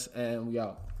joining us, and we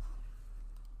out.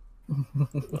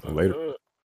 Later.